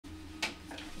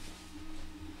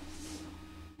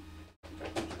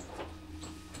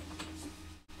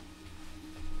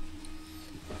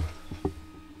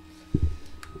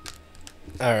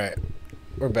All right,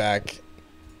 we're back.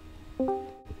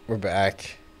 We're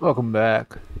back. Welcome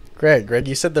back. Greg,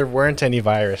 you said there weren't any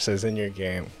viruses in your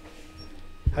game.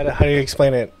 How do you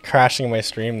explain it crashing my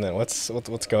stream then? What's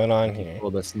going on here?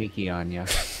 Pulled a sneaky on you.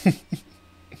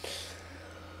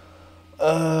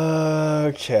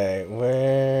 Okay,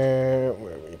 where are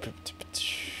we?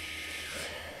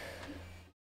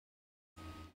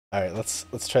 All right,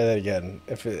 let's try that again.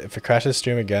 If it crashes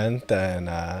stream again,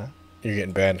 then you're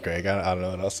getting banned, Greg. I don't know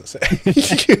what else to say.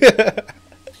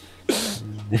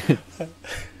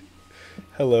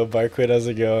 Hello, Barquid. How's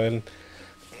it going?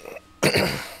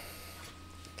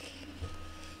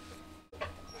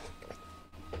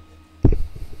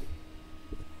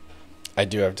 I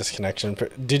do have disconnection.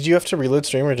 Did you have to reload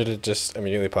stream or did it just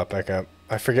immediately pop back up?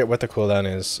 I forget what the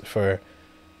cooldown is for.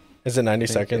 Is it 90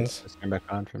 seconds? Turn back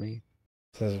on for me.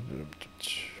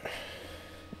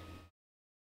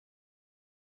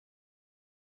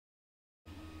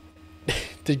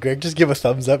 Did Greg just give a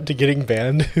thumbs up to getting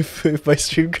banned if my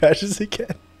stream crashes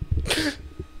again?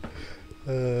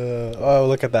 Oh,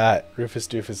 look at that. Rufus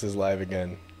Doofus is live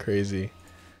again. Crazy.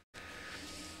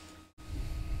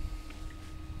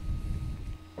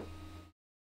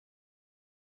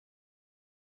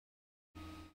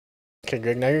 Okay,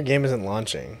 Greg, now your game isn't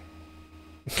launching.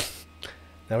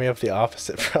 Now we have the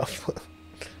opposite problem.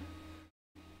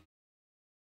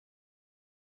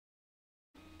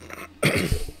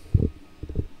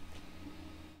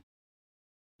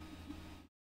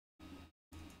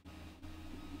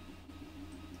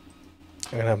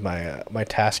 I'm gonna have my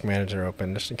task manager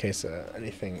open just in case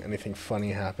anything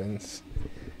funny happens.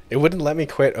 It wouldn't let me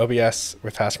quit OBS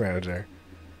with task manager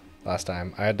last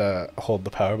time. I had to hold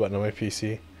the power button on my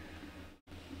PC.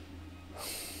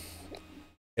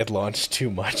 It launched too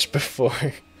much before.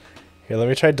 Here, let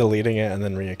me try deleting it and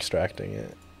then re-extracting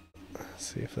it. Let's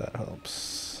see if that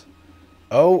helps.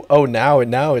 Oh, now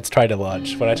it's tried to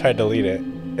launch. When I tried to delete it,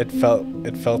 it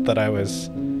felt that I was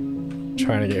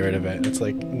trying to get rid of it. It's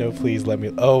like, no, please let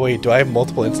me. Oh wait, do I have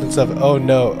multiple instances of it? Oh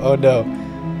no.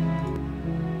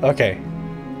 Okay.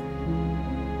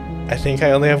 I think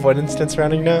I only have one instance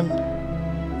running now.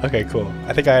 Okay, cool.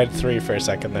 I think I had 3 for a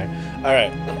second there. All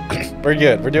right, we're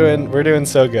good. We're doing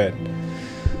so good.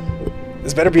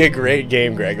 This better be a great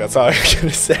game, Greg. That's all I'm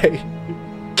gonna say.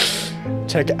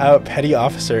 Check out Petty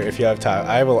Officer if you have time.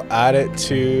 I will add it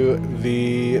to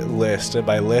the list, and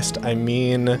by list I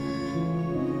mean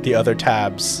the other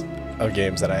tabs of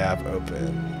games that I have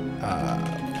open.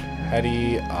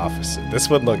 Petty Officer. This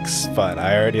one looks fun.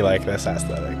 I already like this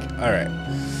aesthetic. All right.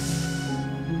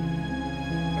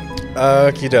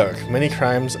 Okie doke. Many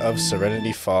Crimes of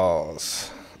Serenity Falls.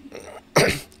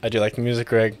 I do like the music,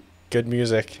 Greg. Good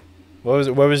music.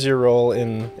 What was your role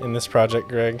in this project,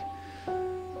 Greg?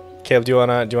 Caleb, do you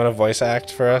wanna voice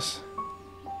act for us?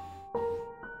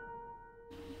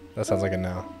 That sounds like a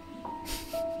no.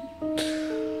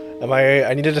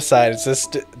 I need to decide. Is this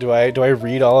do I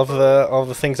read all of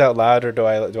the things out loud, or do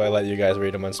I let you guys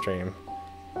read them on stream?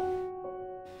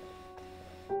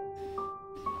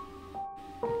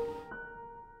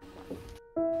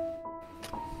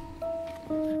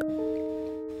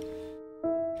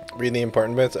 Read the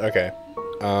important bits? Okay.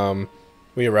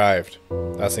 We arrived.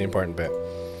 That's the important bit.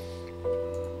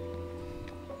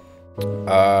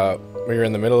 We were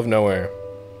in the middle of nowhere.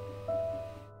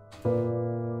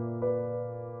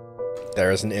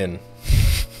 There is an inn.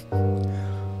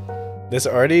 This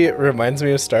already reminds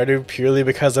me of Stardew purely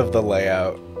because of the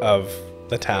layout of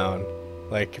the town.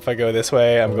 Like, if I go this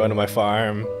way, I'm going to my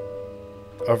farm.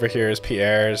 Over here is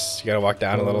Pierre's. You gotta walk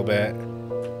down a little bit.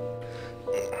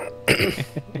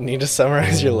 Need to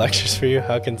summarize your lectures for you?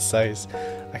 How concise.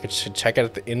 Should check out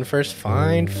at the inn first.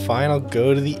 Fine, I'll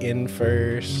go to the inn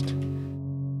first.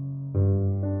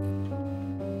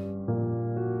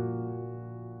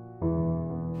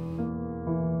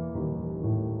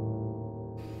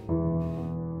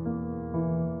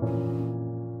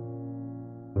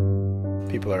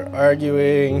 People are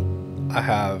arguing. I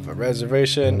have a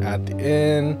reservation at the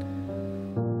inn.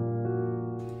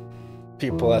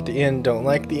 People at the inn don't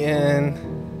like the inn.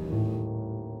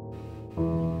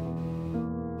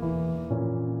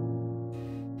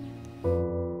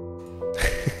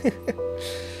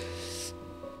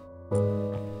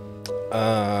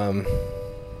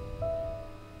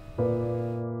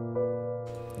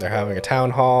 They're having a town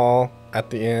hall at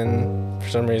the inn for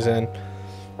some reason.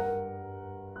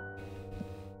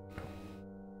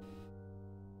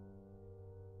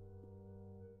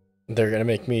 They're gonna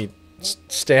make me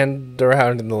stand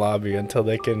around in the lobby until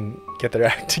they can get their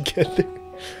act together.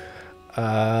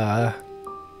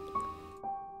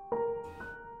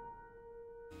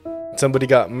 Somebody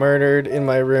got murdered in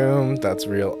my room. That's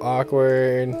real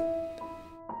awkward.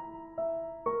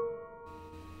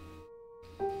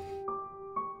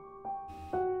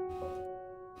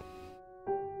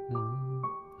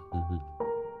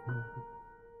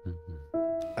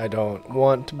 I don't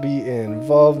want to be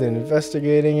involved in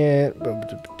investigating it.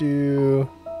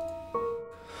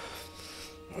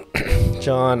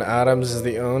 John Adams is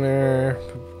the owner.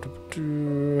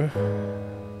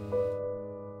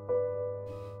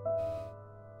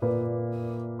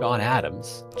 John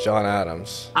Adams. John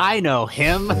Adams. I know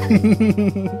him.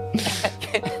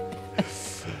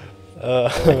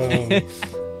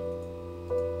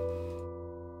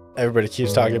 Everybody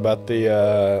keeps talking about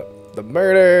the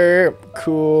murder.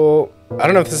 Cool. I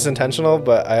don't know if this is intentional,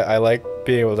 but I like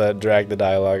being able to drag the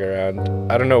dialogue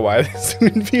around. I don't know why this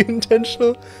would be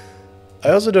intentional. I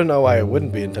also don't know why it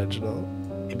wouldn't be intentional.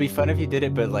 It'd be fun if you did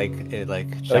it, but it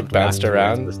jumped bounced back to where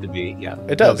around? it's supposed to be. Yeah.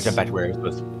 It does. No, jump back to where it's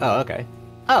supposed to. Oh, okay.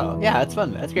 Oh, yeah, that's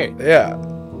fun. That's great. Yeah.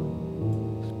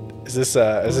 Is this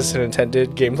an intended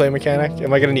gameplay mechanic?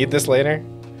 Am I gonna need this later?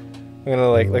 I'm gonna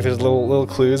like there's little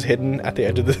clues hidden at the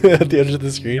edge of the at the edge of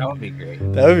the screen. That would be great.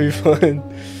 That would be fun.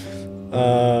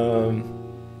 Oh.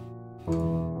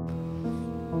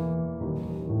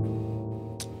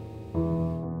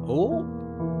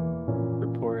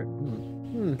 Report.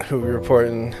 Who we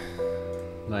reporting?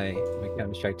 My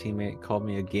Counter-Strike teammate called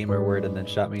me a gamer word and then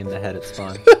shot me in the head at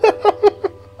spawn.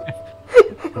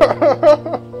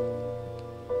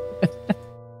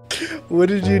 What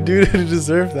did you do to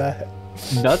deserve that?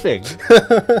 Nothing.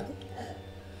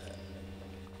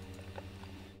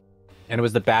 And it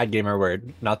was the bad gamer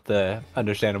word, not the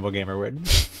understandable gamer word.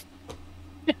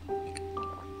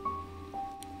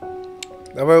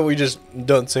 How about we just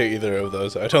don't say either of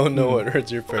those? I don't know what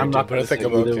words you're referring I'm to, not but I gonna think say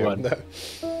I'm okay either with one. that.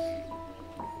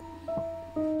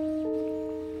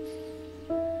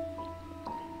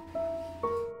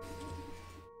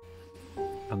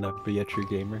 I'll never be a true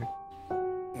gamer.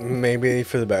 Maybe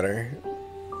for the better.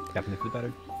 Definitely for the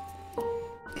better.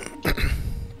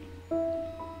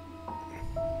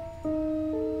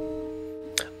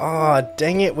 Aw,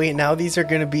 dang it. Wait, now these are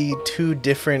going to be 2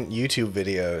 different YouTube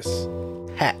videos.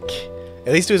 Heck.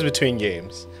 At least it was between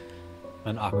games.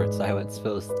 An awkward silence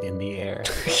fills in the air.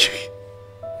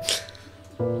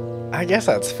 I guess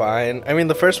that's fine. I mean,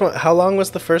 the first one... How long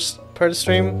was the first part of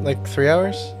stream? Like 3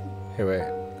 hours? Here, wait.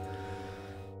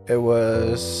 It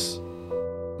was...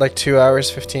 like 2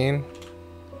 hours 15?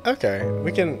 Okay.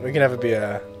 We can have it be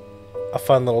a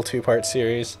fun little 2-part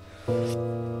series.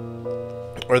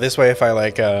 Or this way, if I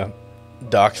like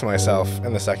dox myself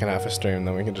in the second half of stream,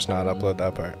 then we can just not upload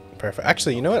that part. Perfect.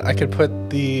 Actually, you know what? I could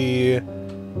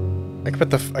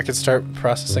start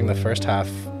processing the first half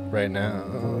right now.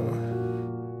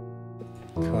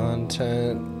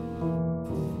 Content.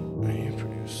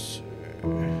 Producer.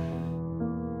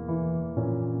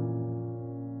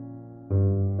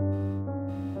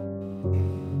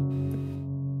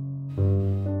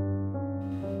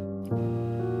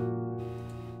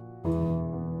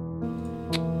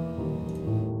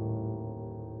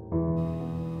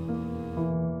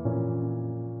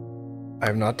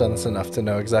 I've not done this enough to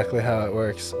know exactly how it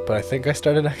works, but I think I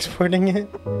started exporting it.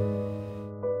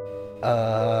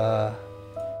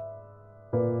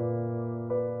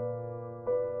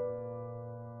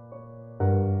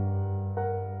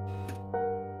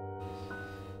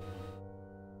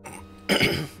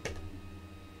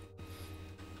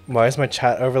 Why is my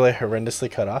chat overlay horrendously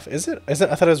cut off? Is it? I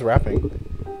thought it was wrapping.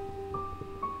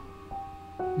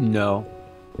 No.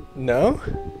 No?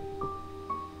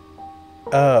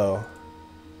 Oh.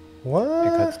 What?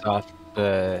 It cuts off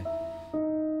the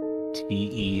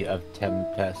TE of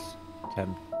Tempest.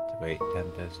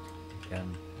 Tempest.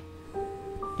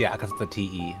 Yeah, because the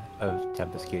TE of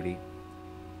Tempest Katie.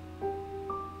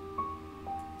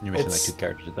 You're missing like 2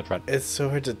 characters at the front. It's so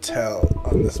hard to tell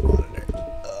on this monitor.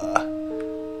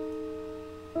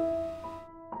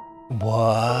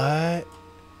 What?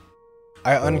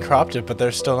 I uncropped it, but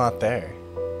they're still not there.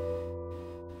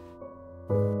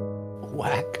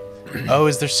 Whack. Oh,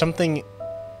 is there something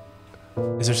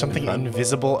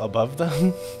invisible above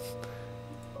them?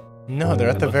 No, they're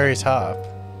at the very top.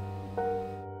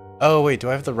 Oh, wait, do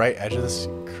I have the right edge of this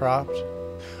cropped?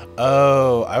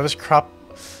 Oh, I was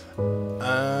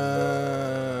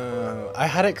I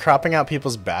had it cropping out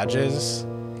people's badges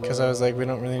because I was like, we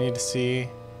don't really need to see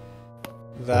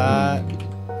that.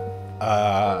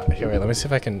 Here, wait, let me see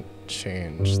if I can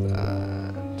change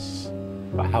that.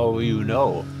 But how will you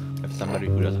know if somebody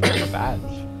who doesn't have a badge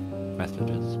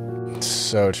messages?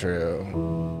 So true.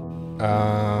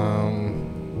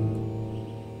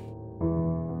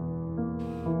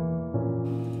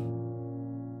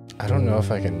 I don't know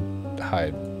if I can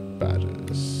hide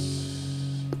badges.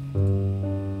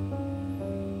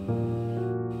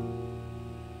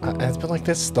 It's been like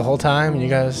this the whole time. You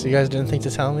guys didn't think to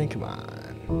tell me? Come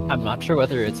on. I'm not sure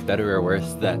whether it's better or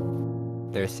worse that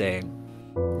they're saying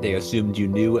they assumed you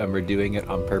knew and were doing it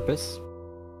on purpose.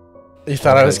 You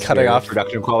thought I was cutting off.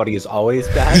 Production quality is always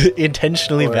bad.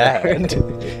 Intentionally bad.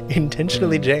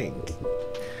 Intentionally jank.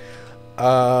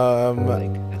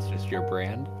 Like, that's just your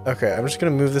brand. Okay, I'm just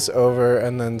gonna move this over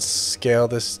and then scale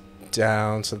this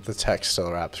down so that the text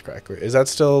still wraps correctly. Is that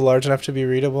still large enough to be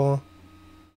readable?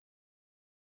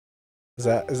 Is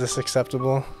this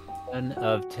acceptable? 10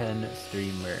 of 10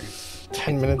 streamer.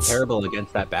 10 minutes. Terrible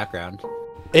against that background.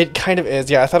 It kind of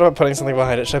is. Yeah, I thought about putting something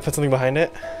behind it. Should I put something behind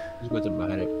it? Just put something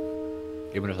behind it.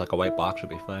 Even if like a white box would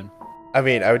be fine. I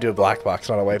mean, I would do a black box,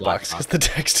 not a white box, because the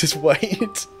text is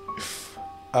white.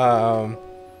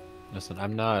 Listen,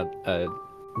 I'm not a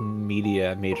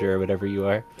media major or whatever you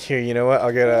are. Here, you know what?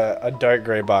 I'll get a dark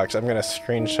gray box. I'm gonna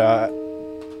screenshot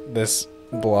this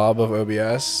blob of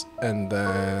OBS and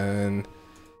then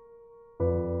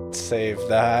save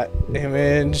that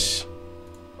image,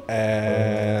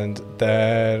 and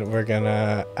then we're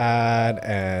gonna add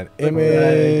an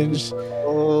image.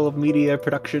 Full media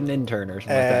production intern or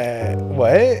something like that.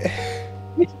 What?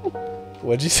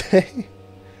 What'd you say?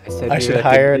 I said I should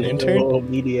hire an intern?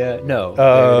 Media. No.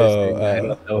 I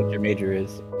don't know what your major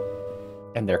is.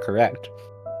 And they're correct.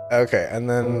 Okay, and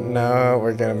then now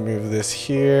we're gonna move this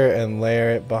here and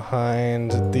layer it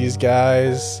behind these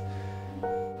guys.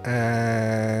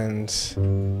 And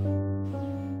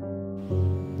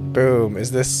boom.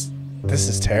 This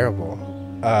is terrible.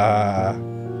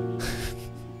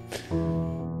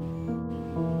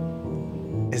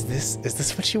 Is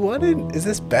this what you wanted? Is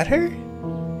this better?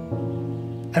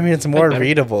 I mean, it's more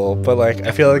readable, but like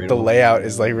I feel like the layout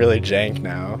is like really jank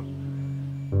now.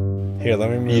 Here, let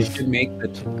me move. You should make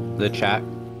the chat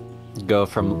go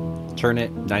from turn it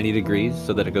 90 degrees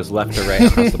so that it goes left to right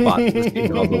across the bottom.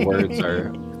 So all the words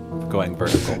are going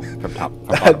vertical from top. From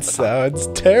That sounds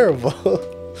terrible.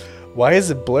 Why is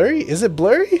it blurry? Is it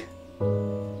blurry?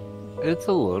 It's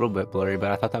a little bit blurry,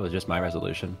 but I thought that was just my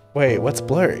resolution. Wait, what's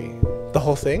blurry? The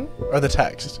whole thing or the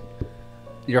text?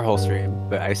 Your whole stream,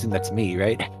 but I assume that's me,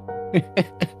 right?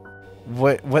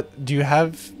 What do you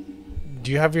have?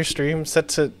 Do you have your stream set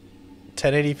to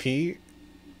 1080p?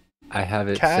 I have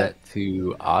it set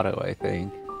to auto, I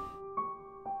think.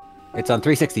 It's on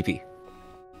 360p.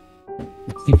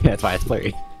 That's why it's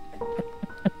blurry.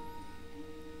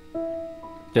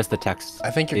 Just the text. I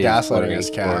think you're gaslighting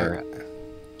us, Cat.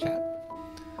 Chat.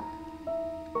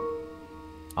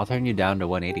 I'll turn you down to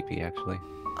 180p, actually.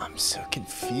 I'm so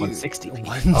confused.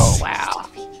 160p. Oh, wow.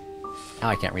 Now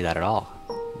I can't read that at all.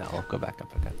 No, we'll go back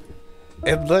up again.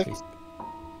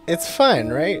 It's fine,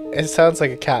 right? It sounds like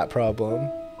a cat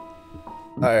problem.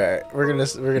 All right, we're gonna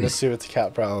see what the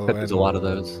cat problem is. There's a lot of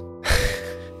those.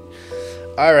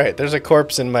 All right, there's a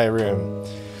corpse in my room.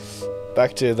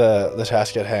 Back to the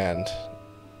task at hand.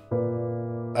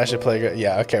 I should play.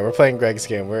 Yeah, okay, we're playing Greg's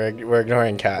game. We're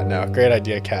ignoring Cat now. Great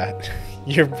idea, Cat.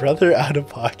 Your brother out of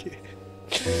pocket.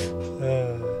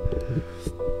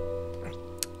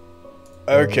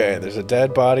 Okay, there's a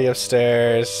dead body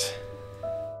upstairs.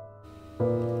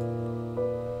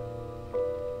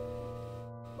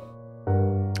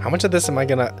 How much of this am I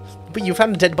gonna... But you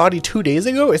found a dead body 2 days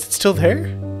ago? Is it still there?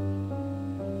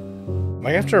 Am I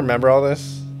gonna have to remember all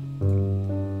this?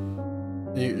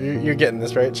 You're getting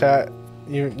this, right, chat?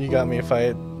 You got me if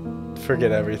I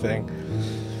forget everything.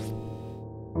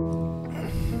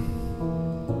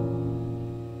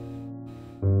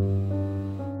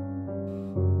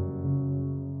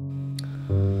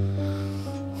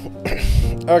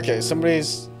 Okay,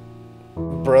 somebody's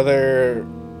brother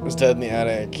was dead in the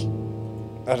attic.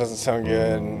 That doesn't sound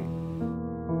good.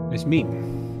 It's me.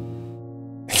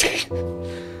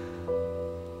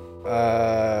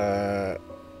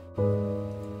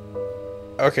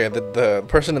 Okay, the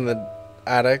person in the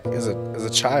attic is a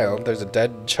child. There's a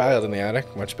dead child in the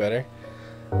attic. Much better.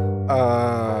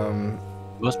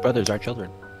 Most brothers are children.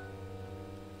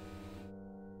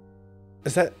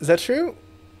 Is that true?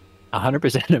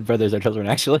 100% of brothers are children,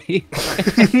 actually.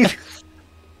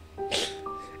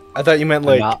 I thought you meant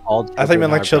like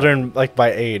children children like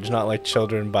by age, not like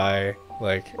children by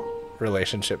like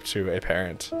relationship to a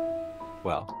parent.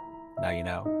 Well, now you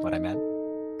know what I meant.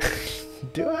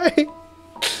 Do I?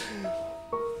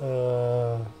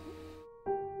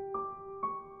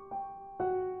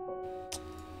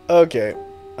 Okay.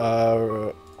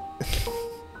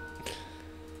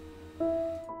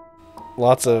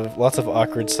 Lots of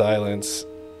awkward silence.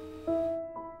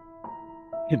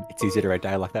 It's easy to write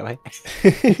dialogue that way.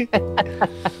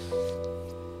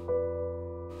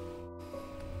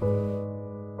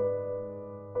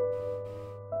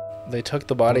 They took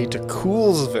the body to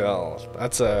Coolsville.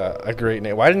 That's a great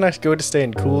name. Why didn't I go to stay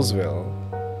in Coolsville?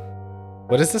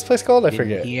 What is this place called? I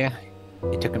forget. Yeah,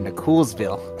 they took him to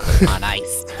Coolsville on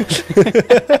ice.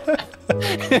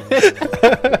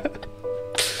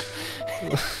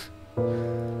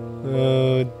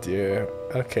 Oh dear.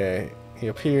 Okay. He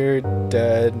appeared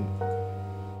dead,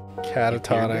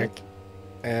 catatonic,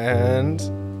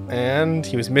 and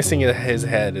he was missing his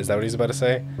head. Is that what he's about to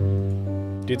say?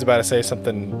 Dude's about to say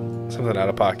something out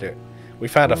of pocket. We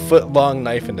found a foot-long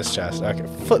knife in his chest. Okay,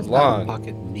 foot-long.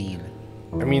 Pocket mean.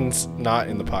 I mean, it's not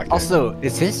in the pocket. Also,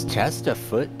 is his chest a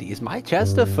foot deep? Is my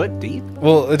chest a foot deep?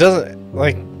 Well, it doesn't,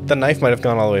 like, the knife might have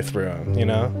gone all the way through him, you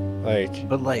know? Like,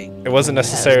 but like, it wasn't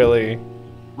necessarily...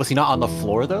 Was he not on the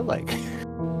floor though? Like,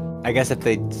 I guess if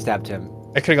they stabbed him.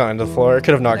 It could have gone into the floor. It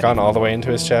could have not gone all the way into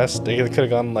his chest. They could have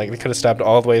gone, like, they could have stabbed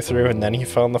all the way through and then he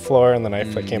fell on the floor and the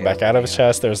knife came back out of his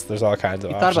chest. There's all kinds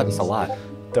of options. Thought about this a lot.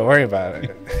 Don't worry about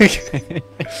it.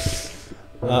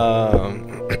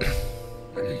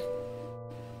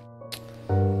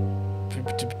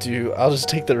 I'll just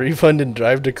take the refund and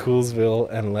drive to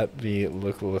Coolsville and let the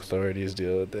local authorities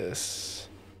deal with this.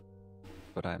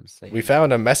 What I'm saying. We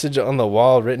found a message on the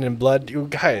wall written in blood. You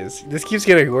guys, this keeps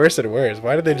getting worse and worse.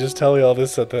 Why did they just tell me all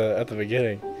this at the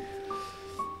beginning?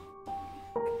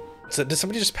 So did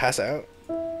somebody just pass out?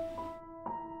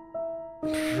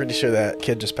 Pretty sure that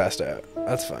kid just passed out.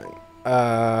 That's fine.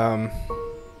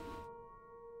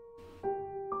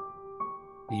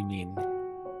 You mean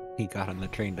he got on the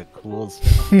train to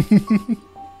Coolsville?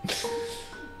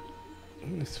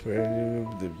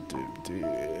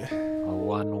 A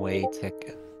one-way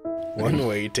ticket.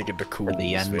 One-way ticket to Coolsville. For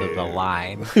the end of the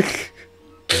line.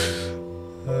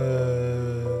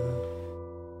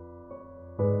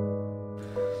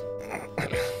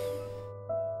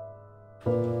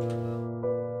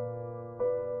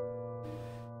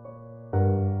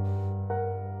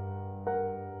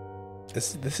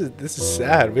 This is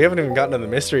sad. We haven't even gotten to the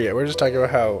mystery yet. We're just talking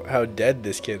about how dead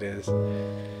this kid is.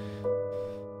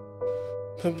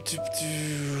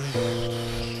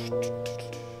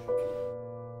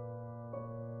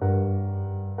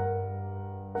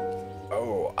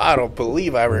 Oh, I don't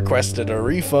believe I requested a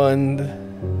refund.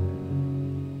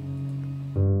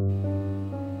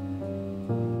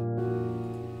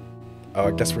 Oh,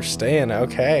 I guess we're staying.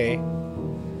 Okay.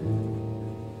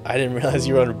 I didn't realize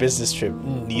you were on a business trip.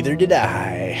 Neither did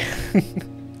I.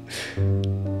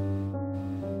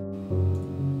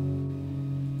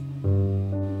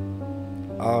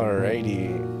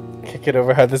 Alrighty. Kick it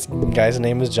over how this guy's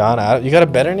name is John Adams. You got a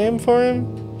better name for him?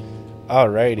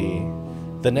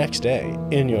 Alrighty. The next day,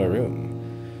 in your room.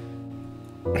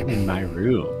 In my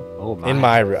room. Oh my. In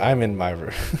my room. I'm in my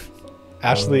room.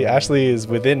 Ashley is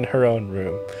within her own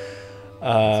room.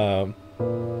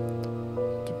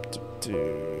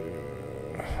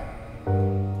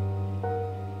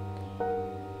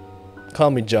 Call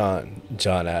me John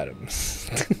Adams.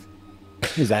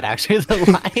 Is that actually the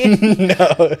line?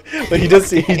 No, but he does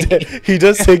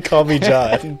say call me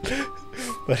John,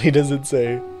 but he doesn't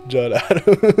say John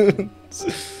Adams.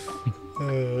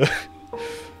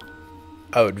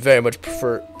 I would very much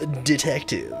prefer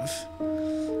detective.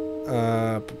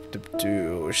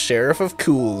 Sheriff of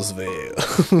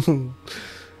Coolsville.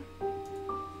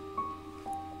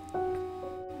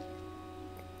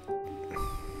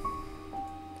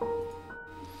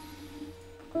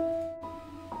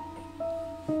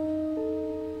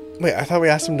 Wait, I thought we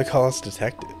asked him to call us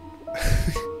detective.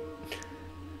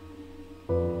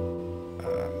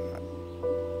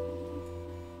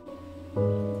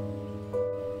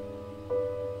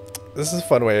 This is a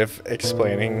fun way of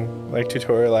explaining, like,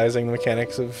 tutorializing the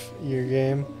mechanics of your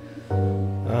game.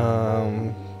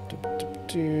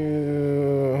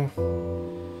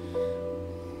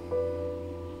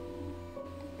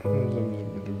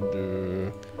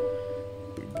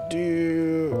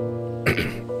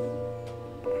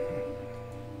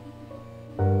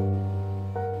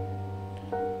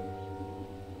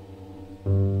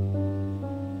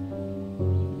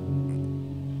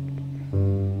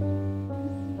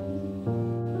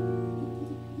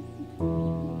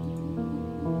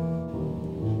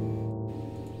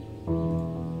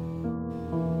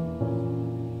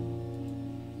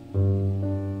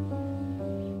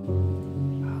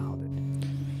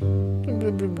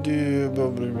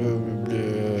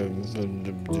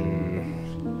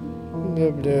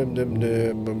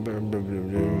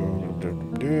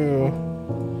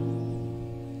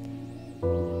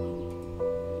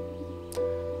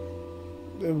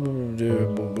 No.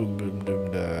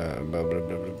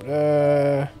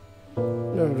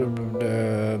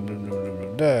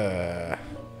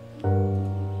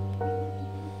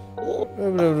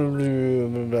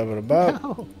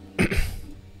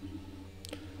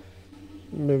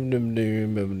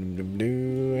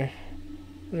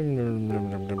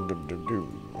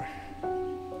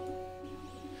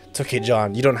 It's okay,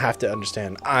 John. You don't have to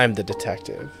understand. I'm the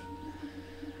detective.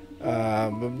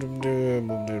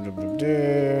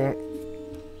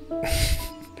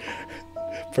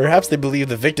 Perhaps they believe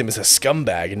the victim is a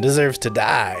scumbag and deserves to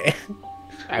die.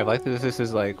 I like that this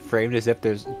is like framed as if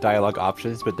there's dialogue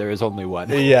options, but there is only one.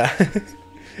 Yeah.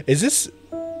 Is this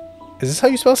how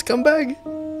you spell scumbag?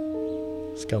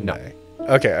 Scumbag. No.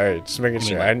 Okay, all right. Just making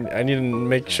sure. Like, I need to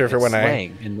make sure for when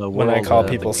I call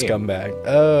people scumbag.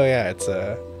 Oh yeah, it's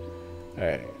all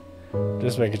right.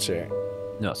 Just making sure.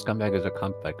 No, scumbag is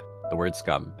like the word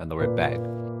scum and the word bag.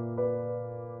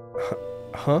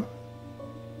 Huh?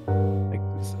 Like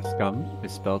scum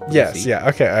is spelled with yes. a C. Yeah.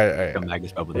 Okay. All right. Scumbag is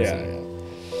spelled with a C. Yeah.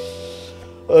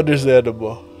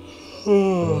 Understandable.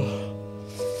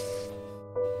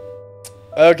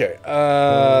 Okay.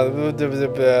 That's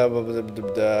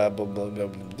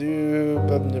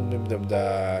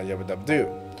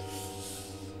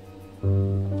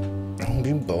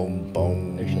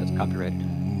copyright.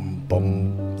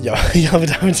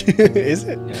 Is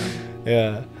it?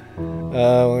 Yeah.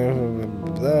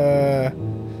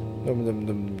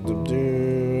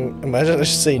 Imagine I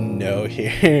should say no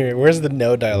here. Where's the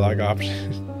no dialogue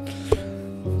option?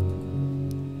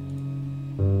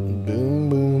 Boom, boom,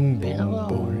 boom,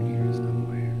 boom. Here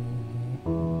somewhere.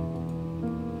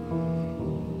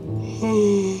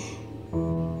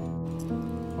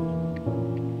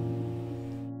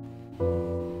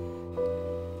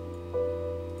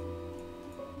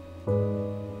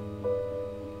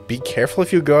 Be careful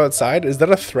if you go outside. Is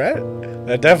that a threat?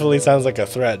 That definitely sounds like a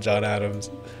threat, John Adams.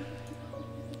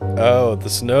 Oh, the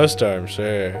snowstorm,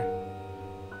 sure.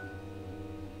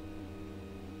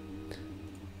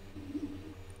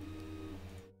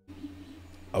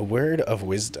 A word of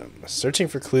wisdom. Searching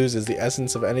for clues is the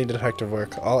essence of any detective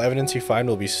work. All evidence you find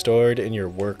will be stored in your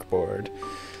workboard.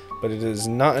 But it is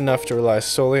not enough to rely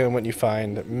solely on what you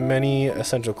find. Many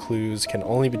essential clues can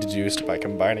only be deduced by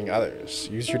combining others.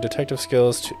 Use your detective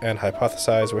skills and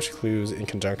hypothesize which clues in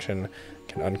conjunction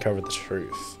can uncover the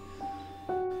truth.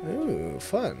 Ooh,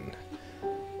 fun.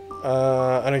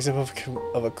 An example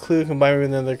of a clue combined with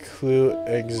another clue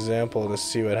example to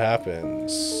see what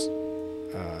happens.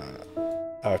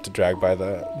 I have to drag by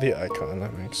the icon.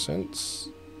 That makes sense.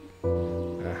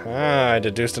 Aha, I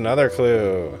deduced another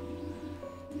clue.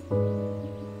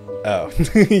 Oh,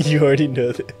 you already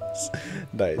know this.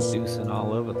 Nice. Deucing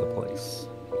all over the place.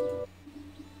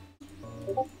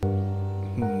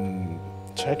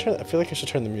 Should I turn? I feel like I should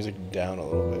turn the music down a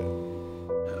little bit.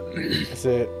 Is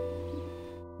it?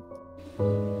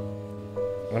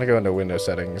 I'm gonna go into window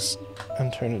settings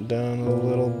and turn it down a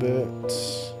little bit.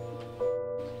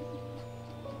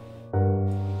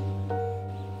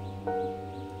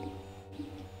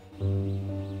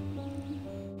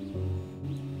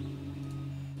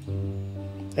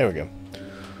 There we go.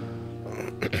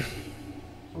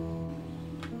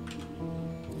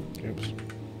 Oops.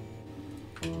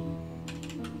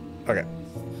 Okay.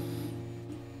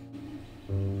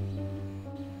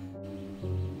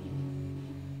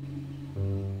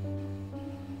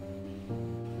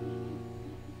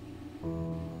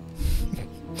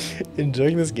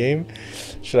 Enjoying this game?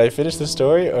 Should I finish the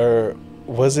story, or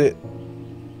was it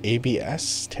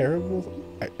ABS terrible?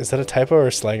 Is that a typo or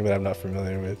slang that I'm not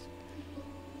familiar with?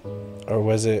 Or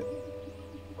was it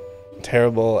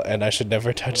terrible and I should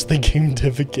never touch the game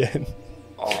dev again?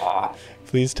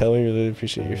 Please tell me. Really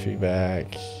appreciate your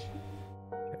feedback.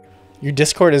 Your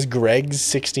Discord is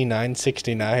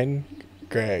Greg6969?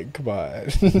 Greg, come on.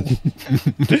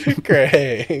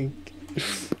 Greg.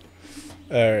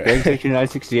 Alright. Greg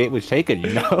 6968 was taken,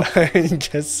 you know? I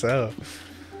guess so.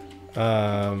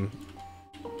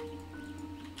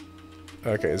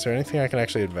 Okay, is there anything I can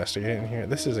actually investigate in here?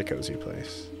 This is a cozy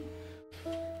place.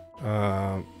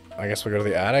 I guess we'll go to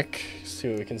the attic, see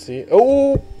what we can see.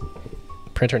 Oh!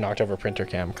 Printer knocked over printer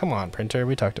cam. Come on, printer,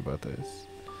 we talked about this.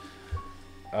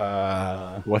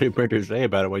 What do printers say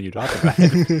about it when you talk about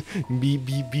it? Beep,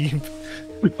 beep, beep.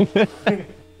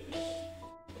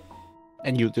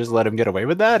 And you just let him get away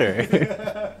with that, or?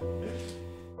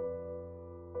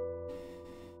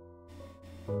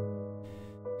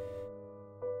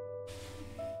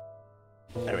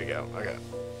 There we go. Okay.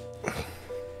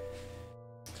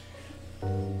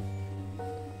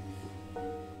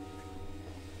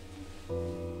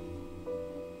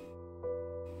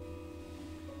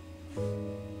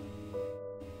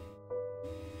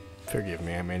 Forgive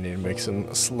me, I may need to make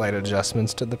some slight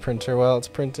adjustments to the printer while it's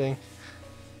printing.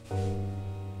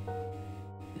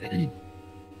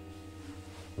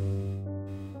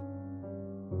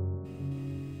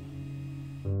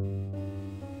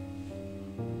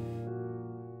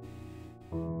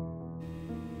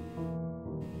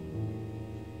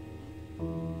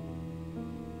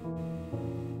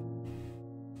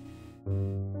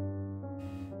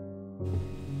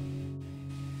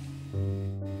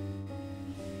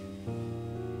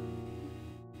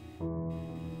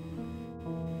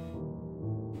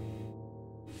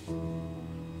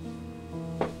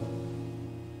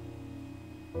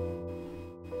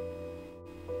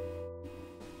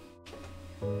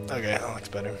 Okay, that looks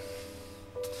better.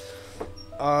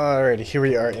 Alrighty, here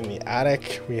we are in the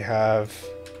attic. We have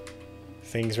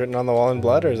things written on the wall in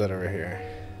blood, or is that over here?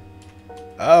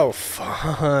 Oh,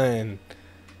 fun!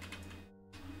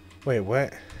 Wait,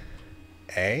 what?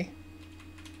 A?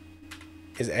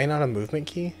 Is A not a movement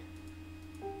key?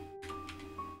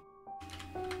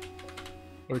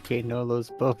 Okay, no, those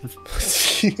both.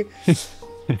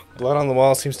 Blood on the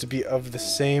wall seems to be of the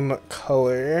same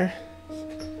color.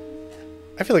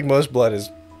 I feel like most blood is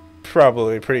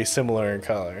probably pretty similar in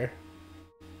color.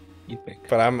 You think?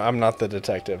 But I'm not the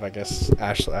detective. I guess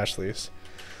Ashley's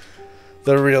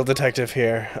the real detective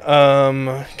here.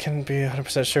 Can be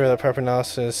 100% sure of the proper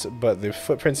analysis, but the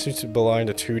footprint seems to belong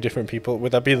to two different people.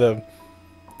 Would that be the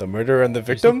murderer and the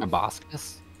victim?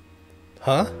 Proboscis?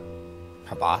 Huh?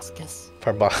 Proboscis?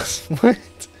 Proboscis. What?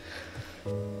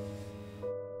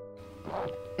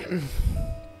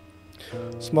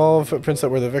 Small footprints that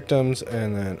were the victims,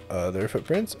 and then other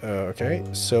footprints. Okay,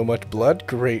 so much blood.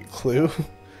 Great clue.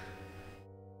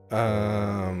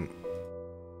 Alright,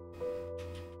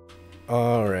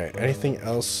 anything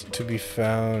else to be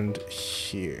found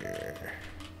here?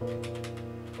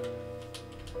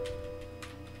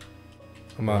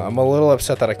 I'm a little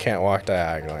upset that I can't walk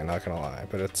diagonally, not gonna lie,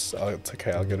 but it's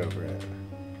okay, I'll get over it.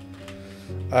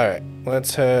 Alright,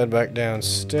 let's head back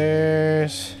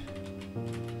downstairs.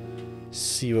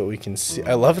 See what we can see.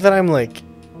 I love that I'm like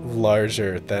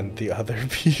larger than the other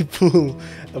people,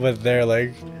 but they're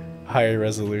like higher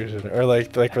resolution, or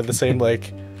like we're the same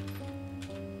like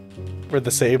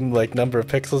number of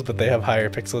pixels, but they have higher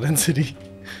pixel density.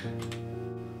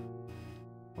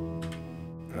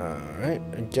 Alright,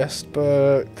 a guest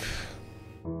book.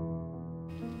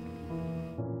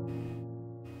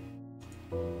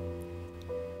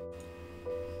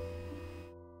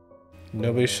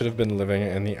 Nobody should have been living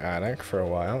in the attic for a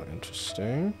while.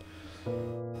 Interesting.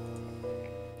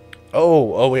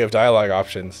 Oh, we have dialogue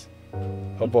options.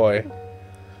 Oh boy.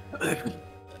 Are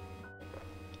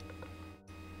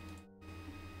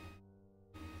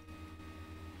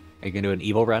you gonna do an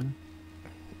evil run?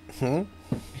 Hmm?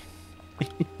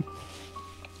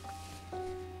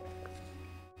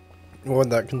 What would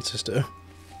that consist of?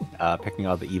 Picking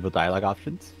all the evil dialogue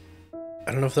options.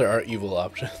 I don't know if there are evil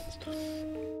options.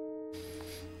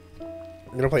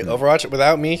 You're gonna play Overwatch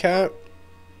without me, Cat?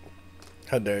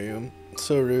 How dare you?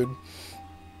 So rude.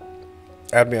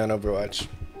 Add me on Overwatch.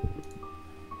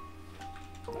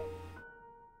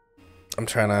 I'm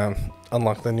trying to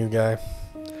unlock the new guy.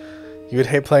 You would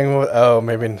hate playing with... Oh,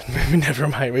 maybe never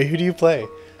mind. Wait, who do you play?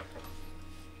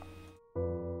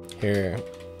 Here.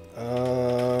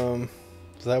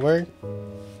 Does that work?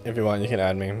 If you want, you can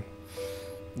add me.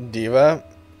 Diva?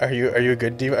 Are you a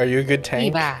good diva? Are you a good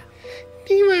tank?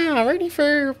 Diva, ready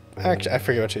for... Actually, I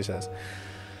forget what she says.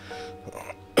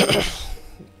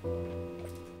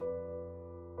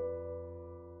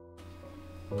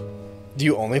 Do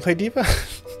you only play diva?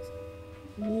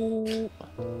 You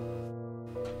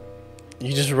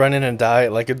just run in and die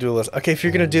like a duelist. Okay, if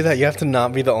you're gonna do that, you have to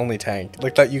not be the only tank.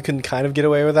 Like that, you can kind of get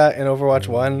away with that in Overwatch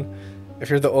 1. If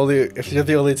you're the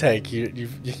only tank, you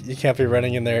can't be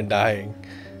running in there and dying.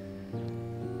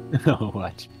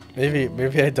 Overwatch. Maybe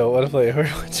I don't want to play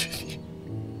Overwatch with you.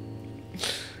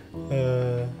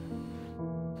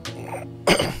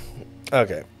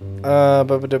 Okay.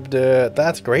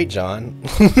 That's great, John.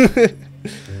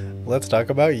 Let's talk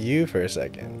about you for a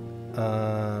second.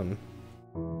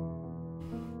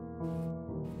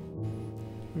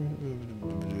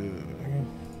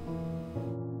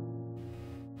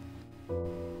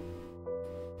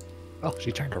 Oh,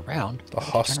 she turned around. The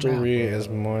hostelry is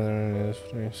more than it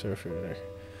is surfer.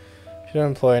 You don't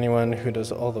employ anyone who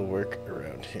does all the work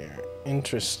around here.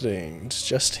 Interesting. It's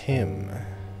just him.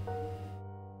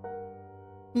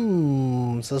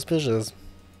 Suspicious.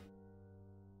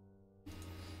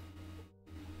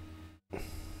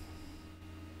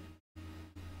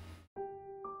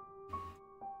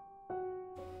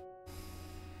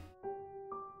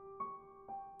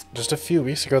 just a few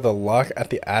weeks ago, the lock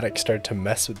at the attic started to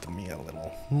mess with me a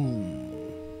little.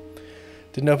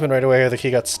 Didn't open right away, or the key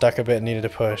got stuck a bit and needed to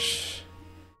push.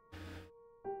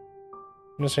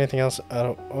 Notice anything else out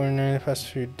of ordinary the past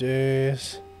few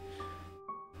days?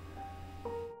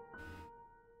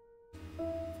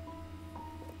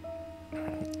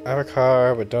 I have a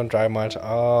car, but don't drive much.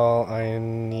 All I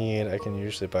need, I can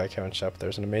usually buy a Kevin shop.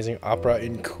 There's an amazing opera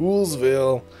in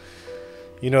Coolsville.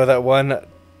 You know that one?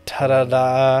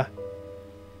 Ta-da-da.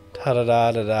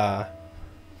 Ta-da-da-da-da.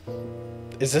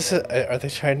 Is this a, are they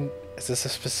trying, is this a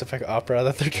specific opera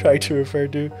that they're trying to refer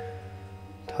to?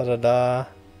 Ta-da-da.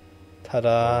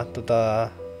 Ta-da-da-da.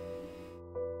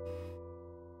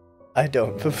 I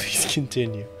don't, but please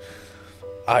continue.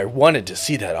 I wanted to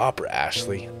see that opera,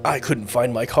 Ashley. I couldn't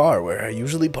find my car where I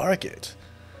usually park it.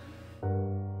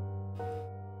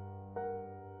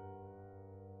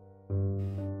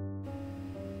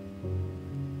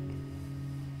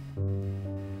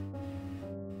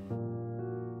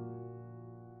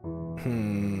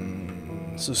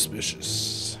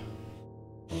 Suspicious.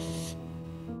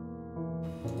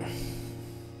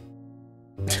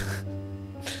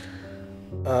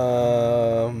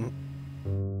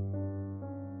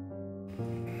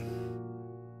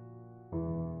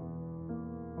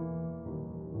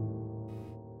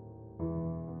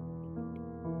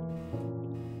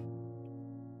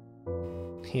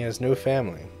 He has no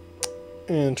family.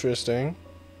 Interesting.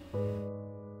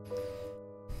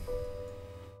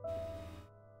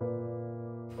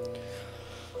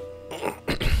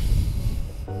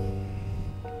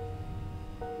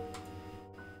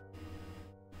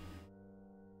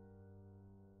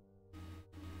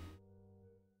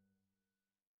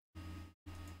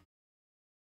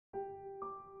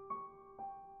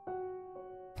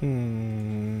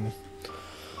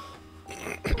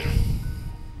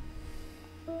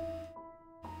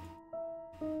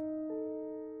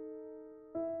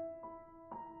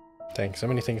 Thanks. So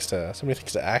many things to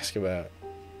ask about.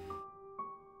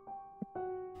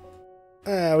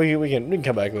 We can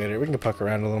come back later. We can puck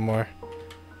around a little more.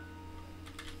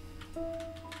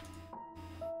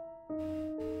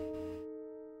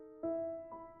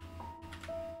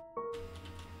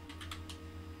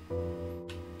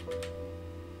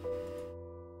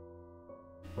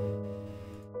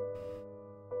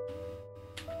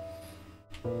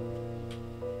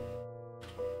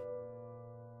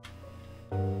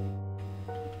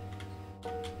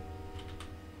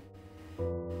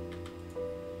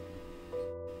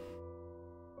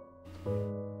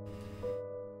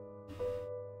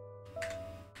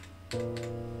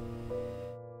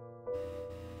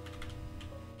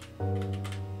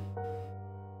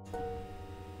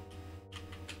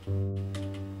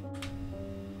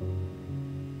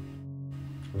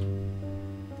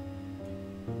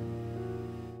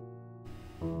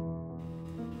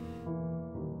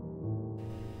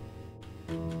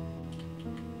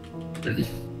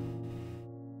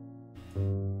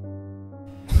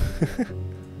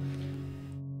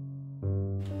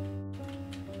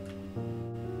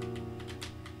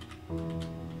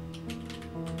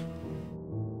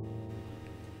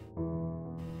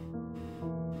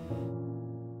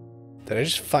 Did I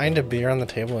just find a beer on the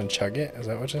table and chug it? Is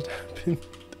that what just happened?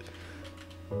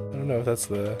 I don't know if that's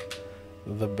the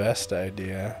best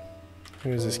idea.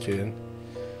 Who is this kid?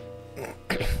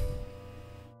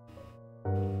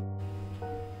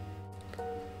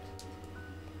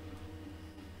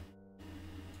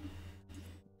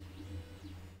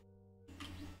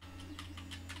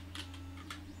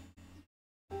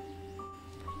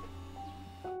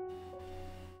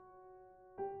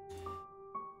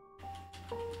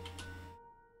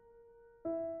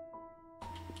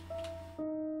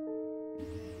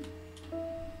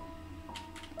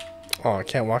 Oh, I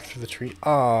can't walk through the tree. Oh,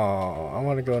 I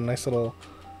want to go a nice little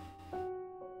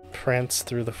prance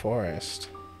through the forest.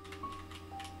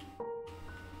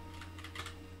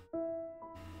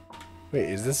 Wait,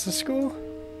 is this a school?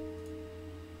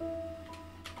 I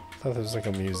thought there was like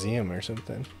a museum or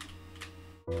something.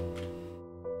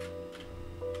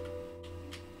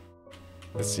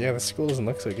 Yeah, the school doesn't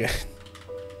look so good.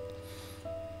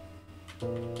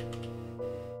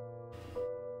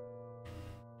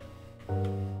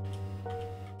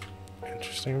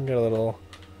 Interesting, we got a little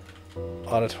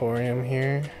auditorium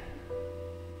here.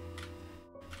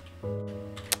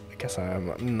 I guess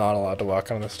I'm not allowed to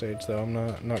walk on the stage though. I'm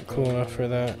not cool enough for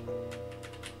that.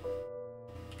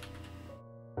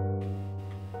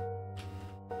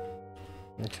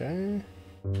 Okay.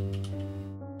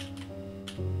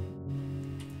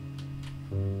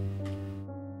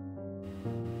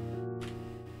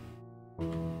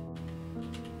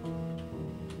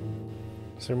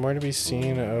 Is there more to be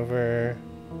seen over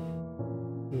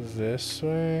this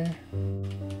way?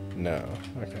 No.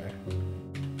 Okay.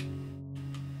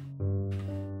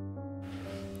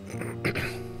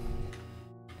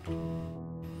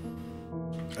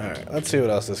 Alright, let's see what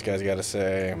else this guy's got to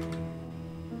say.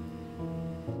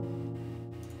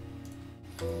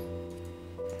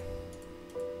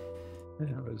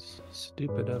 That was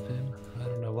stupid of him. I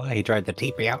don't know why he tried to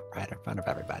TP out right in front of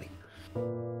everybody.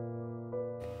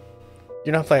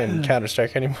 You're not playing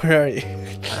Counter-Strike anymore, are you?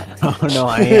 Oh no,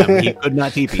 I am. He could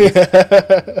not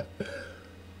TP.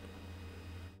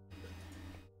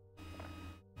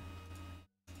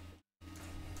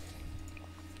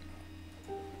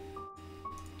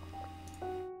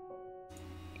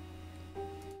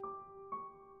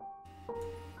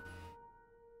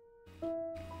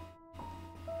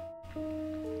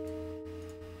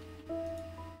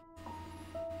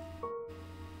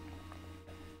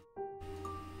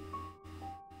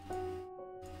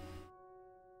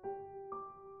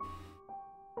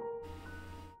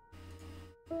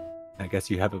 I guess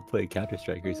you haven't played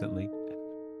Counter-Strike recently.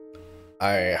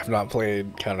 I have not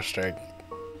played Counter-Strike.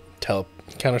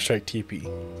 Counter-Strike TP.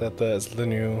 Is the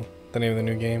name of the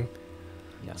new game?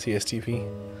 Yeah. CSTP.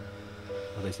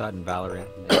 Well, they saw it in Valorant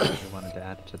and they wanted to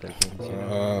add it to their games. You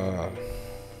know?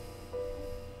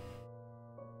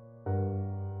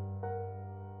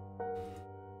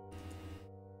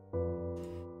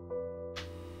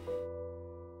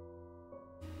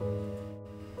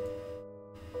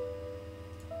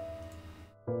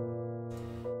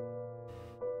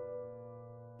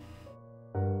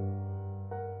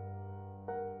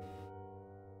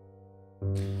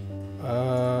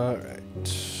 Right.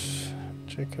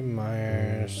 Jacob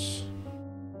Myers.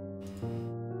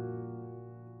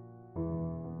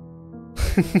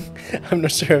 I'm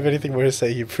not sure I have anything more to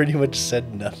say. You pretty much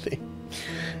said nothing.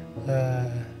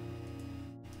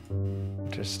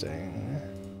 Interesting.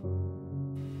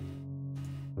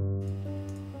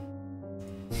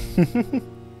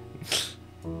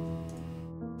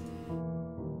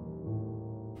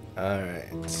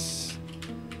 Alright.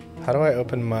 How do I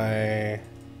open my...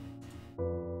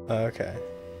 Okay.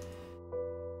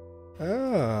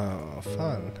 Oh,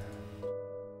 fun.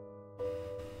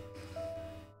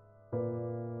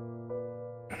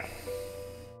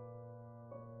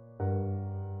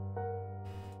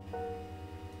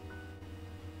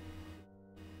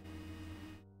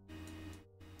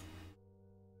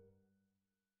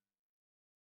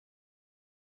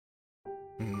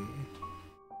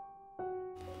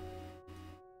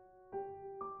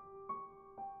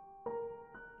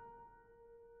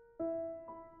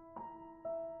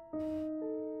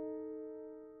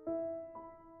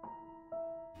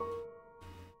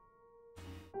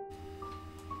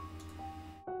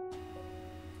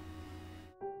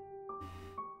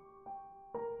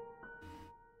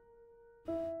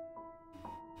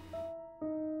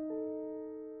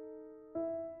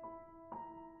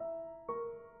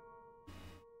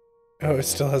 Oh, it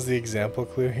still has the example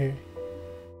clue here.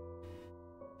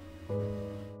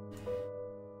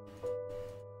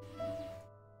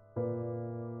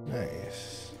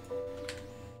 Nice.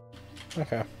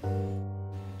 Okay.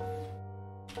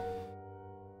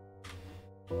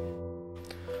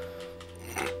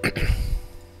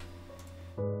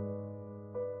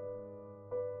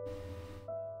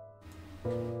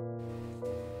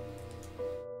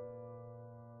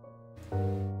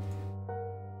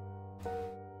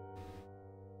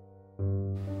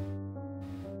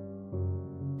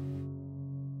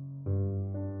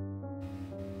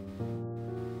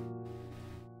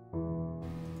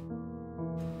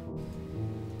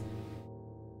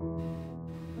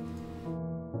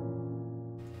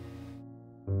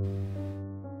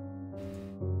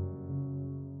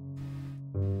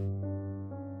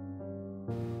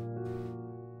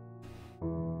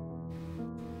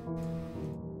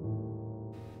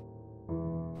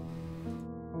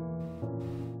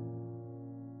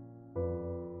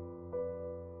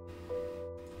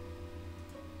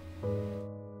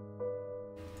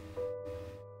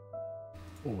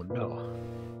 Oh no.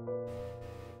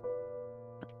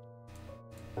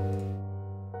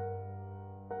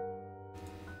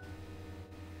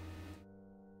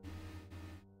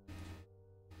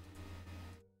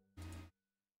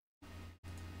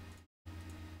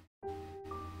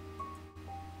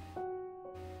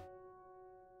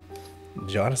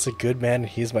 John is a good man and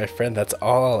he's my friend. That's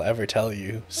all I'll ever tell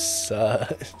you.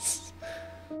 Sus.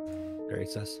 Very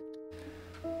sus.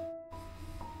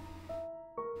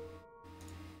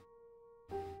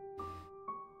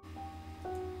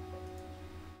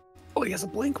 Oh, he has a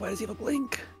blink. Why does he have a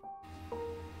blink?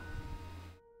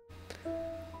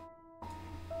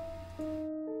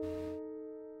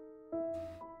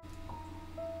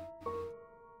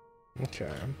 Okay.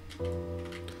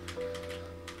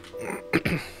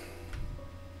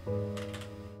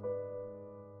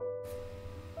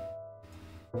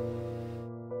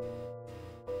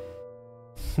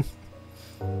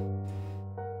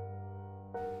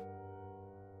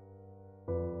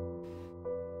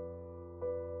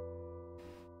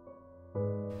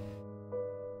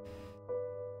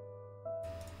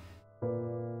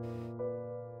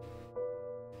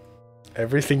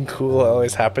 Everything cool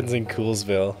always happens in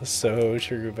Coolsville. So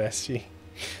true, bestie.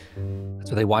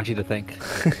 That's what they want you to think.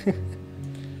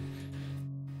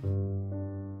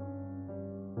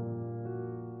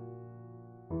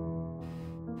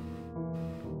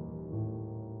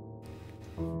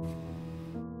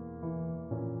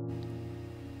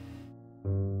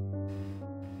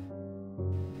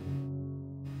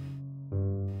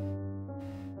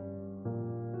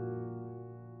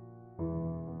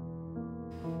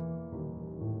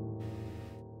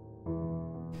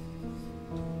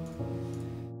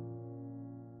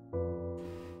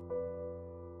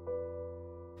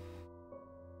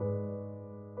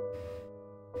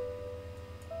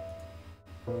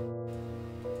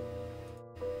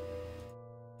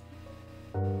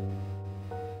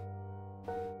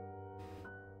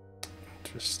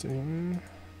 Interesting.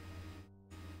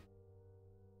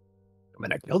 I'm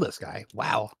gonna kill this guy.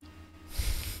 Wow.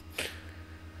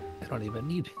 I don't even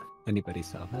need anybody's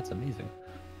help. That's amazing.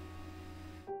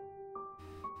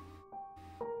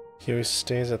 He always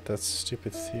stays at that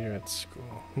stupid theater at school.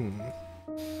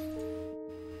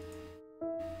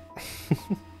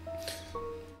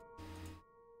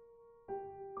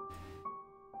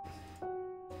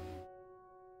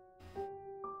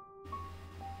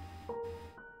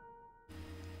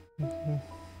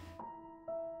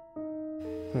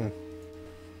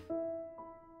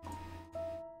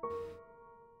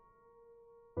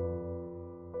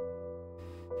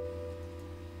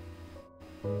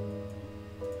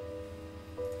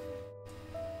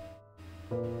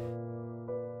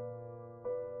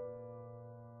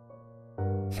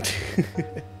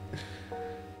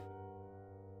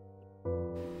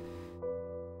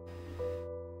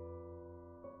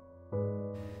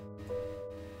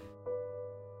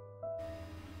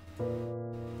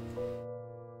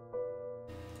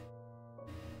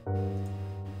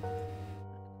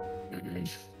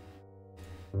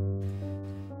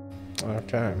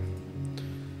 Okay.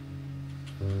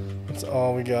 That's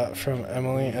all we got from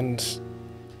Emily, and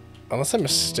unless I'm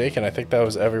mistaken, I think that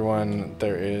was everyone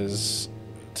there is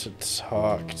to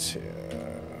talk to.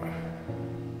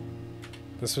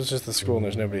 This was just the school and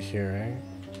there's nobody here, right?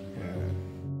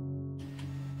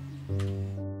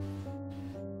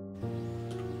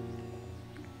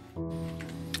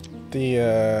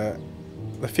 Yeah.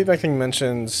 The feedback thing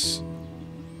mentions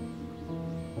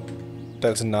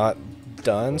that's not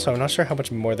done, so I'm not sure how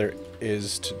much more there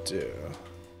is to do.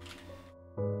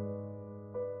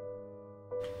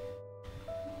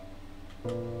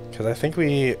 Because I think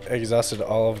we exhausted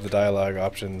all of the dialogue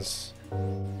options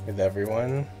with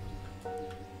everyone.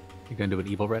 You gonna do an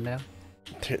evil run now?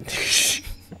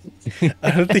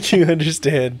 I don't think you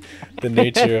understand the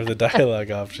nature of the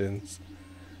dialogue options.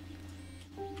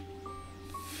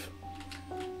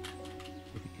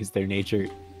 Is their nature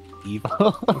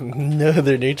evil? No,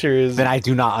 their nature is... But I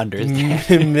do not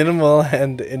understand. Minimal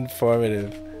and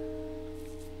informative.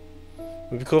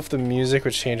 Would be cool if the music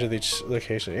would change with each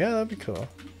location. Yeah, that'd be cool.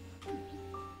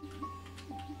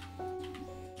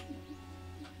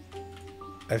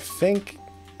 I think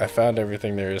I found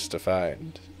everything there is to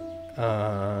find.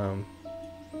 I'm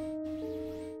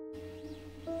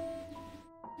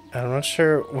not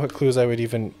sure what clues I would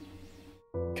even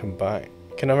combine.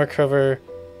 Can I recover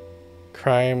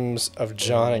crimes of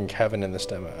John and Kevin in this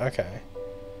demo? Okay.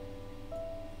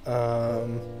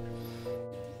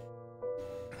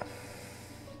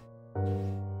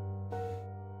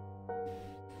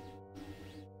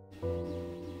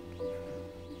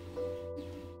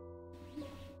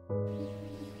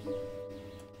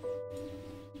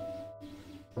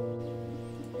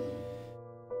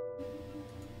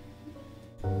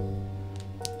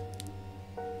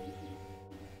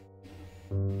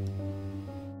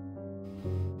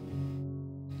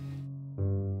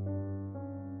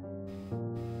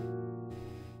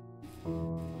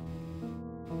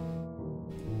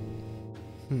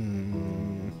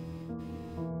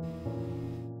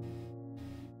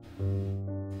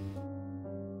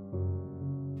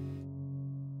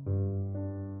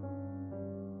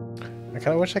 I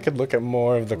kind of wish I could look at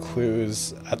more of the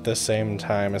clues at the same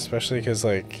time, especially because,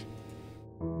 like,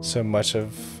 so much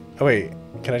of... Oh, wait.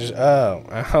 Can I just... Oh,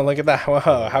 oh look at that. Whoa,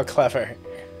 how clever.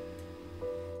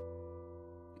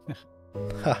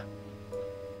 Huh.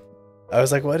 I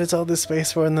was like, what is all this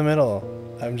space for in the middle?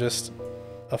 I'm just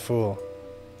a fool.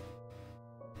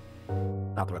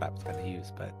 Not the word I was going to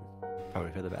use, but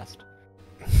probably for the best.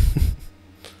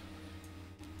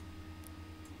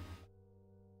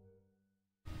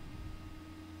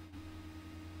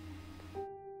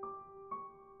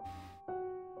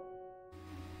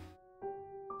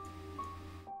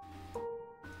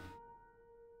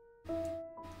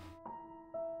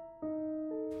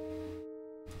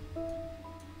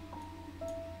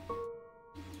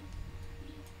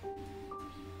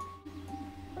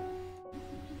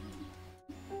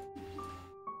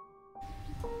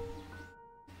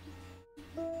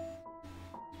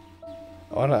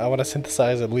 I wanna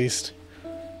synthesize at least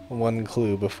one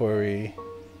clue before we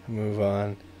move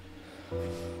on.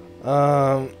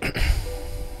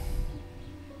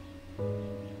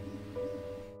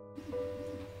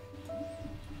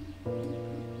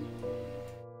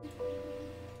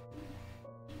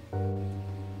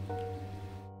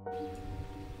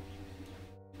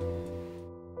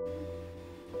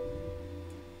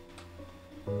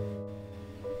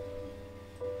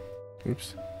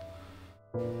 Oops.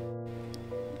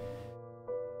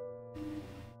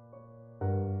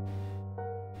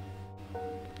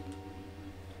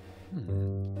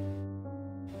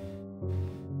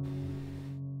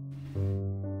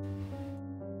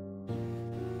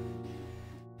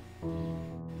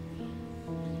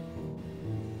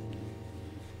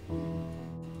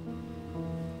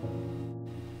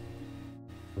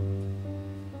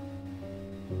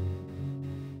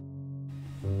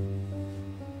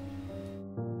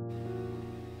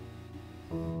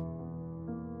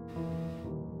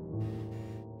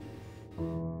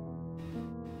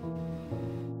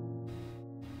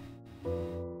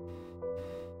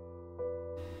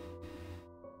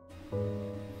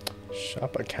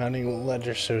 Shop accounting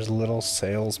ledger shows little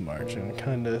sales margin.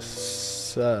 Kinda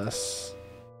sus.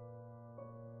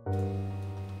 Oh,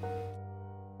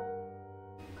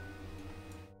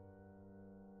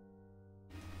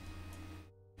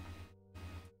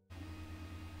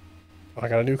 I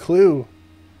got a new clue.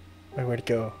 Wait, where'd it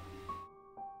go?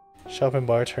 Shop and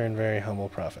bar turn very humble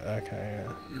profit. Okay,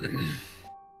 yeah.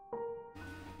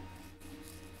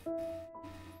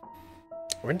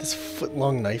 Where'd this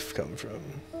foot-long knife come from?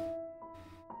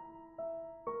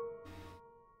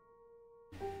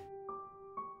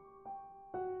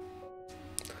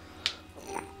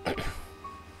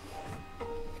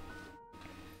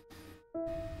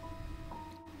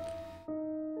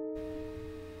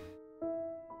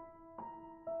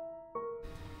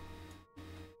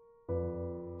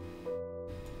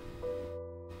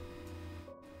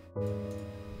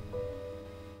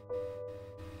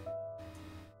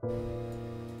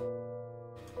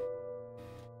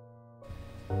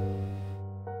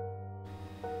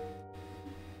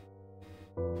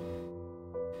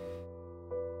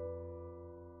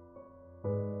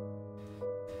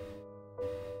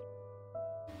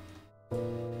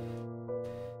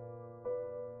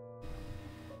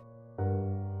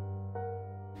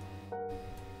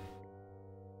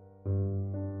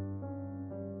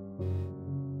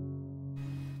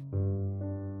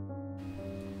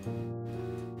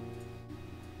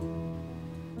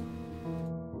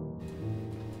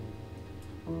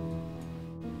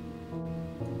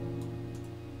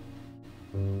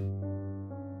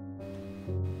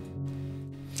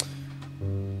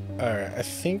 Alright, I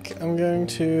think I'm going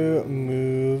to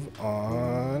move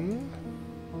on.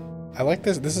 I like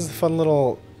this. This is a fun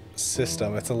little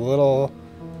system. It's a little...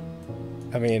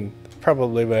 I mean,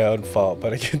 probably my own fault,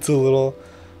 but it gets a little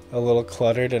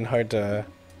cluttered and hard to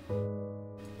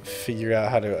figure out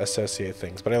how to associate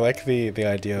things. But I like the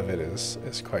idea of it is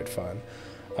quite fun.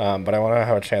 But I want to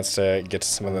have a chance to get to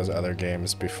some of those other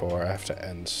games before I have to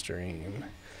end stream.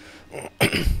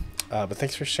 But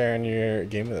thanks for sharing your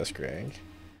game with us, Greg.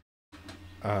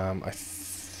 I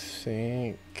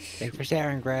think... Thanks for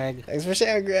sharing, Greg. Thanks for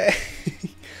sharing, Greg.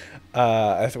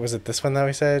 Was it this one that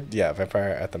we said? Yeah, Vampire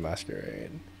at the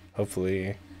Masquerade.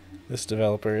 Hopefully this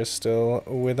developer is still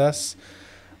with us.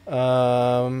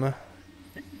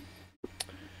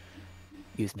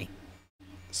 Excuse me.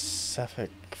 Suffolk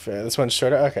Fair. This one's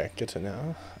shorter. Okay, good to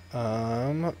know.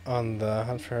 On the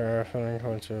hunt for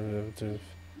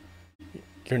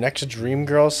your next dream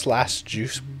girl /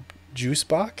 juice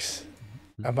box.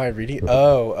 Am I reading?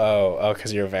 Oh,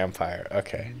 because you're a vampire.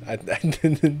 Okay. I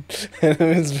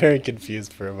was very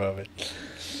confused for a moment.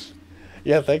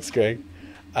 Yeah, thanks, Greg.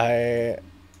 Where'd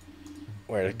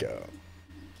it go?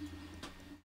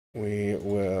 We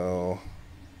will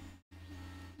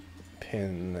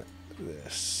pin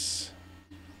this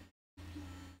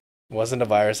Wasn't a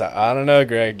virus. I don't know,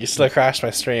 Greg. You still crashed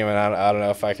my stream, and I don't know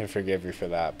if I can forgive you for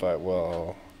that. But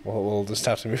we'll just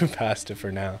have to move past it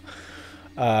for now.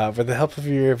 With the help of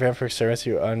your vampiric servants,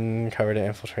 you uncovered and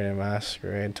infiltrated a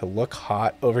masquerade to look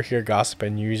hot, overhear gossip,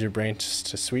 and use your brain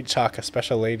to sweet talk a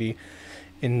special lady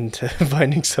into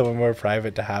finding someone more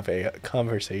private to have a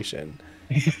conversation.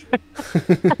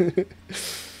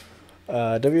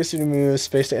 WSD to move,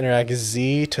 space to interact,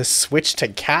 Z to switch to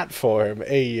cat form,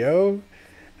 Ayo,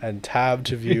 and tab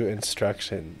to view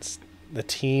instructions. The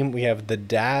team, we have the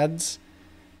dads,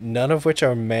 none of which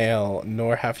are male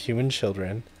nor have human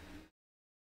children.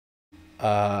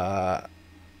 What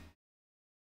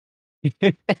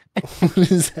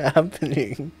is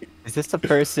happening? Is this a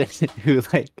person who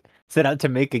like set out to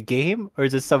make a game, or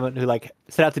is this someone who like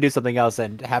set out to do something else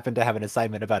and happened to have an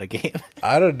assignment about a game?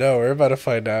 I don't know. We're about to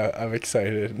find out. I'm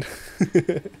excited.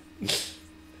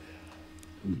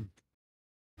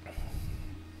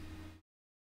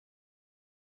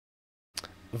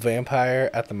 Vampire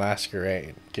at the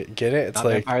Masquerade. Get it? It's Not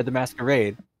like Vampire the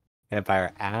Masquerade.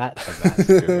 Vampire at the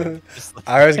Masquerade.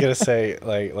 I was gonna say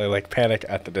like Panic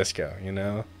at the Disco. You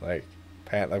know, like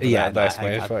like Yeah, that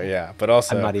explanation for it. Yeah, but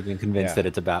also I'm not even convinced that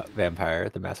it's about Vampire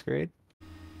the Masquerade.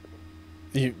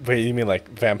 Wait, you mean like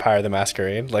Vampire the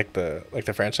Masquerade, like the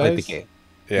franchise? Like the game.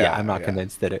 Yeah, I'm not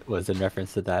convinced that it was in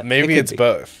reference to that. Maybe it's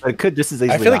both. But it could just as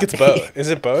easily. I feel like not it's be. both. Is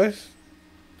it both?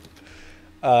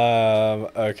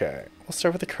 Okay. We'll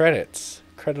start with the credits.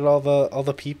 Credit all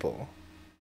the people.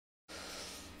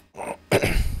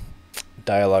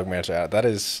 Dialogue manager. That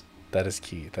is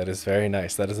key. That is very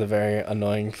nice. That is a very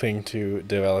annoying thing to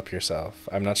develop yourself.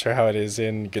 I'm not sure how it is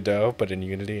in Godot, but in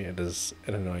Unity it is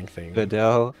an annoying thing.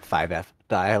 Godot 5F.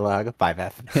 Dialogue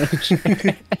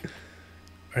 5F.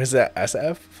 Or is that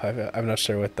SF? 5F? I'm not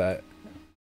sure what that.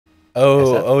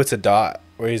 Oh, it's a dot.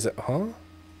 Where is it? Huh?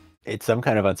 It's some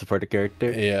kind of unsupported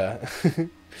character. Yeah.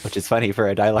 Which is funny for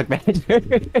a dialogue manager.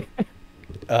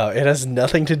 It has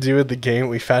nothing to do with the game.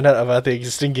 We found out about the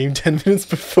existing game 10 minutes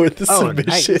before the submission.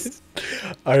 Nice.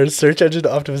 Our search engine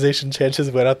optimization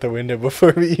chances went out the window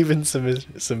before we even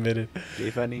submitted. Be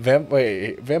funny.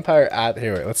 Vampire at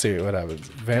here. Wait, let's see what happens.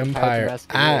 Vampire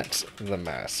at the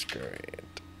Masquerade.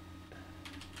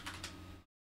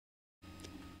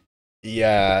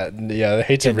 Yeah. I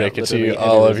hate to break it to you.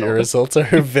 All of your results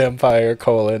are Vampire :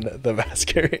 the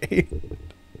Masquerade.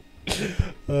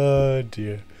 Oh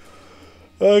dear.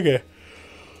 Okay.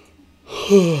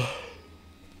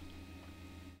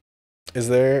 Is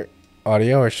there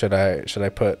audio, or should I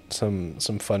put some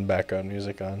fun background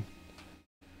music on?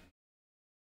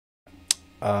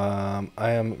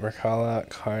 I am Rakala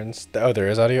Carnes. Oh, there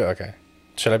is audio. Okay.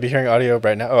 Should I be hearing audio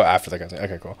right now? Oh, after the cutscene.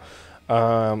 Okay, cool.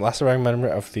 Last surviving member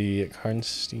of the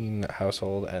Karnstein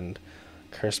household and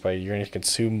cursed by yearning to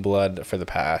consume blood for the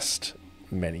past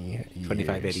many years.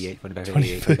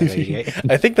 2588.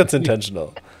 I think that's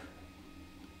intentional.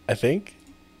 I think.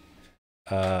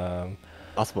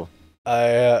 Possible.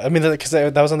 I mean, because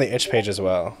that was on the itch page as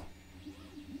well.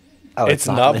 Oh, it's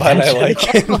not, but I like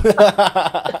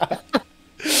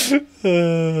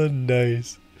it.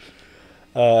 Nice.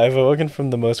 I've awoken from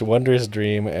the most wondrous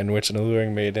dream in which an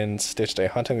alluring maiden stitched a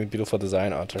hauntingly beautiful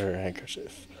design onto her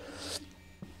handkerchief.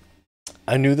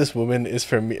 I knew this woman is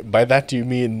for me. By that, do you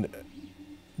mean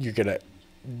you're gonna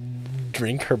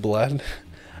drink her blood?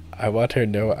 I want her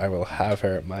to know I will have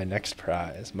her, my next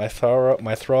prize. My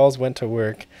thralls went to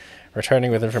work,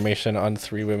 returning with information on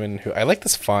 3 women who... I like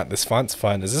this font. This font's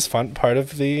fun. Is this font part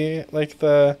of the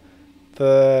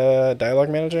dialogue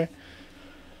manager?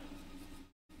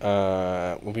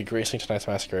 Will be gracing tonight's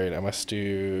masquerade. I must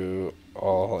do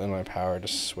all in my power to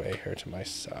sway her to my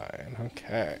side.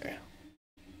 Okay.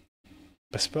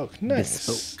 Bespoke.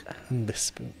 Nice.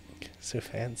 Bespoke. So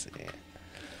fancy.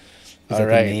 Is that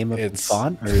the name of the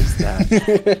font, or is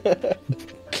that...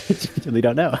 I really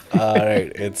don't know.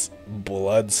 Alright, it's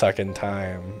blood-sucking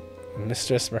time.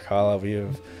 Mistress Mercala, we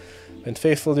have been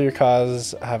faithful to your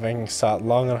cause, having sought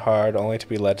long and hard, only to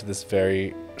be led to this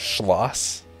very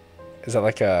schloss. Is that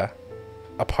like a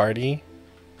party?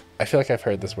 I feel like I've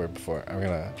heard this word before.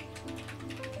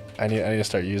 I need to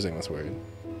start using this word.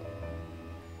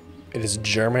 It is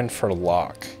German for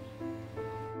lock.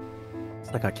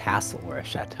 It's like a castle or a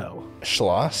chateau.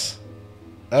 Schloss?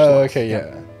 Oh, okay,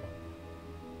 yeah.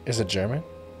 Is it German?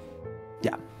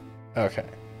 Yeah. Okay.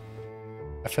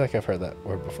 I feel like I've heard that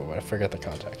word before, but I forget the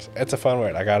context. It's a fun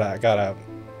word. I gotta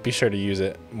be sure to use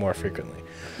it more frequently.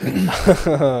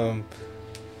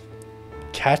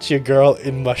 Catch your girl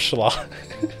in my schloss.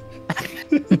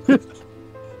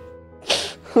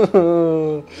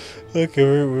 Okay,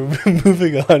 we're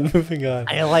moving on.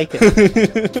 I like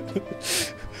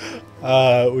it.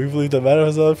 We believe that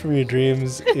Mademoiselle from your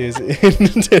dreams is in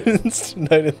attendance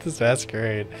tonight at this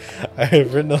masquerade. I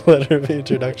have written a letter of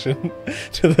introduction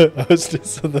to the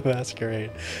hostess of the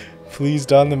masquerade. Please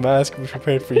don the mask, be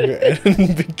prepared for you,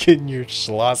 and begin your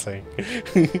schlossing.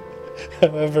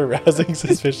 However, rousing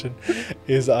suspicion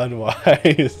is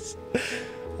unwise.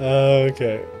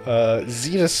 Okay.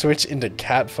 Zeta switch into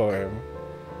cat form.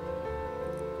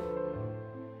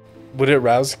 Would it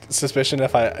rouse suspicion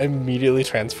if I immediately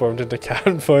transformed into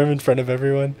cat form in front of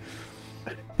everyone?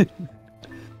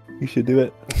 You should do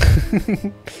it.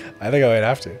 I think I might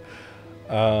have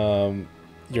to.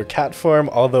 Your cat form,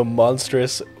 although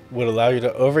monstrous, would allow you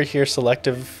to overhear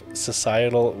selective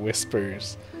societal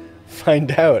whispers.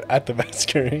 Find out at the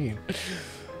masquerade.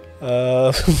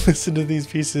 Listen to these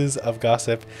pieces of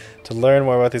gossip to learn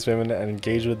more about these women and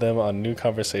engage with them on new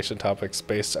conversation topics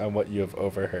based on what you have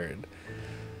overheard.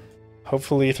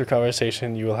 Hopefully, through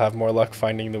conversation, you will have more luck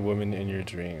finding the woman in your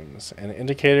dreams. An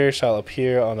indicator shall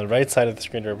appear on the right side of the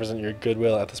screen to represent your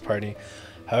goodwill at this party.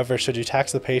 However, should you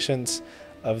tax the patience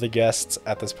of the guests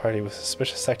at this party with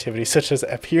suspicious activities such as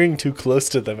appearing too close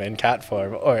to them in cat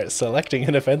form or selecting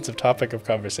an offensive topic of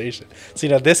conversation. So,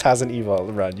 you know, this has an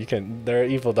evil run. There are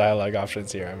evil dialogue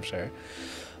options here, I'm sure.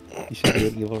 You should do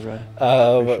an evil run.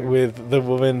 Sure. With the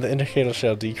woman, the indicator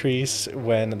shall decrease.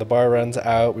 When the bar runs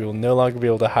out, we will no longer be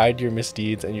able to hide your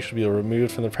misdeeds, and you should be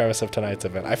removed from the premise of tonight's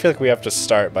event. I feel like we have to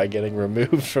start by getting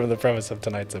removed from the premise of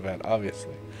tonight's event,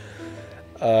 obviously.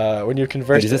 When you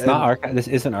convert... Wait, is this not our... This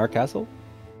isn't our castle?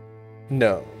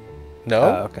 No. No?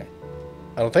 Okay.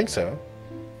 I don't think so.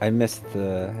 I missed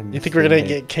the... You think we're going to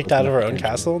get kicked out of our own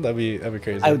castle? That'd be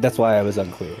crazy. That's why I was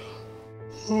unclear.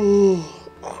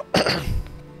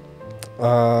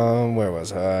 Where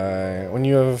was I? When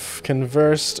you have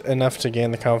conversed enough to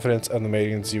gain the confidence of the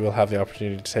maidens, you will have the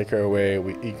opportunity to take her away.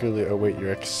 We eagerly await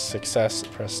your success.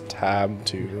 Press tab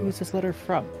to... Who is this letter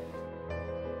from?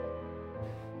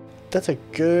 That's a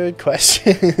good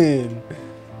question.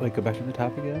 Wait, go back to the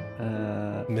top again?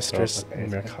 Mistress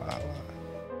Mirkala.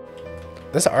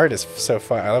 This art is so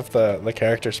fun. I love the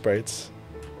character sprites.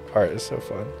 Art is so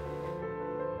fun.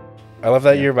 I love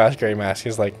that your masquerade mask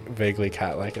is like vaguely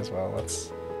cat-like as well.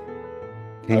 Let's.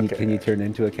 Can you turn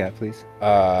into a cat, please?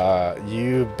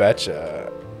 You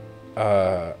betcha.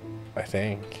 I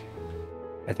think.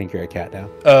 I think you're a cat now.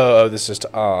 Oh, this is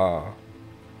just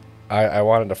I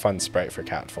wanted a fun sprite for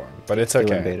cat form, but it's Still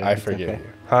okay. Beta. I It's forgive okay. you.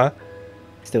 Huh?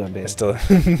 Still in beta. It's still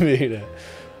in beta.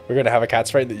 We're gonna have a cat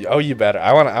sprite. Oh, you better.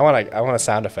 I want a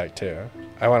sound effect too.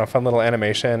 I want a fun little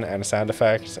animation and a sound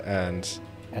effect and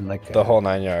like the whole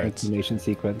 9 yards. Information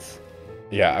sequence.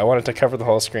 Yeah, I want it to cover the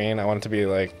whole screen. I want it to be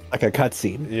like a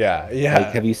cutscene. Yeah.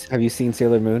 Like, have you seen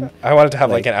Sailor Moon? I want it to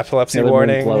have like an epilepsy Sailor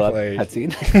warning. Moon blow up like...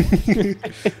 cutscene.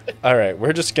 All right,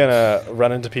 we're just gonna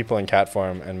run into people in cat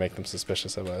form and make them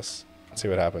suspicious of us. See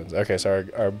what happens. Okay, so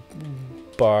our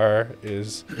bar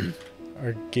is,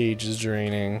 our gauge is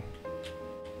draining.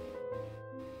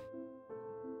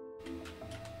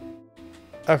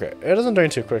 Okay, it doesn't drain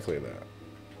too quickly though.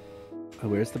 Oh,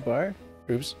 where's the bar?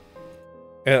 Oops.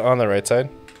 On the right side.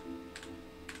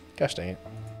 Gosh dang it.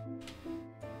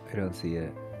 I don't see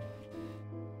it.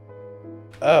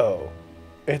 Oh,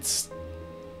 it's.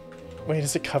 Wait,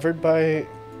 is it covered by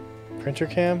printer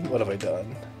cam? What have I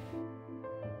done?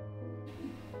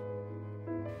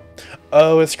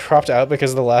 Oh, it's cropped out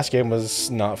because the last game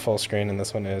was not full screen and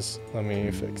this one is. Let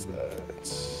me fix that.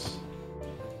 That's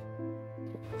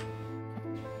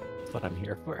what I'm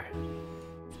here for.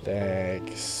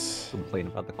 Thanks. Complain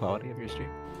about the quality of your stream.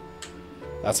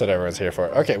 That's what everyone's here for.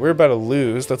 Okay, we're about to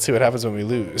lose. Let's see what happens when we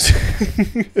lose.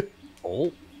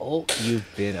 Oh, you've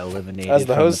been eliminated. As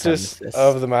the from hostess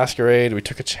of the masquerade, we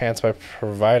took a chance by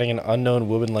providing an unknown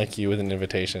woman like you with an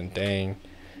invitation. Dang.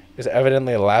 There's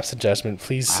evidently a lapse in judgment.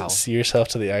 Please see yourself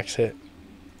to the exit.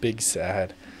 Big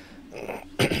sad.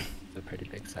 It's a pretty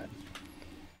big sad.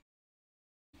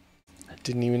 I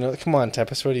didn't even know. Come on,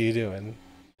 Tempest, what are you doing?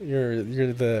 You're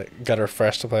the gutter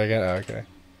fresh to play again? Oh, okay.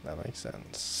 That makes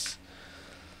sense.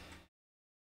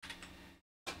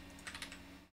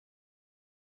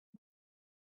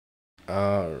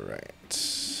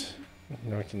 Alright.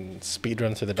 Now we can speed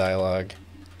run through the dialogue.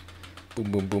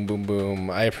 Boom, boom, boom, boom,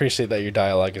 boom. I appreciate that your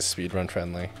dialogue is speedrun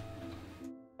friendly.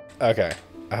 Okay.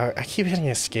 I keep hitting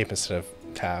escape instead of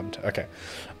tabbed. Okay.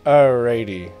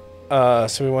 Alrighty.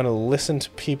 So we want to listen to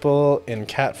people in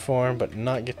cat form, but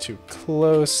not get too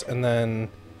close. And then...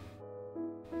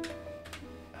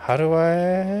 How do I...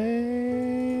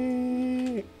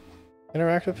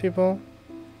 interact with people?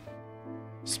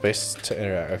 Space to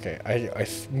interact. Okay.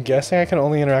 I'm guessing I can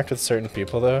only interact with certain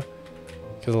people, though.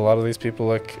 because a lot of these people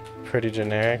look pretty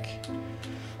generic.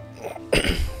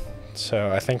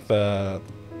 So I think the...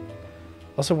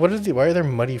 Also, why are there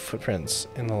muddy footprints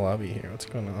in the lobby here? What's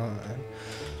going on?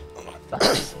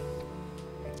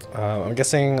 I'm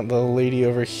guessing the lady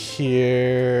over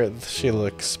here, she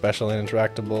looks special and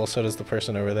interactable. So does the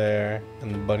person over there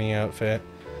in the bunny outfit.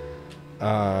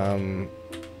 Are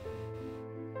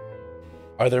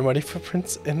there muddy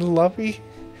footprints in the lobby?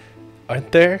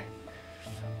 Aren't there?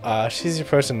 She's your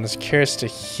person. Is curious to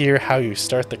hear how you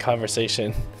start the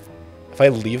conversation. If I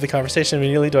leave the conversation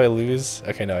immediately, do I lose?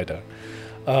 Okay, no, I don't.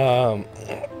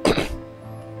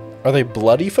 Are they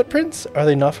bloody footprints? Are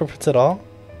they not footprints at all?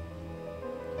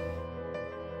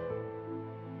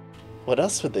 What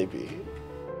else would they be?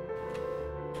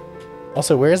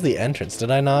 Also, where's the entrance? Did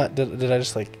I not? Did I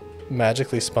just like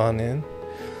magically spawn in?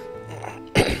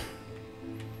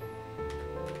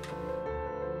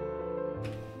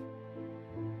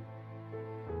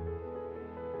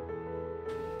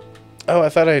 Oh, I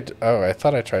thought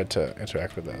I tried to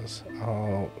interact with those.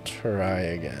 I'll try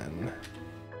again.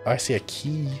 Oh, I see a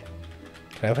key.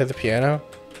 Can I play the piano?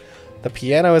 The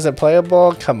piano isn't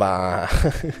playable? Come on.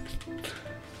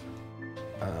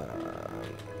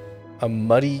 A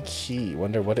muddy key.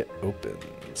 Wonder what it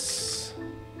opens.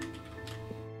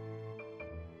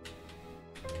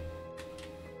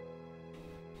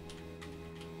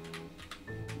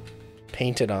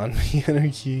 Painted on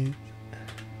piano keys.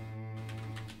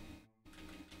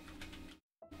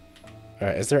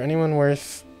 Alright, is there anyone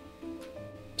worth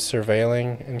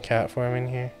surveilling in cat form in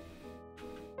here?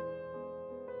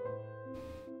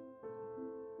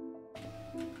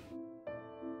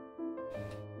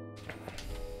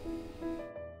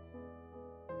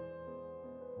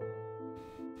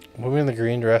 Woman in the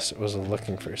green dress was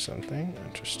looking for something.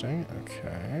 Interesting.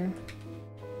 Okay.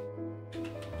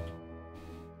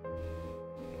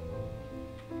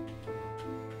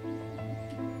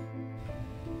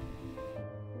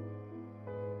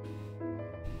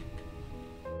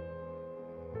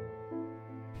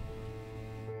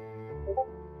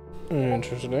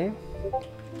 Interesting.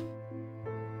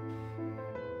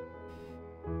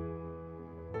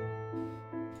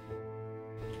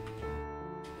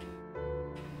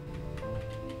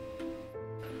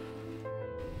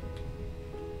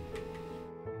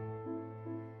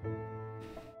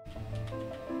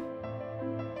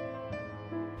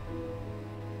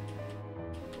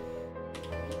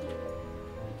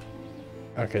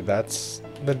 Okay, that's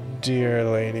the deer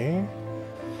lady.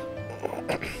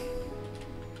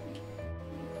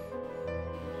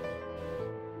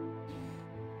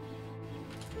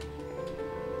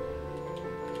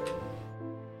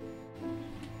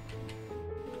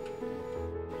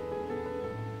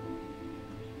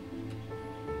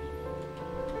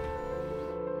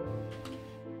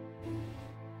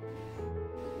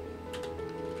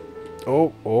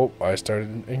 Oh, I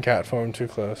started in cat form too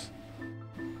close.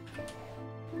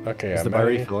 Okay, Does the bar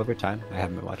refill over time? I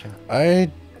haven't been watching.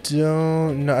 I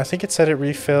don't know. I think it said it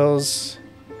refills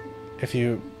if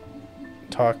you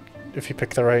pick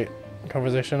the right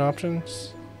conversation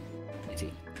options.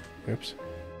 Easy. Oops.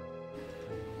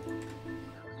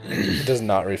 It does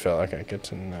not refill. Okay, good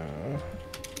to know.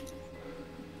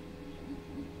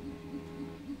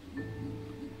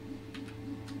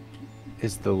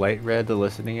 Is the light red the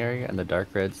listening area and the dark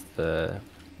red's the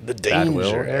danger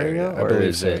will area? I or believe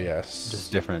is so, it yes.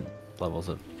 just different levels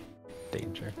of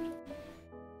danger?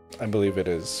 I believe it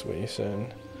is what you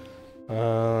said.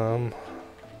 Because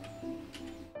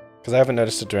I haven't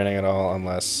noticed it draining at all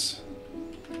unless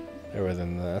they're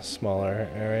within the smaller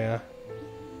area.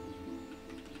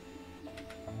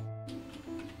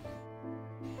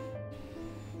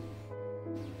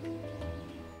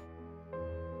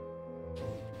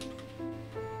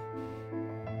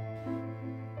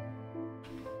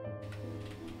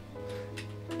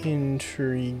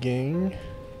 Intriguing.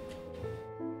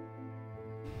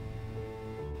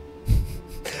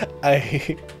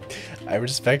 I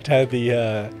respect how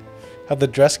the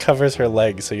dress covers her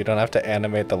legs, so you don't have to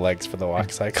animate the legs for the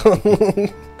walk cycle.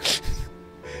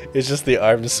 It's just the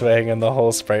arms swaying and the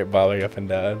whole sprite bobbing up and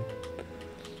down.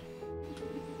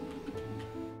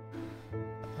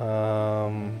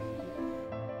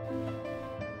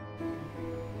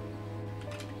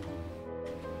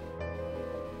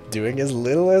 Doing as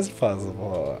little as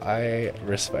possible. I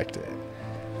respect it.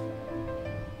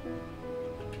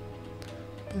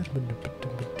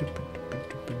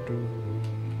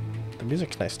 The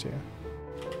music's nice too.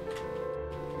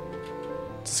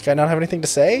 Does this guy not have anything to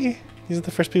say? These are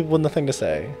the first people with nothing to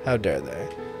say. How dare they?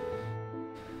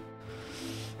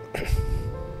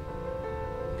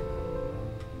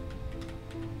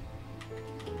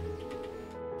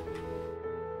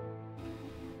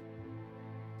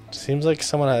 Seems like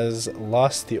someone has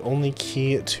lost the only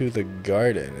key to the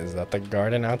garden. Is that the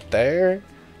garden out there?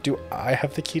 Do I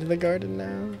have the key to the garden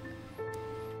now?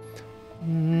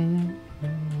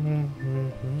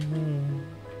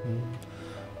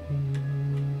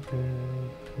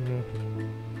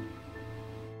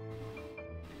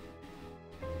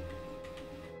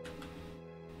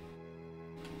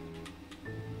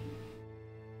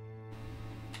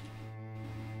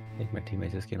 I think my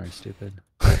teammates just getting stupid.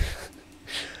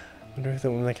 I wonder if the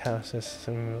woman in the cast is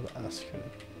someone will ask her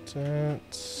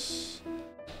that.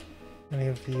 Any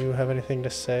of you have anything to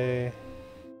say?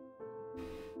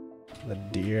 The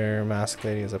dear masked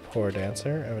lady is a poor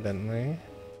dancer, evidently.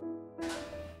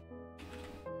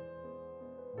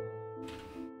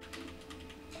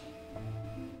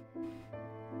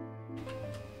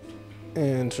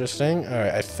 Interesting.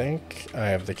 Alright, I think I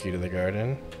have the key to the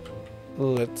garden.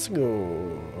 Let's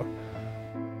go.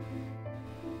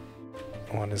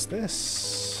 What is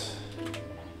this?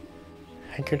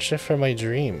 Handkerchief for my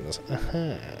dreams.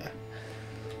 Uh-huh.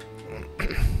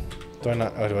 Do I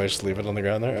not? Oh, do I just leave it on the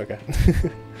ground there? Okay.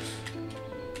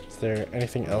 Is there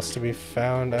anything else to be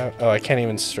found out? Oh, I can't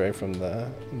even stray from the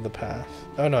path.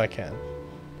 Oh no, I can.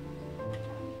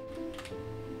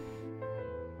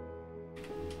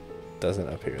 Doesn't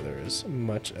appear there is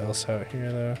much else out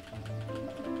here though.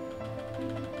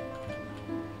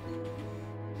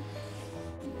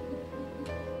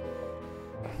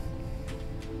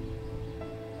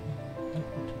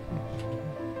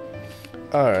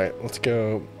 Alright, let's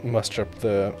go muster up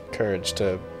the courage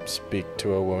to speak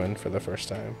to a woman for the first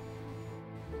time.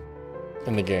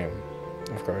 In the game,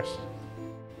 of course.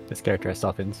 This character has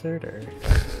self-insert, or?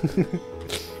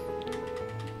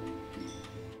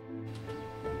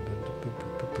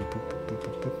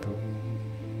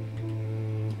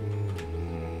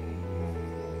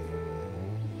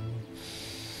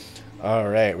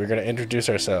 Alright, we're gonna introduce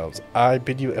ourselves. I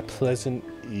bid you a pleasant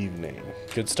evening.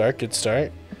 Good start, good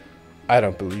start. I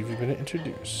don't believe you've been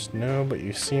introduced. No, but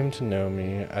you seem to know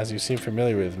me, as you seem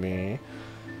familiar with me.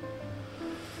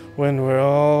 When we're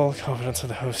all confidants of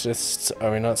the hostess,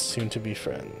 are we not soon to be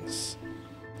friends?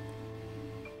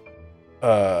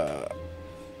 Oh,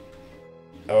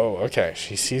 okay.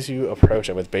 She sees you approach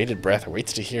and with bated breath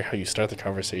waits to hear how you start the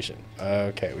conversation.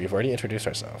 Okay, we've already introduced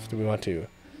ourselves. Do we want to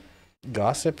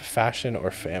gossip, fashion, or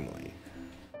family?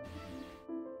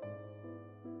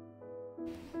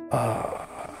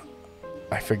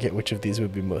 I forget which of these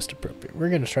would be most appropriate. We're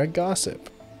gonna try gossip.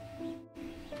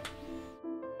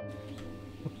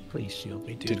 Please shield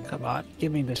me, dude. Come on,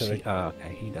 give me the shield. Oh,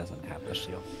 okay, he doesn't have the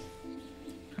shield.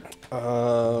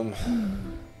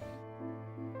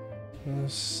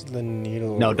 This the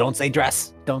needle. No, don't say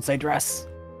dress. Don't say dress.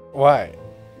 Why?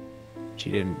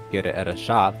 She didn't get it at a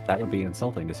shop. That would be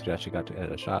insulting to suggest she got it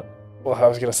at a shop. Well, I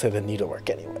was gonna say the needlework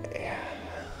anyway.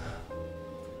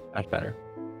 That's better.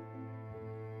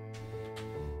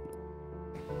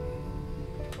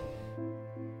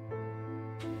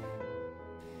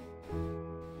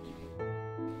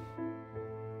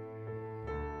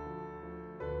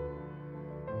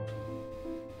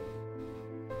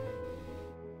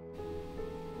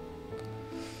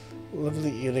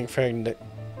 Lovely evening, friend.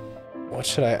 What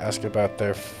should I ask about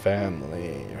their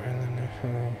family?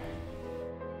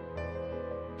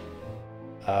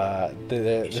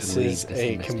 This is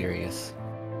a mysterious.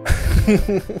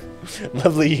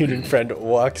 Lovely evening, friend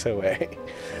walks away.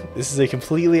 This is a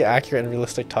completely accurate and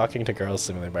realistic talking to girls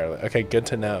simulator, by the way. Okay, good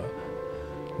to know.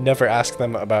 Never ask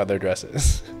them about their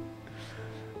dresses.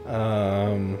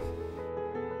 I'm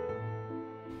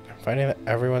finding that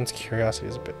everyone's curiosity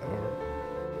is a bit over.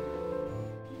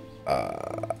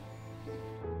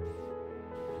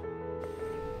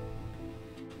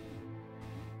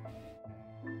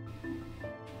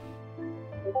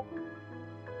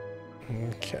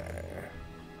 Okay.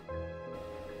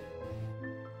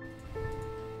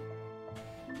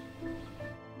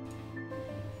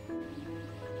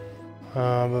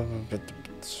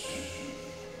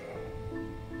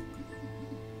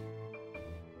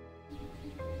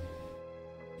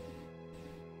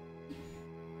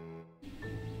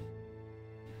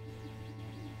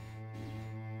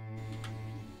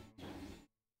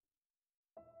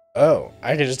 Oh,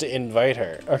 I could just invite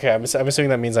her. Okay, I'm assuming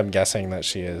that means I'm guessing that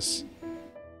she is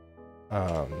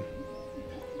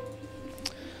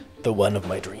the one of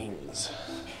my dreams.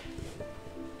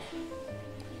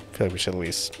 I feel like we should at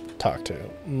least talk to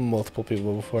multiple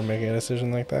people before making a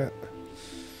decision like that.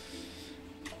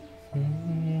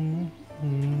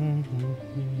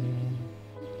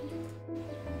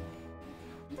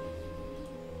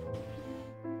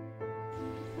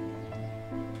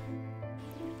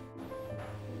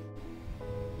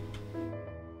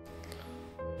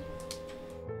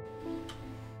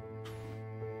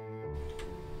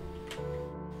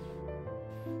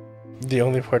 The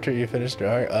only portrait you finished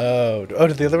drawing? Oh,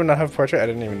 did the other one not have a portrait? I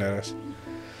didn't even notice.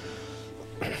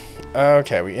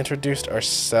 Okay, we introduced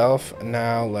ourselves.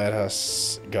 Now let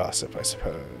us gossip, I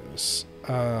suppose.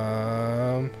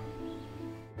 I'm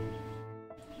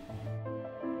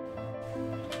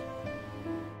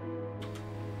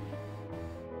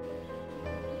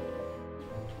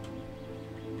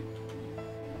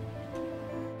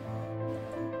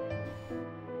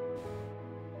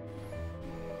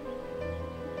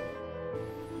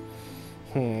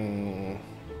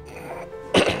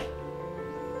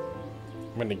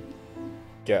gonna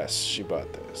guess she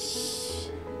bought this.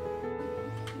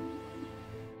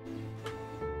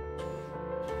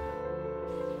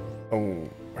 Oh,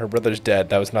 her brother's dead.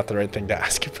 That was not the right thing to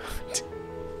ask about.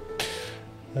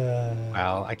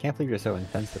 Wow, I can't believe you're so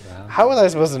insensitive. Now. How was I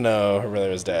supposed to know her brother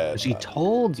was dead? She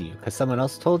told you, because someone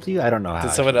else told you? I don't know how.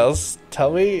 Did someone else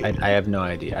tell me? I have no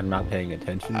idea. I'm not paying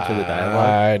attention to the dialogue.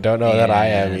 I don't know that I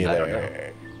am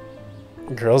either.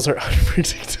 Girls are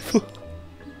unpredictable.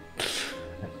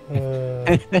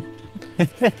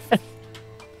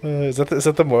 Is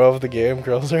that the moral of the game?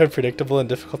 Girls are unpredictable and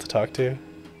difficult to talk to.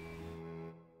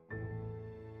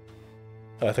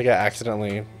 Oh, I think I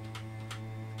accidentally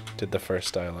did the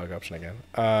first dialogue option again.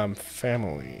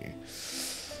 Family.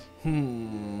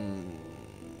 You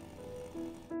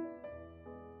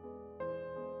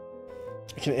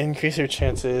can increase your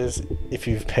chances if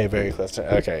you pay very close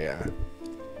to. Okay, yeah.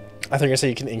 I think I say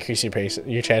you can increase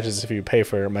your chances if you pay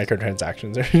for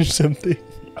microtransactions or something.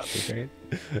 That'd be great.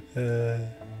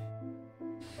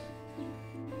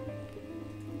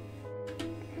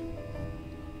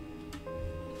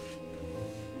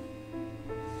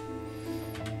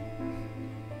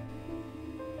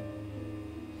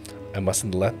 I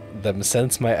mustn't let them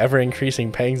sense my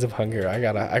ever-increasing pangs of hunger.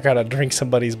 I gotta drink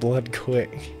somebody's blood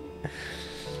quick.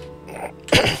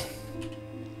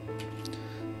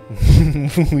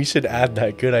 We should add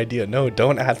that. Good idea. No,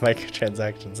 don't add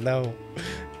microtransactions. No.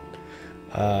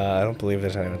 I don't believe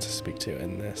there's anyone to speak to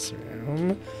in this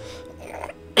room.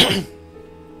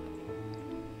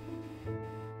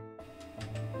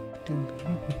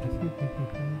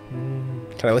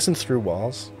 Can I listen through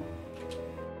walls?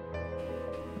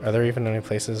 Are there even any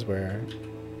places where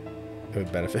it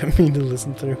would benefit me to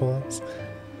listen through walls?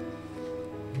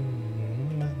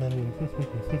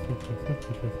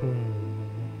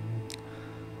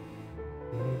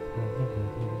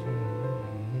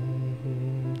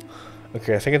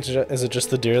 Okay, I think it's is it just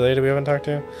the deer lady we haven't talked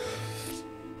to?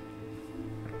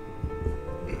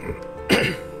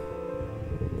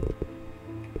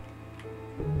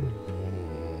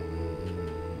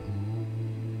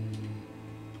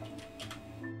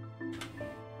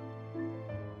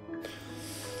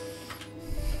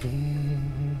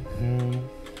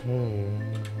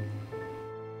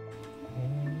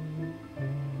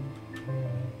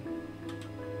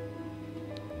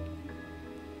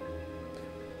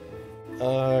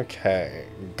 Okay,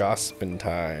 gossiping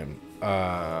time.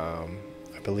 I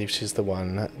believe she's the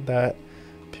one that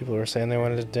people were saying they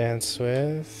wanted to dance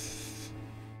with.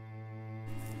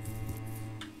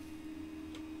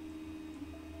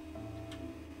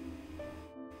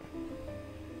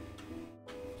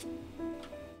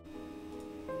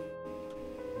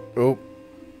 Oh.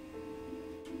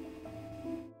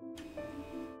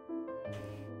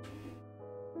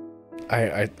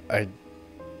 I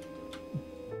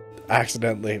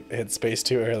accidentally hit space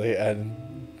too early and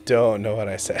don't know what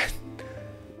I said.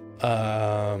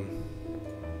 Oh.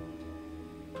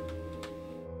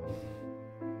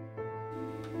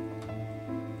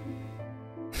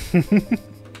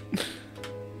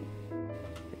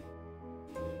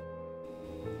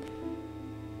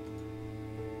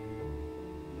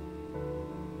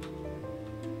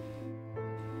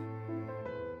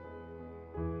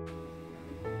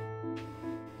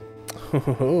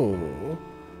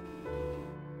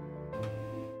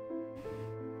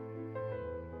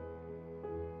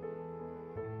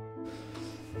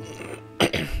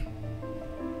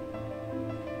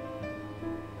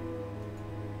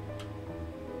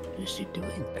 What is she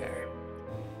doing there?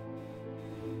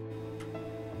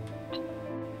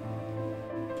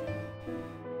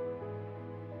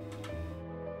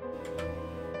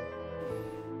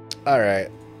 Alright.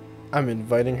 I'm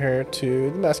inviting her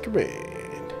to the masquerade.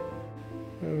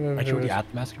 Aren't you already at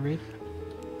the masquerade?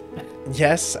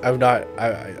 Yes, I'm not.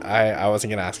 I wasn't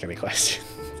gonna ask any questions.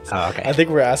 Oh, okay. I think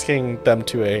we're asking them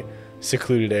to a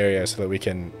secluded area so that we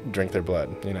can drink their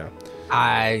blood, you know.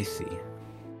 I see.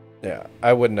 Yeah,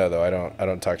 I wouldn't know though. I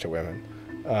don't talk to women.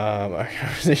 Our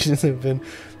conversations have been.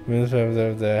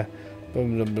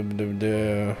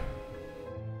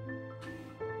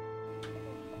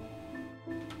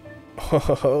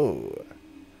 Oh.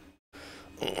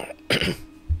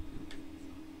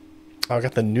 Oh, I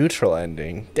got the neutral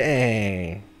ending.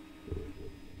 Dang.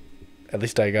 At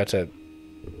least I got to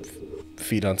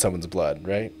feed on someone's blood,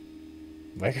 right?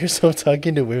 Microsoft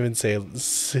talking to women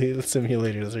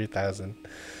Simulator 3000.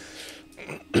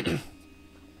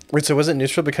 Wait, so was it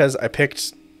neutral because I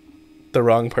picked the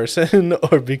wrong person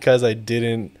or because I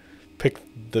didn't pick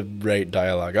the right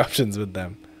dialogue options with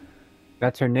them?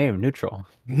 That's her name, Neutral.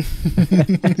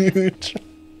 The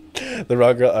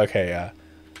wrong girl. Okay, yeah.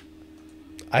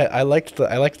 I liked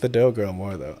the dough girl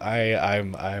more though.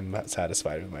 I'm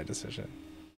satisfied with my decision.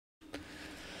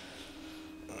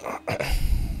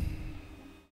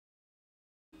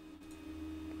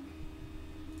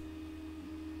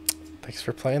 Thanks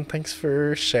for playing. Thanks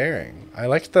for sharing. I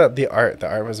liked the art. The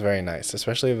art was very nice,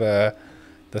 especially the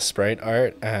sprite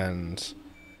art and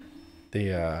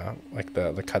the like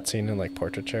the cutscene and like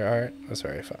portraiture art was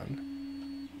very fun.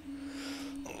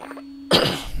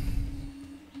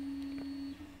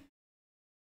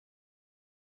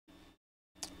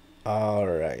 All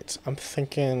right, I'm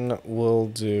thinking we'll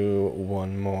do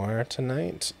one more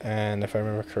tonight, and if I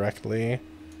remember correctly,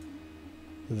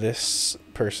 this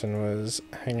person was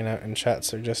hanging out in chat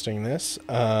suggesting this.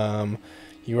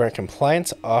 You are a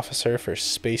compliance officer for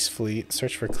Space Fleet.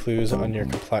 Search for clues on your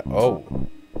compliance. Oh,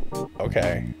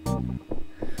 okay.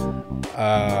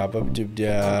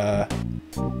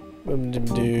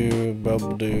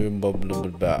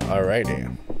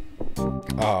 Alrighty.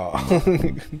 Oh,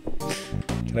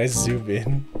 can I zoom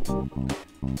in?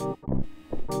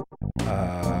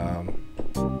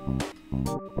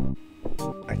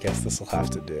 I guess this will have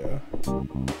to do.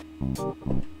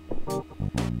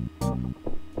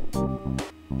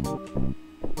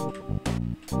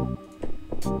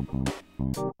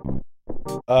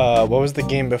 What was the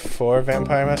game before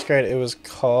Vampire Masquerade? It was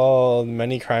called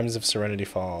Many Crimes of Serenity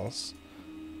Falls.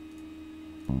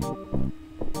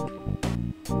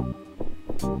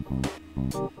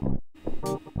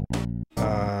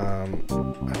 I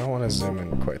don't want to zoom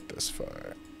in quite this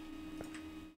far.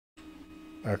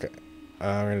 Okay,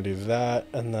 I'm gonna do that,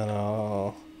 and then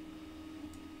I'll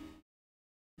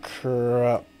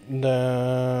crop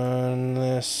down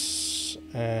this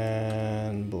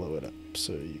and blow it up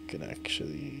so you can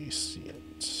actually see it.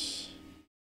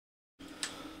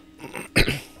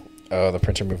 Oh, the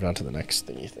printer moved on to the next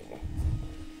thingy thing.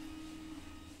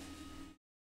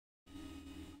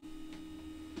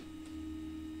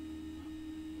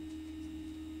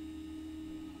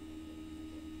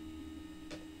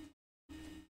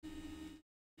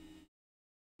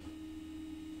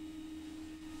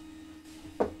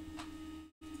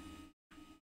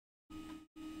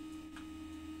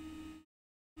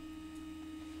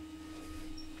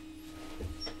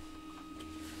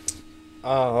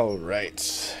 All right,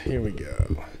 here we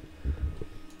go.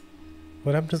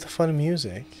 What happened to the fun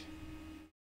music?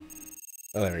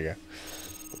 Oh, there we go.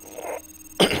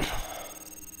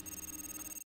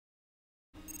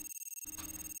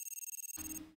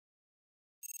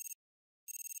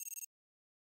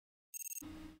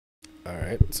 All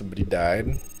right, somebody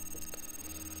died.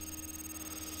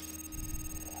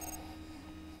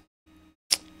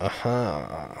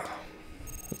 Uh-huh.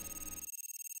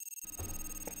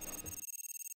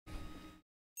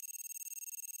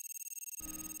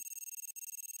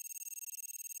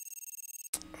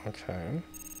 Okay.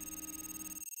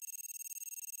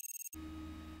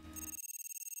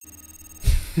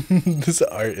 This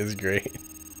art is great.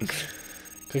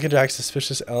 Click and drag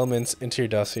suspicious elements into your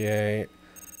dossier.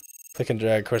 Click and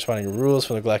drag corresponding rules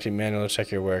from the Galactic Manual to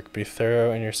check your work. Be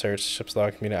thorough in your search. Ship's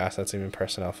log, community assets, even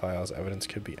personnel files. Evidence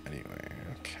could be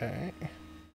anywhere. Okay.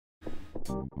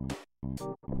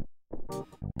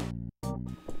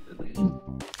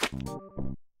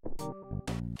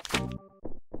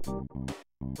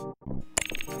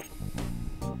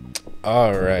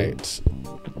 All right.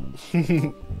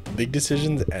 Big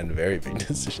decisions and very big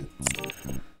decisions.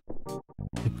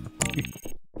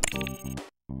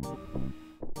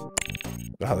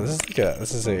 Wow,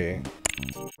 this is a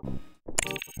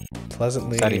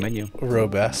pleasantly menu.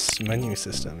 Robust menu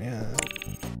system, yeah.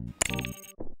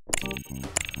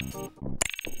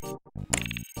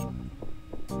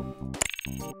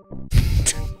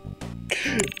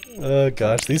 Oh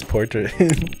gosh, these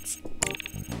portraits.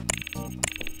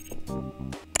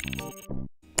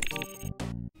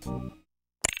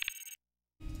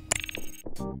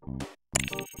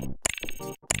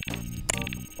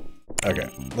 Okay,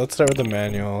 let's start with the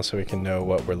manual so we can know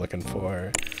what we're looking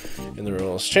for in the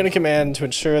rules. Chain of command: to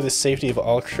ensure the safety of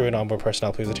all crew and onboard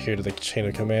personnel, please adhere to the chain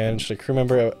of command. Should a crew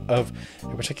member of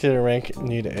a particular rank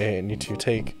need to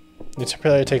take They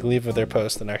temporarily take leave of their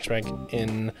post. The next rank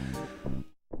in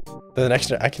the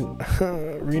next I can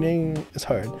reading is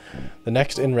hard. The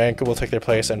next in rank will take their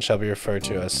place and shall be referred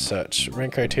to as such.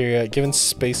 Rank criteria: given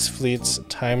space fleet's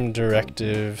time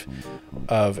directive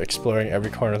of exploring every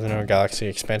corner of the known galaxy,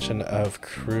 expansion of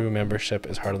crew membership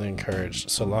is heartily encouraged,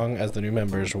 so long as the new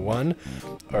members, 1,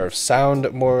 are of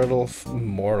sound mortal.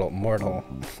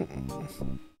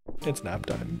 It's nap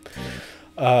time.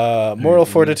 Moral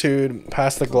fortitude,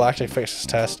 pass the galactic fitness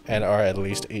test, and are at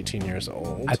least 18 years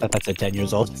old. I thought that said 10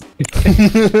 years old.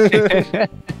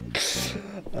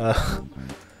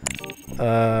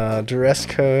 Dress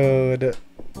code.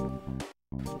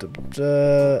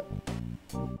 The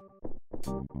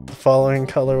following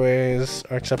colorways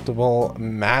are acceptable: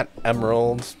 matte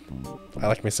emerald. I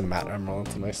like me some matte emerald.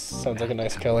 It's a nice, sounds like a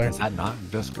nice color. Is that not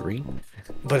just green?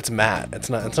 But it's matte. It's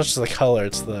not just the color.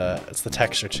 It's the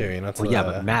texture too. You know. It's well, yeah,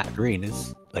 but matte green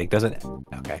is like doesn't.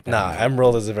 Okay. Nah,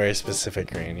 emerald is a very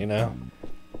specific green. You know.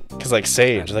 Because like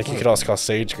sage, like you could also call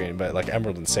sage green, but like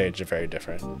emerald and sage are very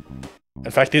different.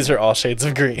 In fact, these are all shades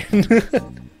of green.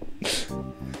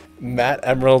 Matte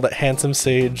emerald, handsome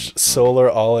sage, solar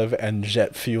olive, and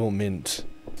jet fuel mint.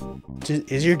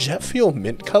 Is your jet fuel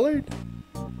mint colored?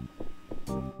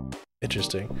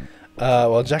 Interesting.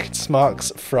 While jackets,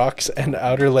 smocks, frocks, and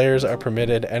outer layers are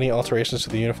permitted, any alterations to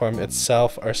the uniform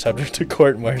itself are subject to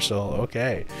court-martial.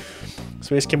 Okay.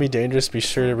 Space can be dangerous. Be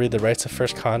sure to read the rights of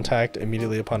first contact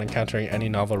immediately upon encountering any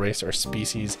novel race or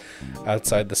species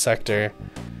outside the sector.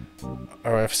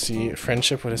 RFC,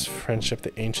 friendship. What is friendship?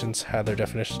 The ancients had their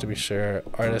definitions, to be sure.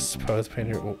 Artists, poets,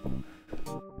 painter.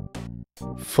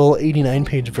 Full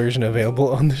 89-page version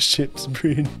available on the ship's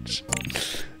bridge.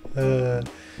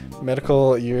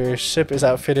 Medical, your ship is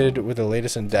outfitted with the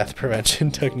latest in death prevention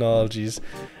technologies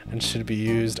and should be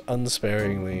used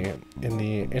unsparingly. In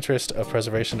the interest of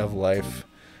preservation of life,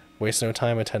 waste no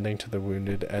time attending to the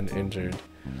wounded and injured.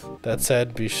 That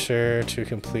said, be sure to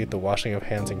complete the washing of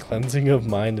hands and cleansing of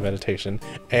mind meditation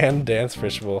and dance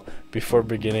ritual before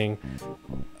beginning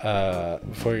any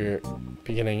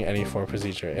form of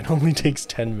procedure. It only takes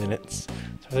 10 minutes.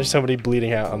 So if there's somebody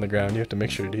bleeding out on the ground, you have to make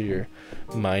sure to do your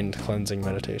mind cleansing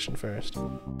meditation first.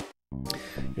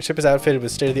 Your ship is outfitted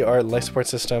with state-of-the-art life support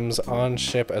systems on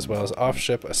ship as well as off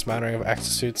ship. A smattering of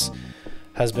exosuits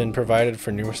has been provided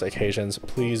for numerous occasions.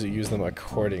 Please use them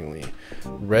accordingly.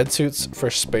 Red suits for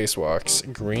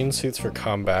spacewalks, green suits for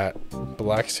combat,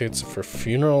 black suits for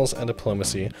funerals and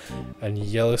diplomacy, and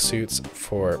yellow suits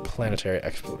for planetary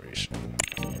exploration.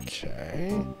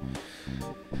 Okay.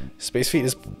 Space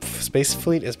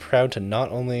Fleet is proud to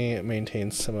not only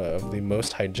maintain some of the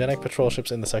most hygienic patrol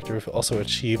ships in the sector, but also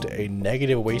achieved a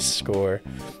negative waste score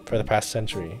for the past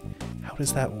century. How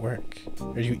does that work?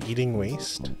 Are you eating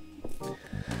waste?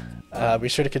 Be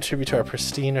sure to contribute to our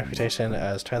pristine reputation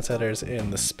as trendsetters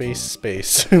in the space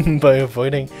by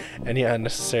avoiding any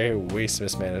unnecessary waste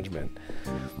mismanagement.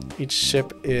 Each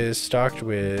ship is stocked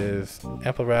with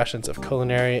ample rations of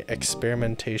culinary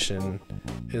experimentation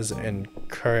is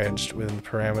encouraged within the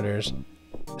parameters.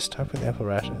 Stocked with ample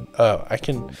rations. Oh, I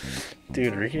can...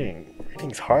 Dude,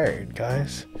 reading's hard,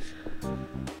 guys.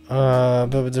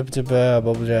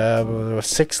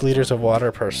 6 liters of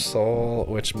water per soul,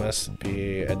 which must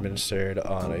be administered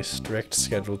on a strict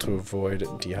schedule to avoid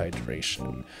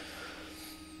dehydration.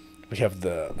 We have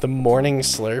the morning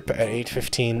slurp at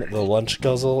 8:15, the lunch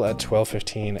guzzle at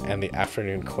 12:15, and the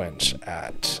afternoon quench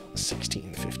at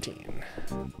 16:15.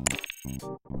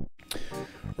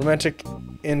 Romantic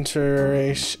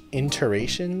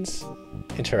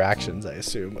interactions, I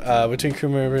assume, between crew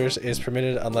members is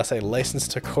permitted unless a license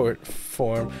to court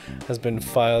form has been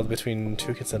filed between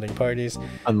 2 consenting parties.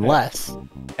 Unless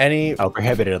any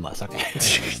prohibited unless. Okay. I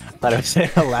thought I was saying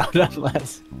allowed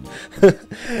unless.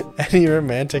 Any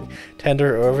romantic,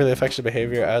 tender, or overly affectionate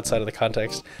behavior outside of the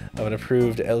context of an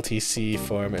approved LTC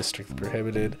form is strictly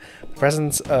prohibited. The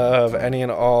presence of any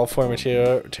and all foreign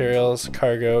materials,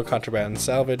 cargo, contraband,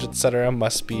 salvage, etc.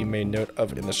 must be made note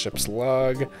of in the ship's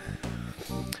log.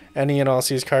 Any and all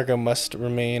seized cargo must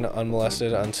remain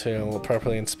unmolested until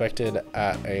properly inspected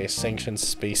at a sanctioned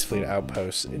Space Fleet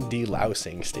outpost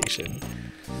delousing station.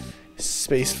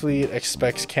 Space Fleet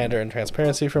expects candor and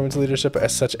transparency from its leadership.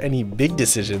 As such, any big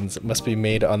decisions must be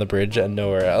made on the bridge and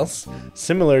nowhere else.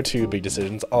 Similar to big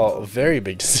decisions, all very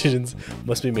big decisions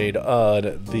must be made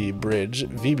on the bridge.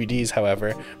 VBDs,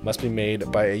 however, must be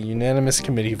made by a unanimous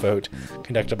committee vote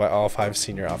conducted by all 5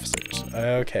 senior officers.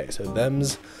 Okay, so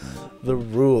them's the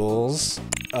rules.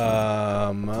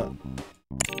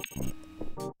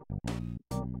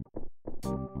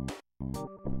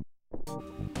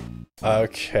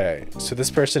 Okay, so this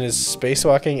person is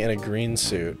spacewalking in a green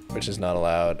suit, which is not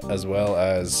allowed, as well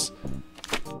as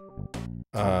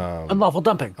Unlawful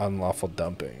dumping. unlawful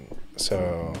dumping.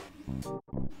 So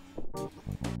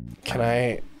can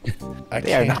I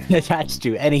They are not attached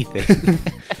to anything.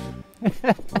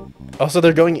 Also,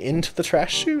 they're going into the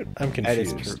trash chute? I'm That is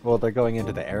confused. true. Well, they're going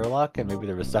into the airlock, and maybe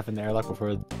there was stuff in the airlock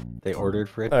before they ordered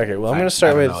for it. Okay, well, I'm going to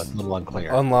start with It's a little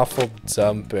unclear. unlawful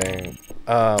dumping.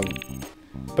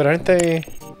 But aren't they...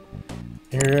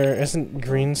 Isn't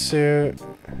green suit...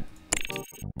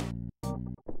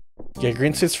 Yeah,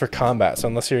 green suit's for combat, so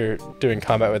unless you're doing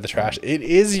combat with the trash, it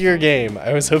is your game.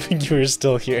 I was hoping you were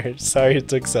still here. Sorry it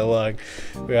took so long.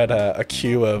 We had a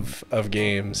queue of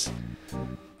games.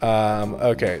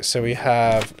 Okay, so we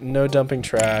have no dumping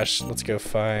trash. Let's go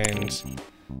find...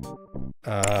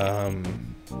 Can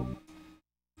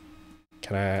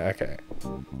I... Okay.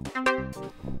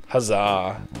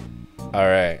 Huzzah.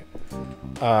 Alright.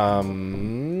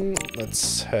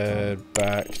 Let's head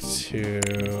back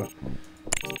to...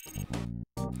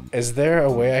 Is there a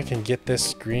way I can get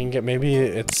this green? Maybe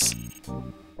it's...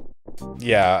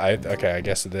 Yeah, okay, I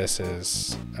guess this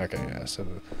is... Okay, yeah, so...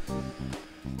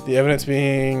 The evidence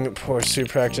being poor suit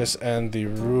practice and the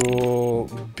rule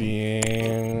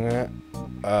being...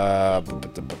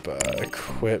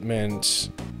 equipment...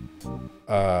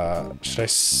 should I...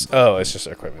 Oh, it's just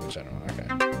equipment in general, okay.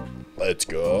 Let's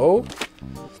go.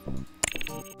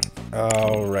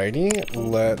 Alrighty,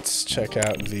 let's check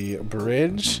out the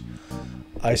bridge.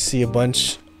 I see a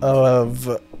bunch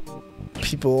of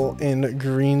people in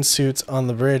green suits on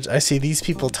the bridge. I see these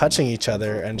people touching each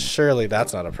other, and surely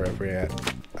that's not appropriate.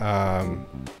 Oh,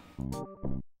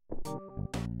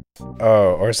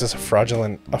 or is this a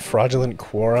fraudulent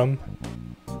quorum?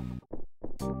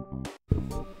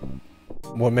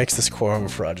 What makes this quorum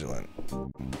fraudulent?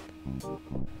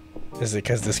 Is it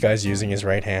because this guy's using his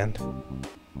right hand?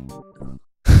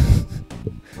 Is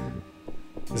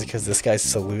it because this guy's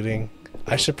saluting?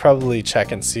 I should probably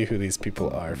check and see who these people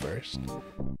are first.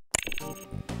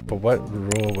 But what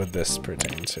rule would this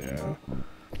pertain to?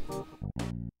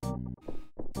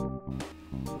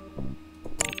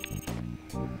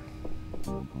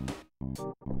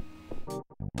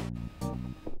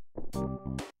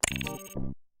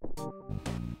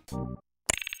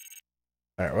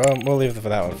 Alright, well, we'll leave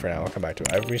that one for now. I'll come back to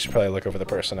it. We should probably look over the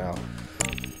personnel.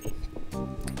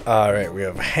 Alright, we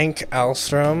have Hank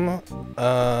Alstrom,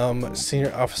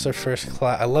 senior officer first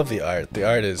class. I love the art. The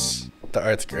art's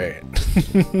great.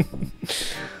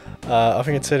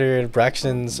 Often considered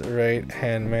Braxton's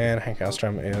right-hand man, Hank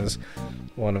Alstrom is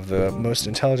one of the most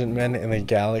intelligent men in the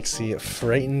galaxy,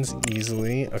 frightens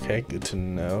easily. Okay, good to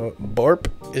know. Borp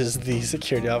is the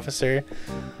security officer.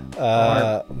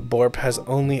 Borp has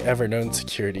only ever known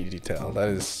security detail. That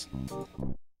is...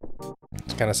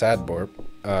 It's kind of sad, Borp.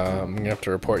 I'm gonna have to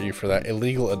report you for that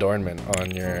illegal adornment on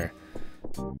your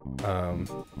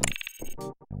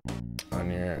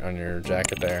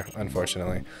jacket there,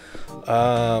 unfortunately.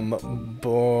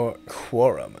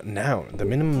 Quorum. Now, the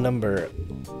minimum number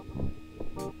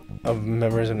of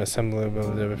members of an assembly of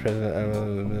the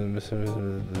president.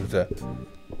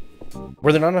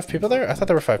 Were there not enough people there? I thought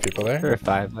there were 5 people there. There were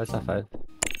 5. I saw 5.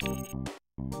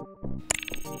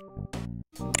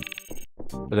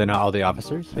 Are they not all the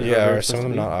officers? Yeah, are some of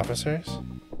them not officers?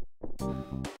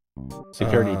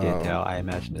 Security detail, I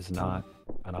imagine, is not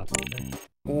an officer.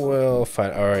 Well,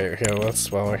 fine. Alright, here,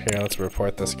 while we're here, let's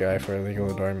report this guy for illegal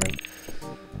adornment.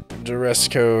 Dress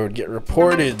code, get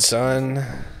reported, son.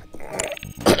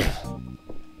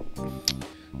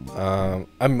 I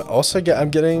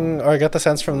got the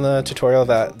sense from the tutorial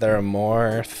that there are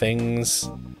more things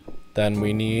than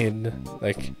we need.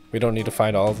 Like, we don't need to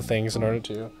find all the things in order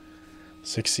to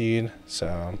succeed,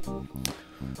 so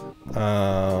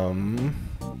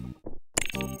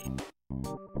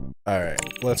alright,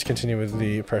 let's continue with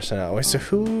the personnel. Wait, so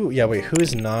who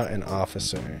is not an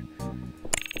officer?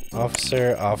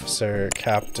 Officer,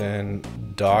 captain,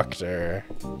 doctor.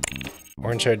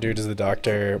 Orange haired dude is the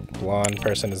doctor, blonde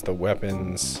person is the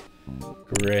weapons,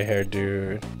 gray haired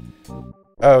dude.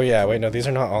 Oh yeah, wait, no, these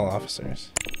are not all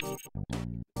officers.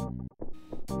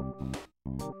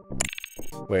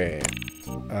 Wait.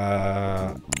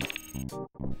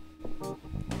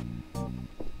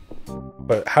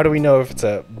 But how do we know if it's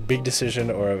a big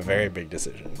decision or a very big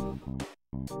decision?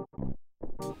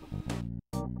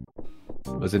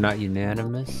 Was it not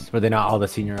unanimous? Were they not all the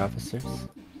senior officers?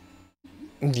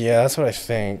 Yeah, that's what I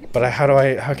think. But how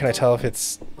can I tell if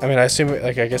it's... I mean, I assume,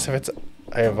 like, I guess if it's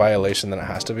a violation, then it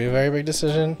has to be a very big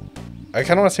decision. I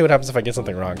kind of want to see what happens if I get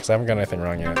something wrong, because I haven't got anything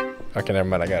wrong yet. Okay, never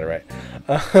mind, I got it right.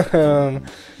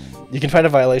 You can find a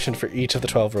violation for each of the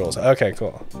 12 rules. Okay,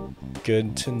 cool.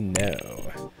 Good to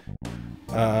know.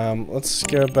 Let's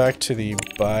go back to the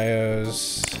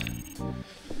bios.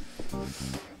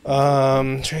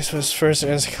 Trace was first in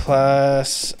his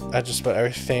class at just about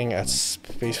everything at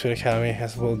Space Food Academy.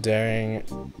 Has a little daring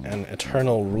and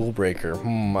eternal rule breaker. I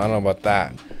don't know about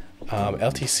that.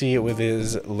 LTC with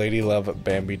his Lady Love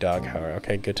Bambi dog, however.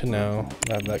 Okay, good to know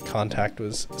that contact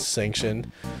was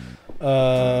sanctioned.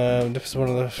 This is one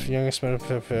of the youngest men.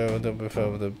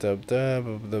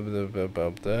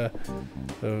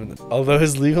 Although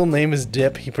his legal name is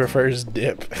Dip, he prefers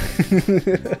Dip.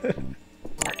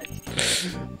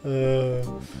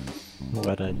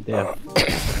 What a dip.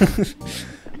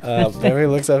 Bambi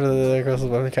looks after the girls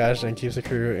above the cash and keeps the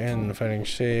crew in fighting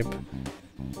shape.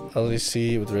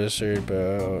 LDC with registered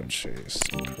boat chase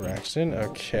Braxton.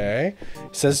 Okay.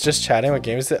 It says just chatting. What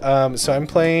game is it? So I'm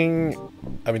playing.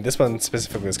 I mean, this one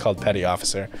specifically is called Petty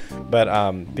Officer,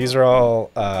 but these are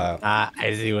all. I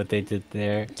see what they did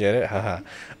there. Get it?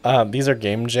 Haha. These are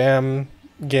game jam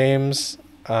games.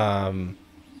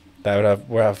 That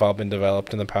have all been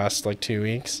developed in the past like 2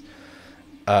 weeks,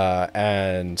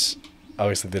 and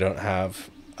obviously they don't have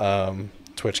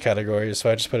Twitch categories,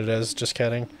 so I just put it as just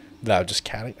chatting. No, just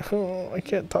catting. Oh, I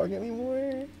can't talk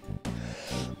anymore.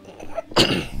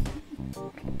 But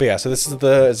yeah, so is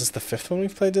this the fifth one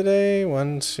we've played today?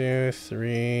 1, 2,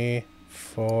 3,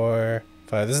 4,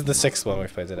 5. This is the sixth one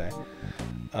we've played today.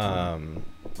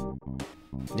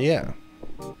 Yeah.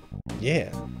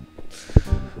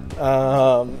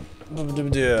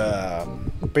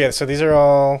 But yeah, so these are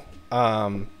all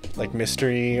like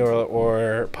mystery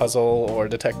or puzzle or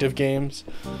detective games.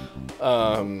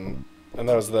 And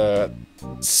that was the.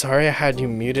 Sorry, I had you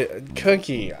muted,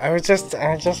 Cookie. I just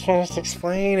finished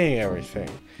explaining everything.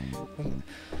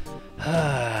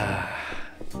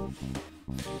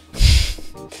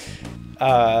 No,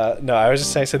 I was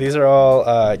just saying. So these are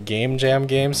all game jam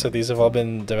games. So these have all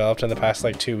been developed in the past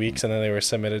like 2 weeks, and then they were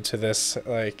submitted to this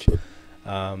like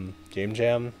game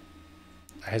jam.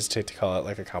 I hesitate to call it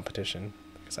like a competition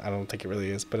because I don't think it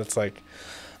really is, but it's like,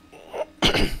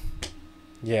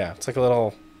 yeah, it's like a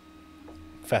little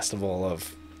festival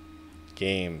of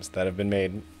games that have been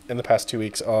made in the past 2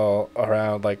 weeks all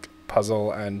around like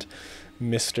puzzle and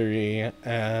mystery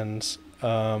and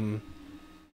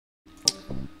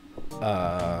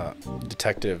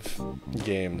detective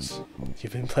games.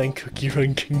 You've been playing Cookie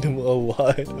Run Kingdom a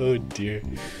lot. Oh dear.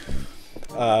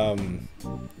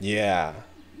 Yeah,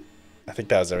 I think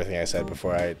that was everything I said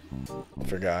before I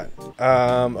forgot.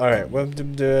 All right.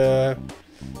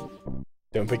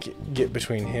 Don't get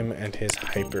between him and his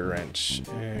hyper wrench.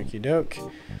 Okie doke.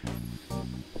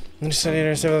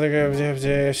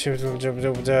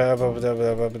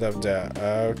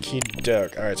 Okie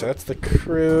doke. Alright, so that's the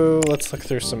crew. Let's look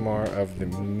through some more of the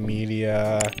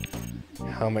media.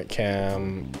 Helmet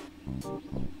cam.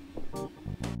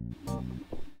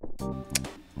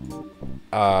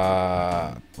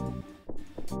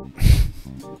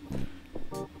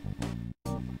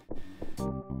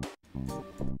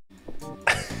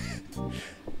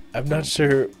 I'm not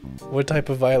sure what type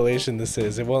of violation this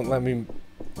is. It won't let me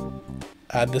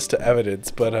add this to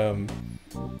evidence, but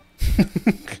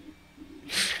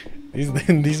these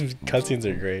cutscenes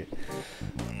are great.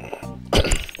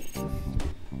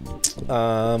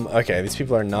 Okay, these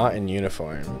people are not in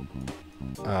uniform.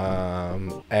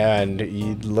 And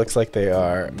it looks like they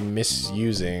are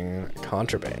misusing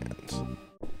contraband.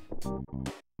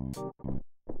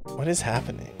 What is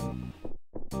happening?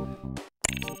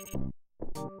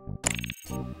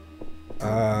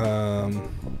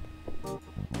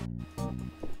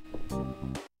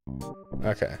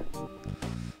 Okay.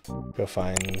 Go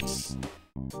find.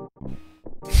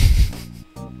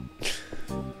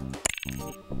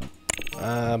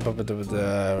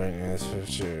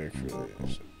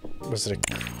 Was it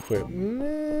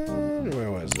equipment?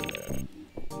 Where was it?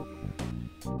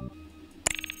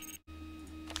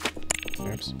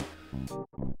 Oops.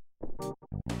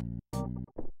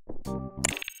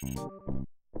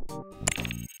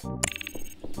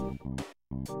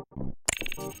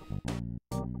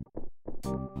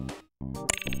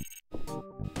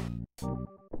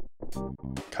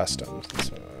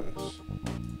 Customs.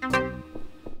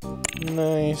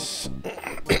 Nice.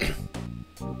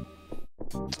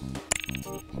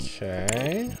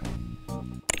 Okay.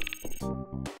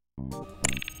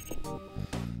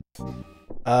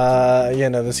 Yeah,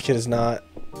 no, this kid is not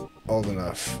old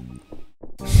enough.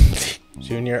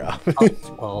 Junior.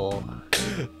 Oh,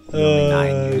 only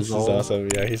 9 years this old. is awesome.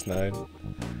 Yeah, he's 9.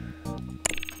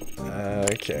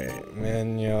 Okay,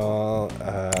 manual.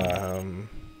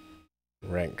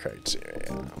 rank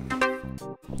criteria.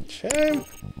 Okay.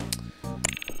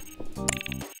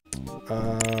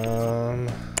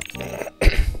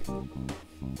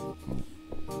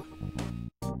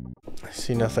 I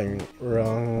see nothing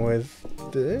wrong with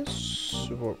this.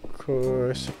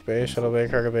 Sick bay, shuttle bay,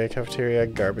 cargo bay, cafeteria,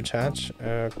 garbage hatch.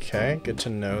 Okay, good to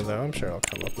know though. I'm sure it'll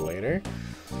come up later.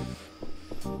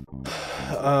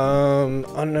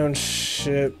 Unknown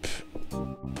ship.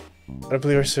 I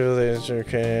believe our civilization.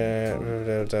 Okay.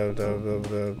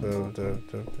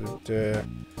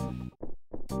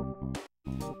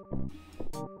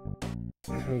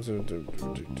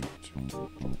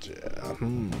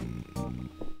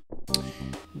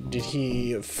 Did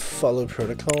he follow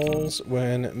protocols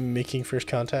when making first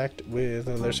contact with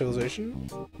another civilization?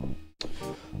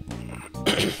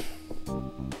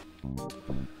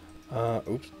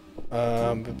 Oops.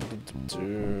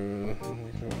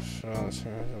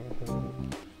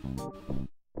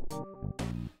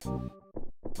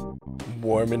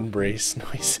 Warm embrace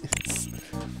noises.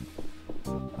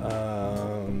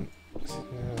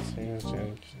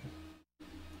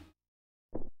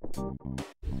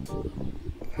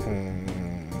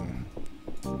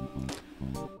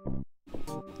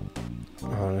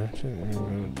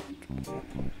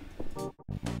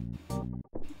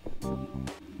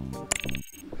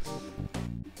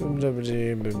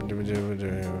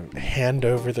 Hand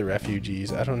over the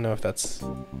refugees. I don't know if that's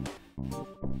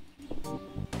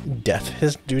Death.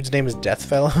 His dude's name is Death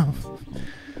Fellow.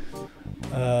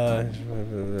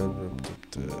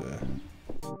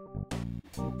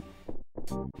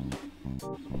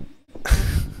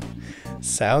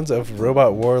 Sounds of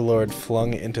robot warlord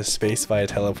flung into space via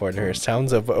teleporter.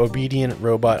 Sounds of obedient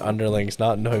robot underlings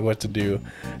not knowing what to do.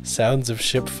 Sounds of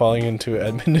ship falling into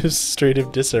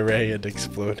administrative disarray and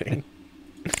exploding.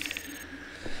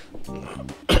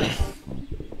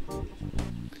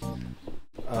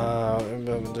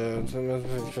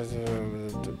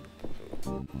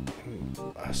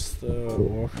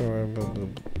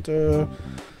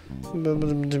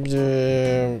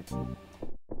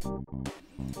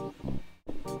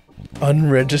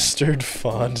 Unregistered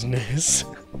fondness.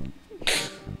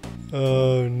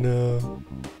 Oh no.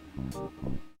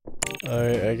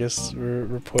 Alright, I guess we're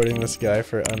reporting this guy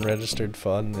for unregistered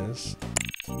fondness.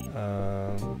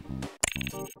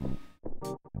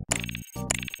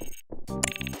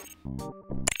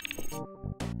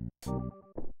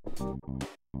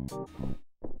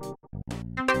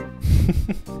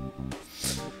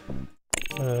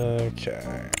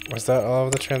 Okay. Was that all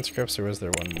of the transcripts or was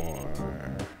there one more?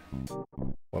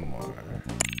 One more.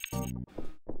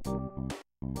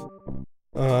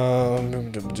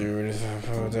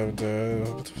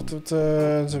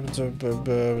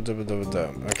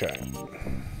 Okay.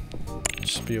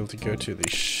 Just be able to go to the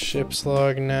ship's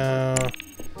log now.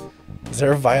 Is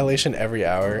there a violation every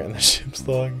hour in the ship's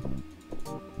log?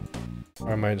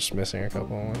 Or am I just missing a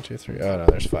couple? 1, 2, 3. Oh no,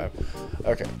 there's 5.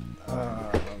 Okay.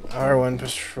 Hour 1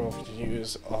 patrol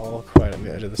use all quiet at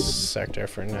the edge of the sector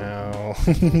for now.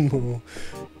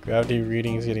 Gravity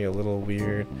reading is getting a little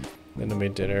weird. Then I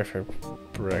made dinner for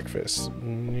breakfast.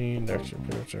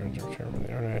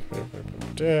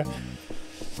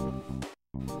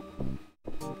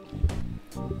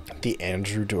 The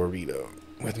Andrew Dorito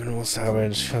with minimal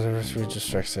salvage. We just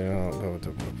fixed it.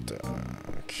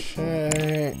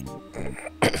 Okay.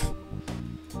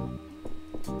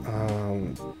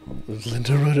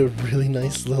 Linda wrote a really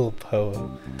nice little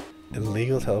poem.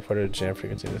 Illegal teleporter jam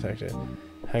frequency detected.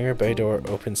 Hangar bay door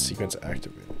open sequence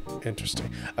activated. Interesting.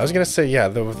 I was gonna say, yeah,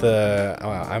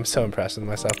 wow, I'm so impressed with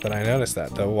myself that I noticed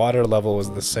that the water level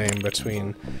was the same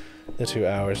between the 2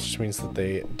 hours, which means that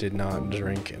they did not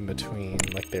drink in between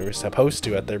like they were supposed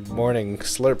to at their morning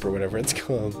slurp or whatever it's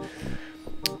called.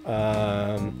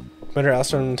 Commander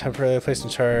Alstrom temporarily placed in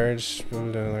charge.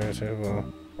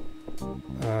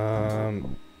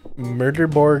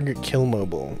 Murderborg kill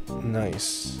mobile.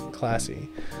 Nice. Classy.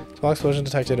 Small explosion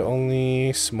detected,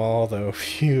 only small though.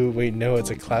 Phew. Wait, no, it's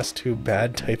a class 2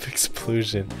 bad type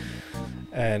explosion.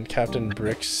 And Captain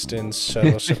Brixton's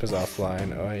shuttle ship is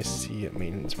offline. Oh, I see.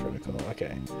 Maintenance protocol.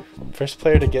 Okay. First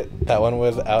player to get that one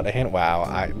without a hand.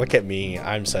 Wow. Look at me.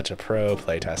 I'm such a pro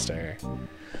playtester.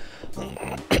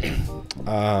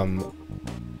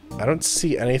 I don't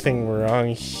see anything wrong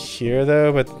here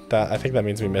though, but I think that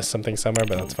means we missed something somewhere,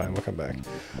 but that's fine. We'll come back.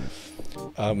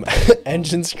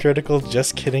 Engine's critical.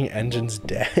 Just kidding. Engine's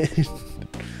dead.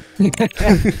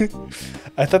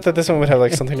 I thought that this one would have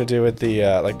like something to do with the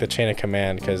like the chain of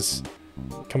command, because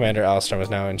Commander Alstrom is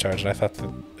now in charge, and I thought that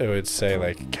it would say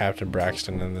like Captain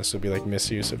Braxton, and this would be like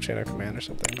misuse of chain of command or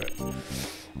something. But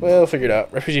We'll figure it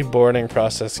out. Refugee boarding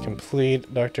process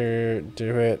complete. Dr.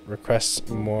 Dewitt requests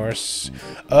more.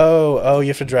 Oh, you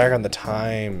have to drag on the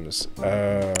times.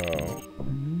 Oh.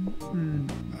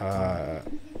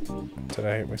 Did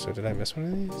I miss one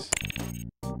of these?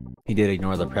 He did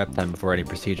ignore the prep time before any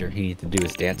procedure. He needed to do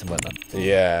his dance and whatnot.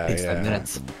 Yeah, Takes 10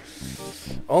 minutes.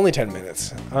 Only 10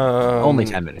 minutes. Only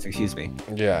 10 minutes, excuse me.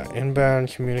 Yeah, inbound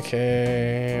communique,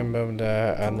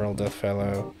 Admiral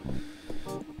Deathfellow.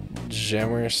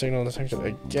 Jammer signal detected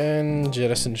again.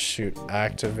 Jettison chute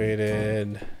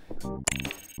activated.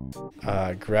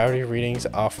 Gravity readings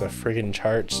off the friggin'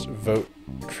 charts.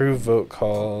 Crew vote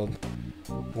called.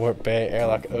 Warp Bay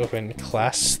airlock open.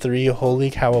 Class 3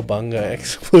 holy cowabunga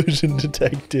explosion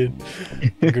detected.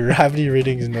 Gravity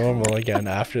readings normal again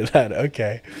after that.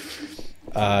 Okay.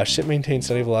 Ship maintains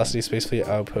steady velocity. Spacefleet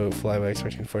output. Flyby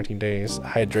expecting 14 days.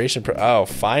 Hydration oh,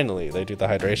 finally they do the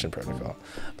hydration protocol.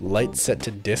 Light set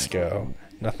to disco.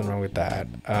 Nothing wrong with that.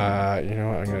 You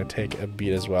know what? I'm gonna take a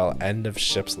beat as well. End of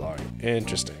ship's log.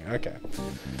 Interesting. Okay.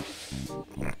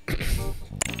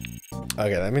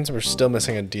 Okay, that means we're still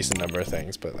missing a decent number of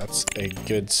things, but that's a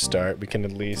good start. We can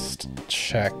at least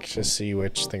check to see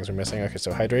which things we're missing. Okay,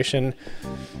 so hydration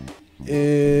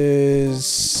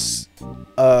is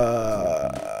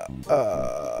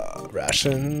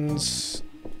rations.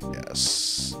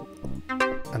 Yes.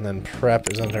 And then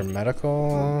prep is under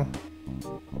medical.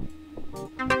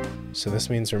 So this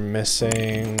means we're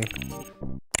missing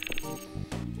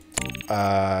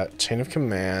chain of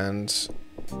command.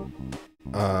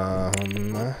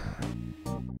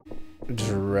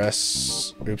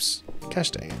 Dress. Oops.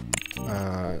 Gosh dang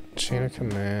it. Chain of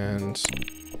command.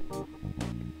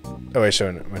 Oh wait,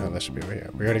 no, that should be over here.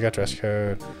 We already got dress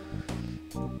code.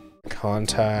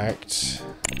 Contact.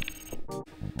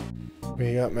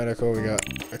 We got medical, we got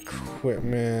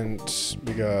equipment,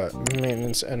 we got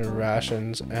maintenance and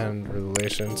rations and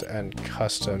relations and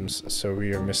customs, so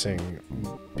we are missing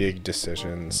big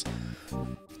decisions.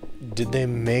 Did they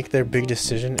make their big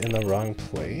decision in the wrong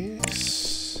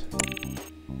place?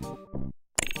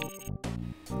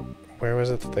 Where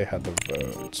was it that they had the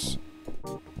votes?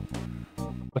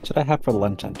 What should I have for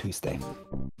lunch on Tuesday?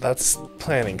 That's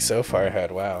planning so far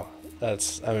ahead, wow.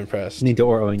 I'm impressed. I need to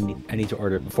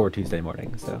order it before Tuesday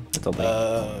morning, so it's a day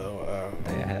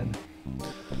ahead.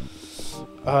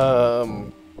 I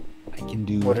can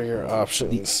do. What are your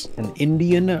options? An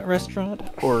Indian restaurant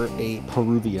or a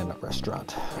Peruvian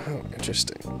restaurant? Oh,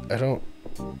 interesting.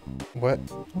 What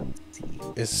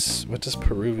does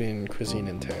Peruvian cuisine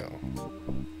entail?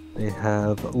 They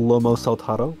have lomo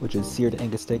saltado, which is seared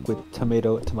Angus steak with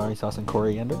tomato, tamari sauce, and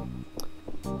coriander.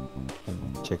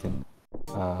 And chicken.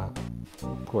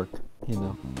 Pork,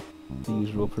 the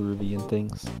usual Peruvian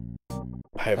things.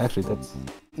 That's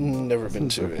never been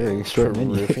to a very short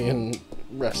Peruvian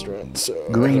restaurant, so...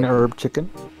 Green herb chicken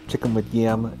with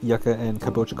yam, yucca, and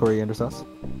kabocha coriander sauce.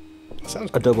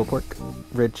 Sounds good. Adobo pork,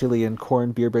 red chili and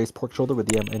corn beer-braised pork shoulder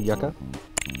with yam and yucca,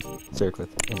 served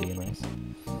with Indian rice.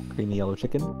 Creamy yellow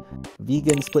chicken,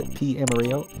 vegan split pea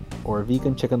amarillo, or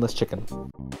vegan chickenless chicken.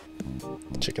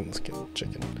 Chickenless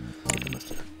chicken.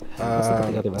 Let's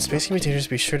look at the other Space commutators,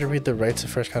 be sure to read the rights of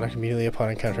first contact immediately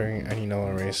upon encountering any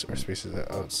null race or species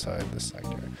outside the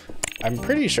sector. I'm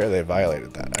pretty sure they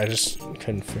violated that. I just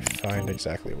couldn't find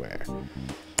exactly where.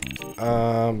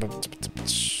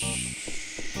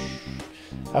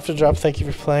 After drop, thank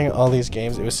you for playing all these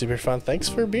games. It was super fun. Thanks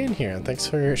for being here, and thanks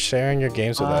for sharing your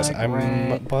games with us.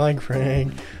 Bye,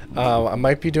 Greg. I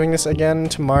might be doing this again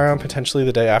tomorrow and potentially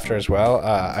the day after as well.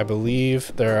 I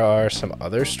believe there are some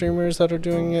other streamers that are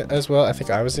doing it as well. I think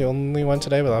I was the only one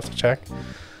today, but I'll have to check.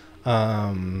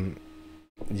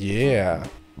 Yeah.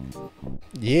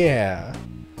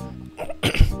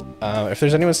 If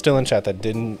there's anyone still in chat that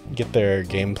didn't get their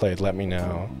game played, let me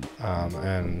know,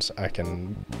 and I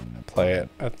can play it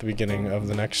at the beginning of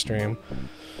the next stream.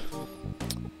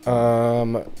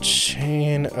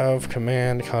 Chain of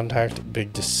command, contact,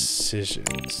 big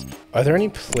decisions. Are there any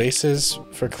places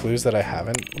for clues that I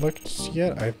haven't looked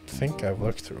yet? I think I've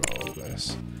looked through all of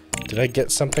this. Did I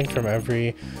get something from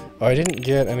every... Oh, I didn't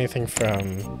get anything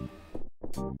from...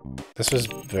 This was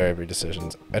very big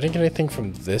decisions. I didn't get anything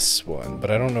from this one, but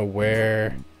I don't know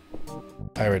where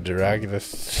I would drag the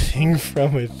thing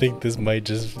from. I think this might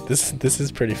just... This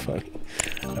is pretty funny.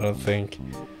 I don't think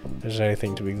there's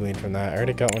anything to be gleaned from that. I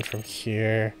already got one from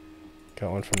here.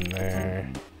 Got one from there.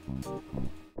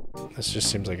 This just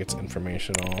seems like it's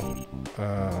informational.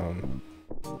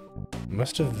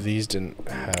 Most of these didn't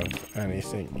have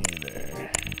anything either.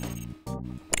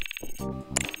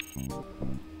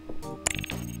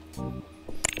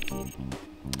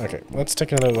 Okay, let's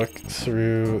take another look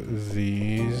through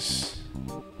these.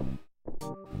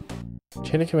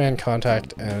 Chain of command,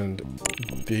 contact, and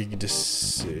big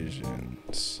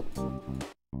decisions.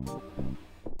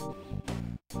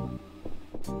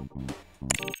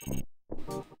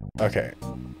 Okay.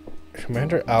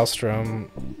 Commander Alstrom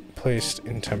placed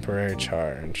in temporary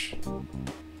charge.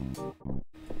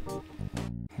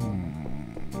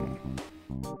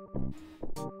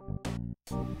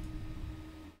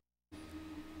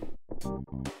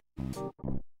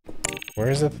 Where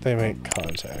is it that they make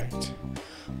contact?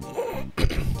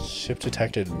 Ship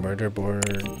detected,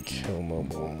 murderboard, kill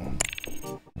mobile.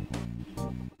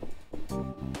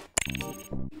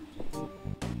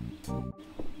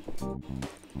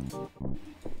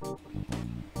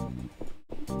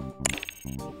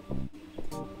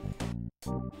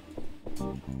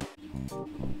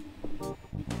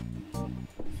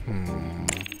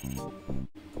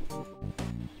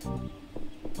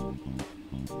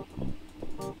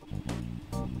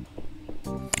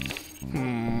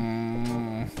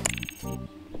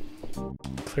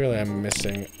 Clearly I'm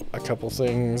missing a couple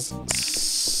things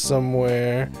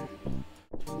somewhere.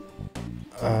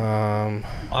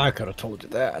 I could have told you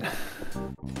that.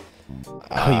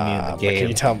 Oh, you mean in the game? Can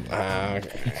you tell?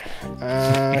 Okay.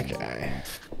 Okay.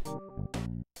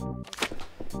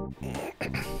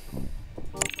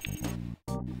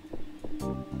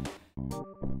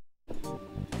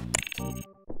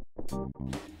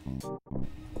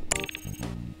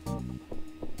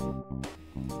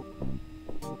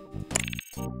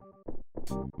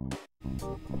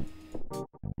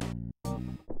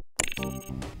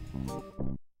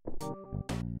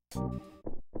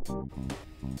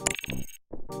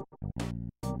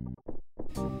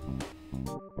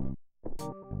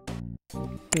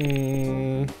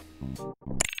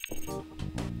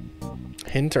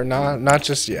 Hint or not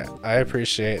just yet. I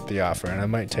appreciate the offer, and I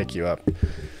might take you up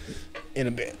in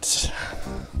a bit.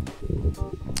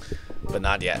 But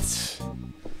not yet.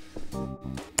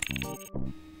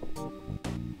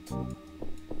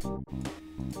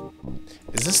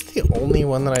 Is this the only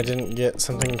one that I didn't get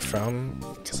something from?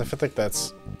 Because I feel like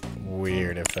that's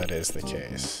weird if that is the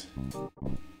case.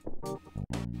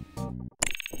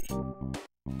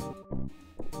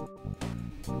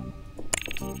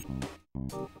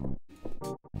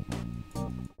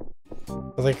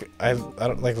 Like I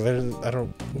don't like literally I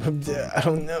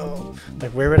don't know.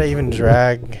 Like where would I even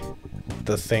drag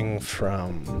the thing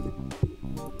from?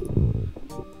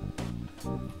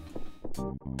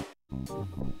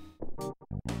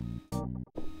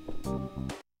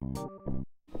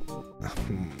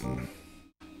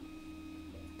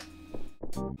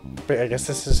 But I guess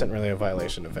this isn't really a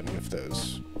violation of any of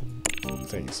those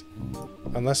things.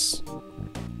 Unless...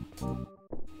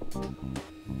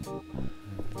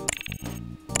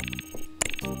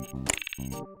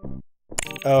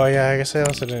 Oh yeah, I guess I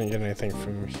also didn't get anything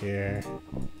from here.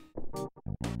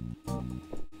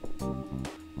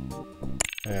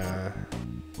 Yeah.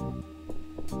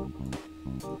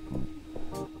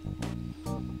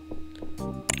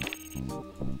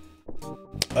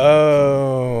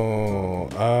 Oh,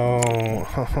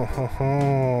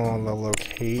 the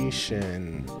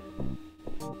location.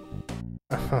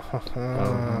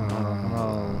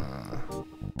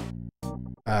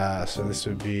 So this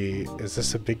would be, is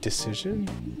this a big decision?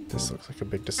 This looks like a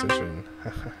big decision.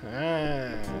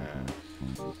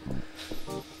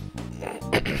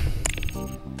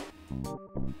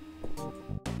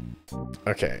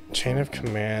 Okay, chain of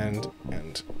command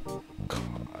and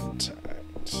contact.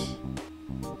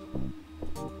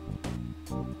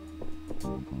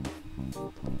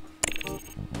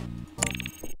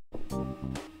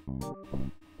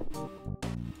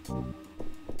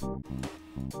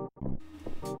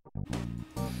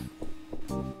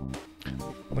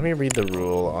 Let me read the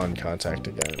rule on contact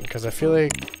again, because I feel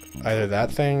like either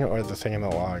that thing or the thing in the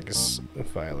logs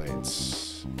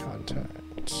violates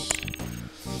contact.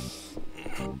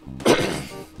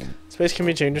 Space can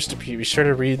be dangerous to be sure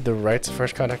to read the rights of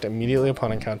first contact immediately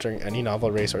upon encountering any novel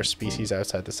race or species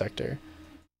outside the sector.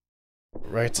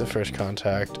 Rights of first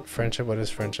contact. Friendship. What is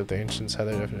friendship? The ancients had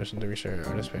their definition to be sure.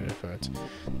 Artist painted poets.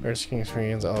 Birds, kings,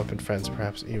 queens, all have been friends,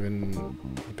 perhaps even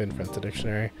been friends. The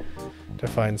dictionary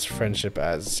defines friendship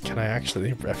as... Can I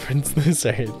actually reference this?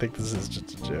 I think this is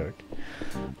just a joke.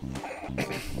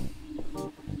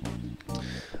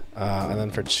 And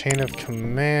then for chain of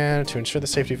command, to ensure the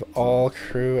safety of all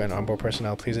crew and onboard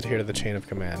personnel, please adhere to the chain of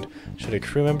command. Should a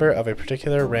crew member of a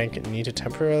particular rank need to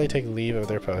temporarily take leave of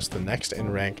their post, the next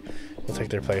in rank will take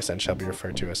their place and shall be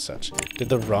referred to as such. Did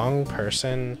the wrong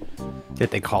person...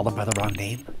 Did they call them by the wrong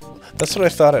name? That's what I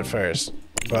thought at first.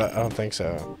 but I don't think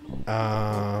so.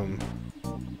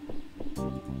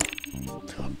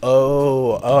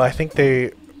 Oh, I think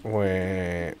they...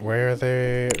 Wait, where are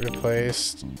they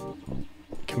replaced?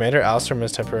 Commander Alstrom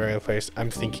is temporarily replaced. I'm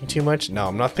thinking too much? No,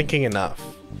 I'm not thinking enough.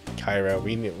 Cairo,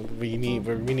 we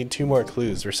need 2 more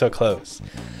clues. We're so close.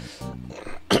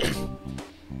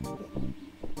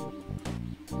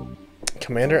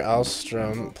 Commander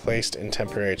Alstrom placed in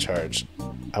temporary charge.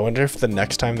 I wonder if the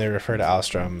next time they refer to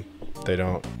Alstrom, they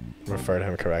don't refer to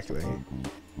him correctly.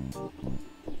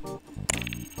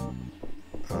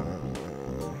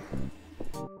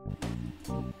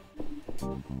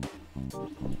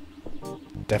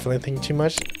 Definitely thinking too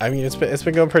much. I mean, it's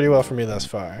been going pretty well for me thus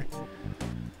far.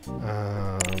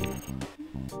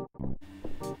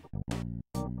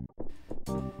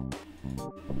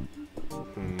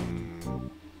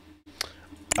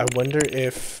 I wonder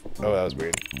if... Oh, that was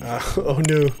weird. Oh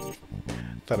no.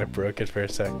 Thought I broke it for a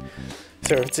sec.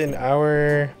 So it's in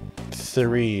hour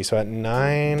 3. So at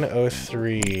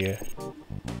 9:03,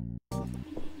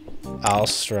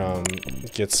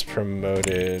 Alstrom gets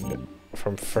promoted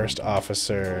from first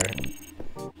officer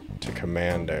to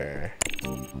commander.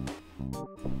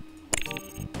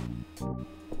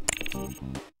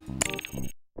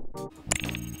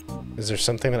 Is there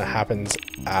something that happens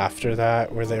after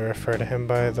that where they refer to him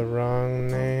by the wrong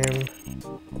name?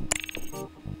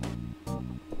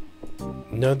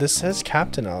 No, this says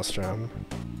Captain Alstrom.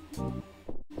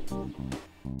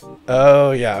 Oh,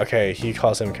 yeah, okay, he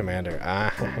calls him commander.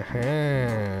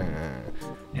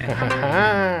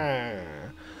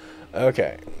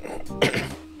 Okay.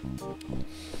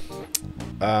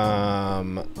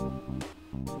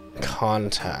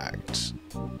 Contact.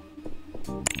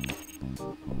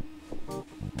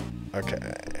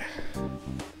 Okay.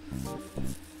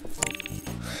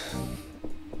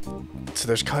 So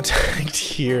there's contact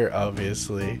here,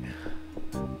 obviously.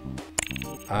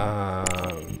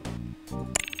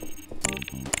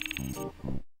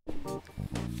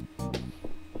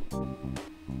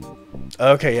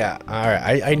 Okay, yeah.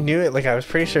 Alright. I knew it, like I was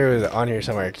pretty sure it was on here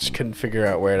somewhere. I just couldn't figure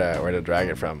out where to drag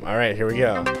it from. Alright, here we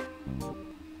go.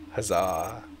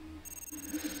 Huzzah.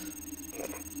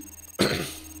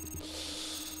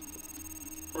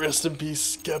 Rest in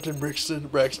peace, Captain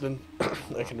Braxton.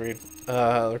 I can read.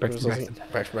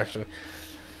 Braxton.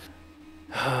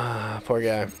 Poor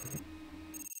guy.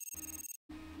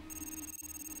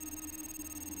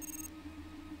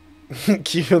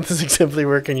 Keep this exemplary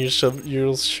work and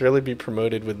you'll surely be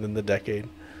promoted within the decade.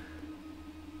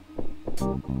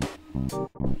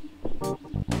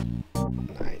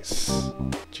 Nice.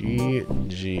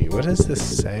 GG. What does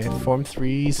this say? Form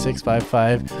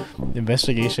 3655.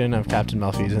 Investigation of captain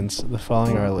malfeasance. The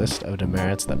following are a list of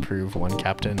demerits that prove one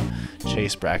Captain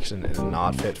Chase Braxton is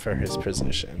not fit for his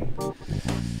position.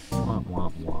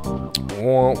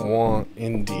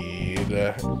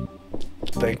 Indeed.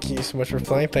 Thank you so much for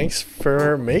playing. Thanks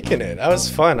for making it. That was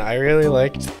fun. I really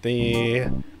liked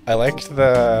the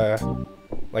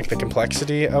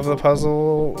complexity of the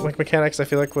puzzle mechanics. I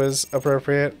feel like was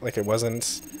appropriate. Like it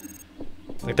wasn't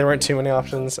like there weren't too many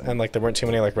options and like there weren't too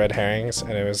many like red herrings,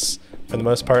 and it was for the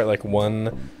most part like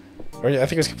one, or I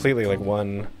think it was completely like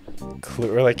one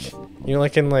clue, or like, you know,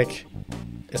 like in like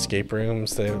escape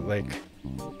rooms, they like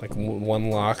one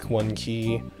lock, one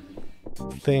key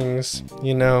things,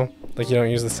 you know, like you don't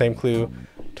use the same clue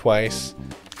twice.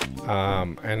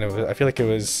 And I feel like it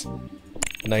was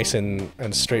nice and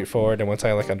straightforward, and once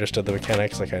I like understood the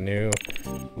mechanics, like I knew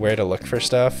where to look for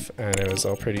stuff, and it was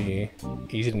all pretty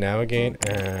easy to navigate,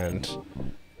 and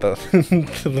the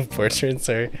the portraits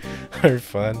are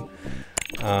fun.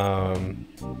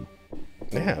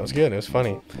 Yeah, it was good. It was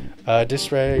funny.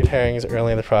 Disred herrings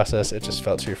early in the process, it just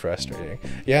felt too frustrating.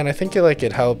 Yeah, and I think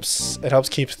it helps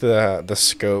keep the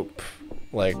scope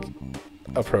like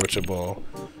approachable.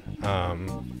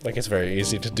 Like it's very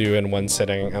easy to do in one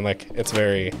sitting, and like it's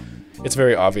very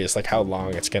obvious like how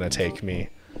long it's gonna take me.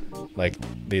 Like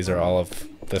these are all of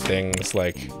the things,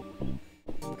 like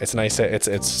it's nice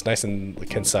and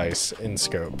concise in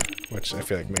scope, which I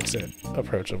feel like makes it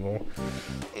approachable.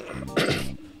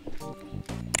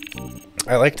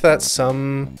 I liked that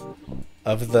some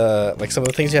of the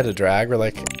things you had to drag were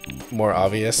like more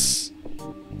obvious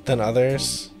than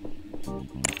others.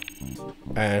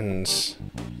 And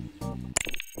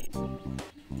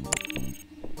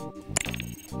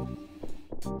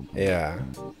yeah,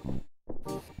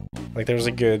 like there was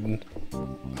a good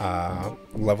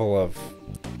level of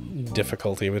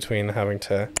difficulty between having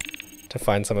to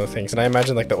find some of the things, and I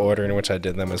imagine like the order in which I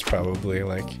did them is probably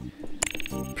like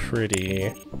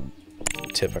pretty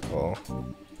typical.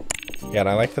 Yeah, and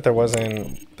I like that there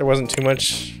wasn't too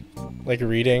much like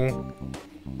reading,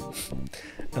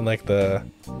 and like the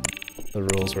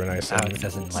rules were nice. Alex and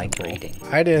doesn't like simple. reading.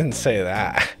 I didn't say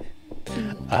that.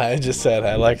 I just said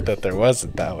I liked that there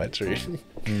wasn't that much reading.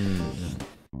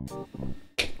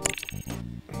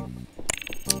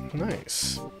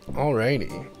 Nice.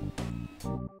 Alrighty.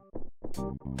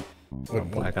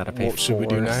 I gotta pay what should we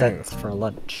do 4 now? cents for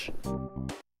lunch.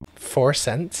 4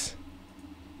 cents?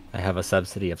 I have a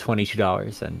subsidy of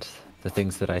 $22, and the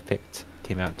things that I picked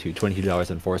came out to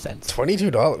 $22.04.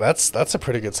 $22. That's a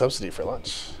pretty good subsidy for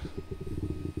lunch.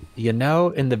 You know,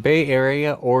 in the Bay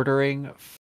Area, ordering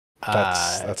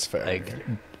That's fair. Like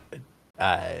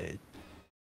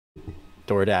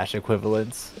DoorDash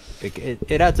equivalents,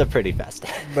 it adds up pretty fast.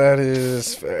 That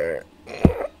is fair.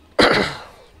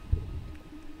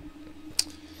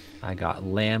 I got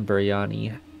lamb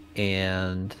biryani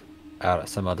and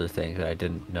some other thing that I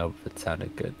didn't know if it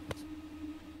sounded good.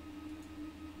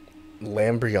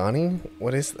 Lamb biryani?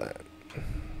 What is that?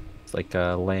 It's like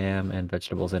lamb and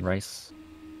vegetables and rice.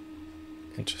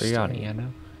 Interesting. Biryani, you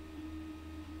know?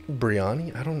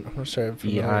 Biryani? I'm not sure. I'm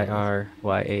familiar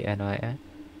with Biryani.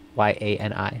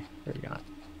 Biryani.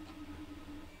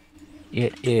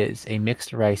 It is a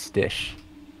mixed rice dish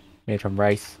made from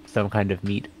rice, some kind of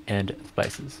meat, and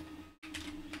spices.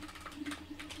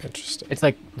 Interesting. It's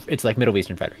like Middle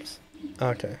Eastern fried rice.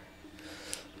 Okay.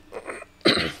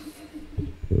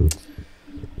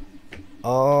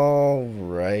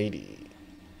 Alrighty.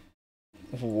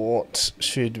 What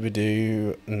should we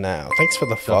do now? Thanks for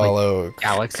the follow.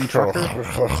 Galaxy Trucker?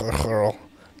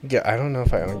 Yeah, I don't know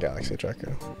if I own Galaxy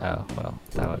Trucker. Oh, well,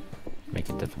 that would make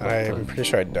it difficult. I'm pretty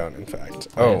sure I don't, in fact.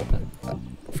 Yeah, I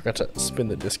forgot to spin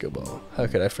the disco ball. How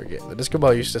could I forget? The disco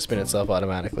ball used to spin itself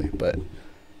automatically, but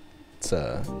it's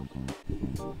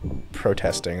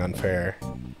protesting unfair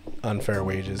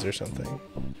wages or something.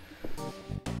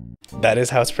 That is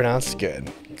how it's pronounced.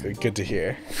 Good to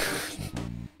hear.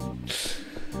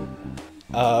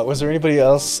 Was there anybody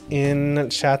else in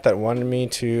chat that wanted me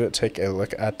to take a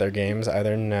look at their games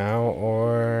either now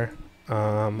or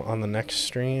on the next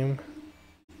stream?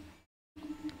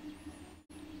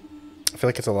 I feel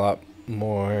like it's a lot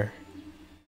more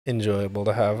enjoyable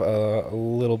to have a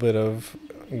little bit of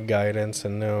guidance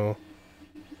and know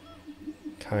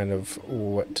kind of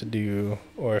what to do,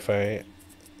 or if I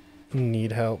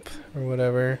need help or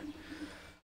whatever.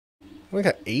 We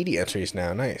got 80 entries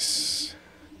now. Nice.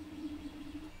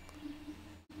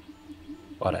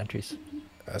 A lot of entries.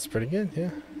 That's pretty good,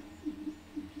 yeah.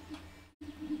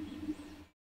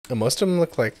 And most of them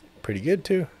look like pretty good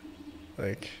too.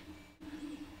 Like,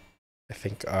 I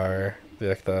think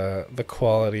the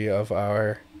quality of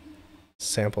our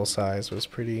sample size was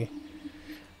pretty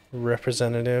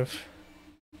representative.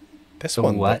 This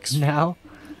one looks now.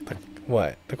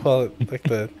 What? The quality, like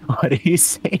the What are you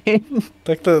saying?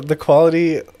 like the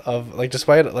quality of, like,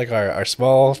 despite like our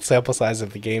small sample size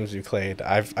of the games we played,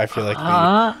 I feel like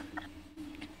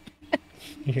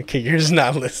okay, you're just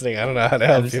not listening. I don't know how to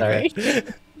help you, sorry.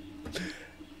 man.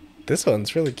 This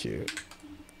one's really cute.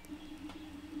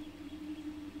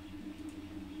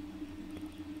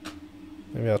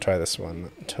 Maybe I'll try this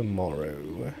one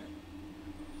tomorrow.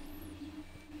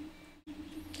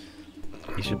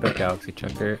 You should put Galaxy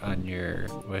Trucker on your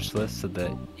wish list so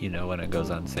that you know when it goes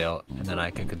on sale, and then I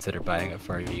can consider buying it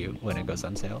for you when it goes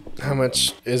on sale. How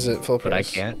much is it full price? But I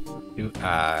can't do.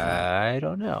 I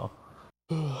don't know.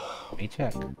 Let me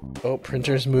check. Oh,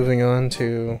 printer's moving on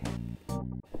to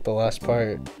the last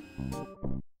part.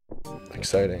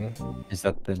 Exciting. Is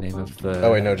that the name of the?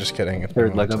 Oh wait, no, just kidding.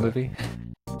 Third Lego movie.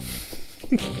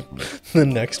 The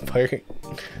next part.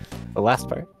 The last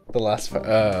part. The last part.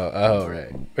 Oh,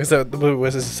 right. Was this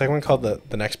the second one called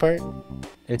the next part?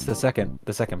 It's the second part.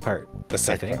 The second part.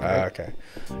 part. Okay.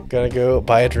 Gonna go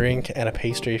buy a drink and a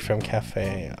pastry from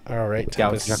cafe. All right.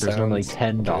 Galaxy Trucker is normally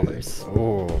 $10.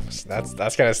 Oh,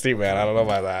 that's kind of steep, man. I don't know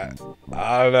about that.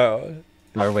 I don't know.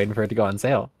 We're waiting for it to go on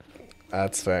sale.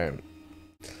 That's fair.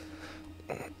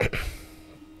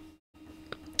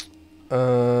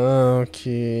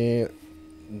 Okay.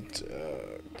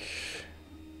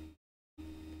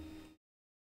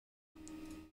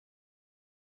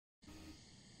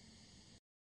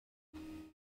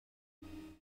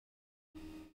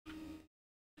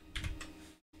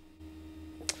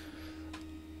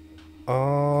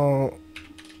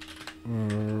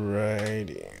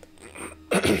 Alrighty.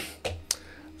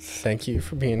 Thank you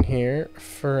for being here,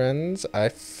 friends. I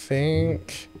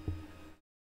think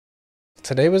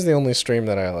today was the only stream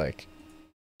that I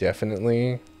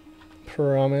definitely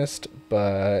promised,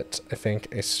 but I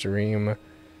think a stream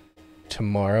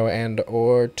tomorrow and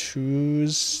or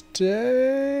Tuesday,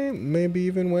 maybe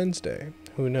even Wednesday.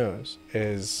 Who knows?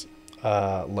 Is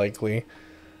likely.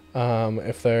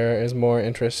 If there is more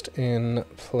interest in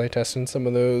playtesting some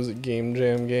of those game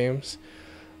jam games.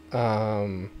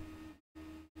 I'm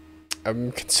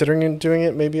considering doing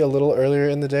it maybe a little earlier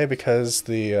in the day because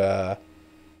the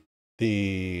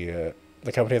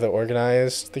company that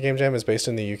organized the game jam is based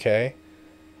in the UK.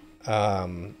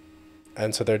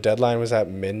 And so their deadline was at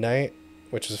midnight,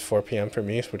 which is 4 p.m. for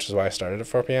me, which is why I started at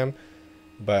 4 p.m.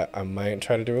 But I might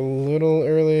try to do a little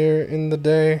earlier in the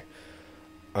day,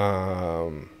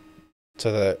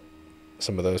 so that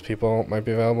some of those people might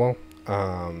be available.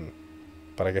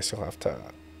 But I guess you'll have to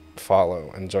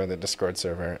follow and join the Discord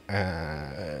server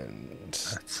and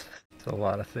That's a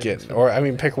lot of things.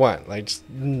 pick one. Like, just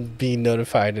be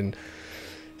notified in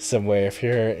some way if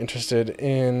you're interested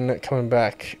in coming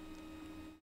back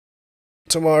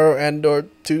tomorrow and or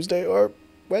Tuesday or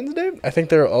Wednesday. I think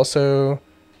there are also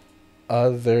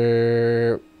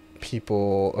other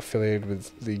people affiliated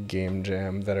with the game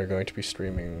jam that are going to be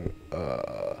streaming,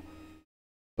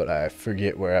 but I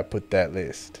forget where I put that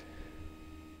list.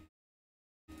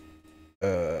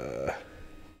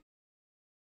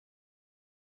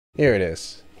 Here it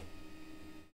is.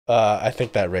 I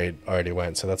think that raid already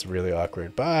went, so that's really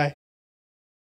awkward. Bye.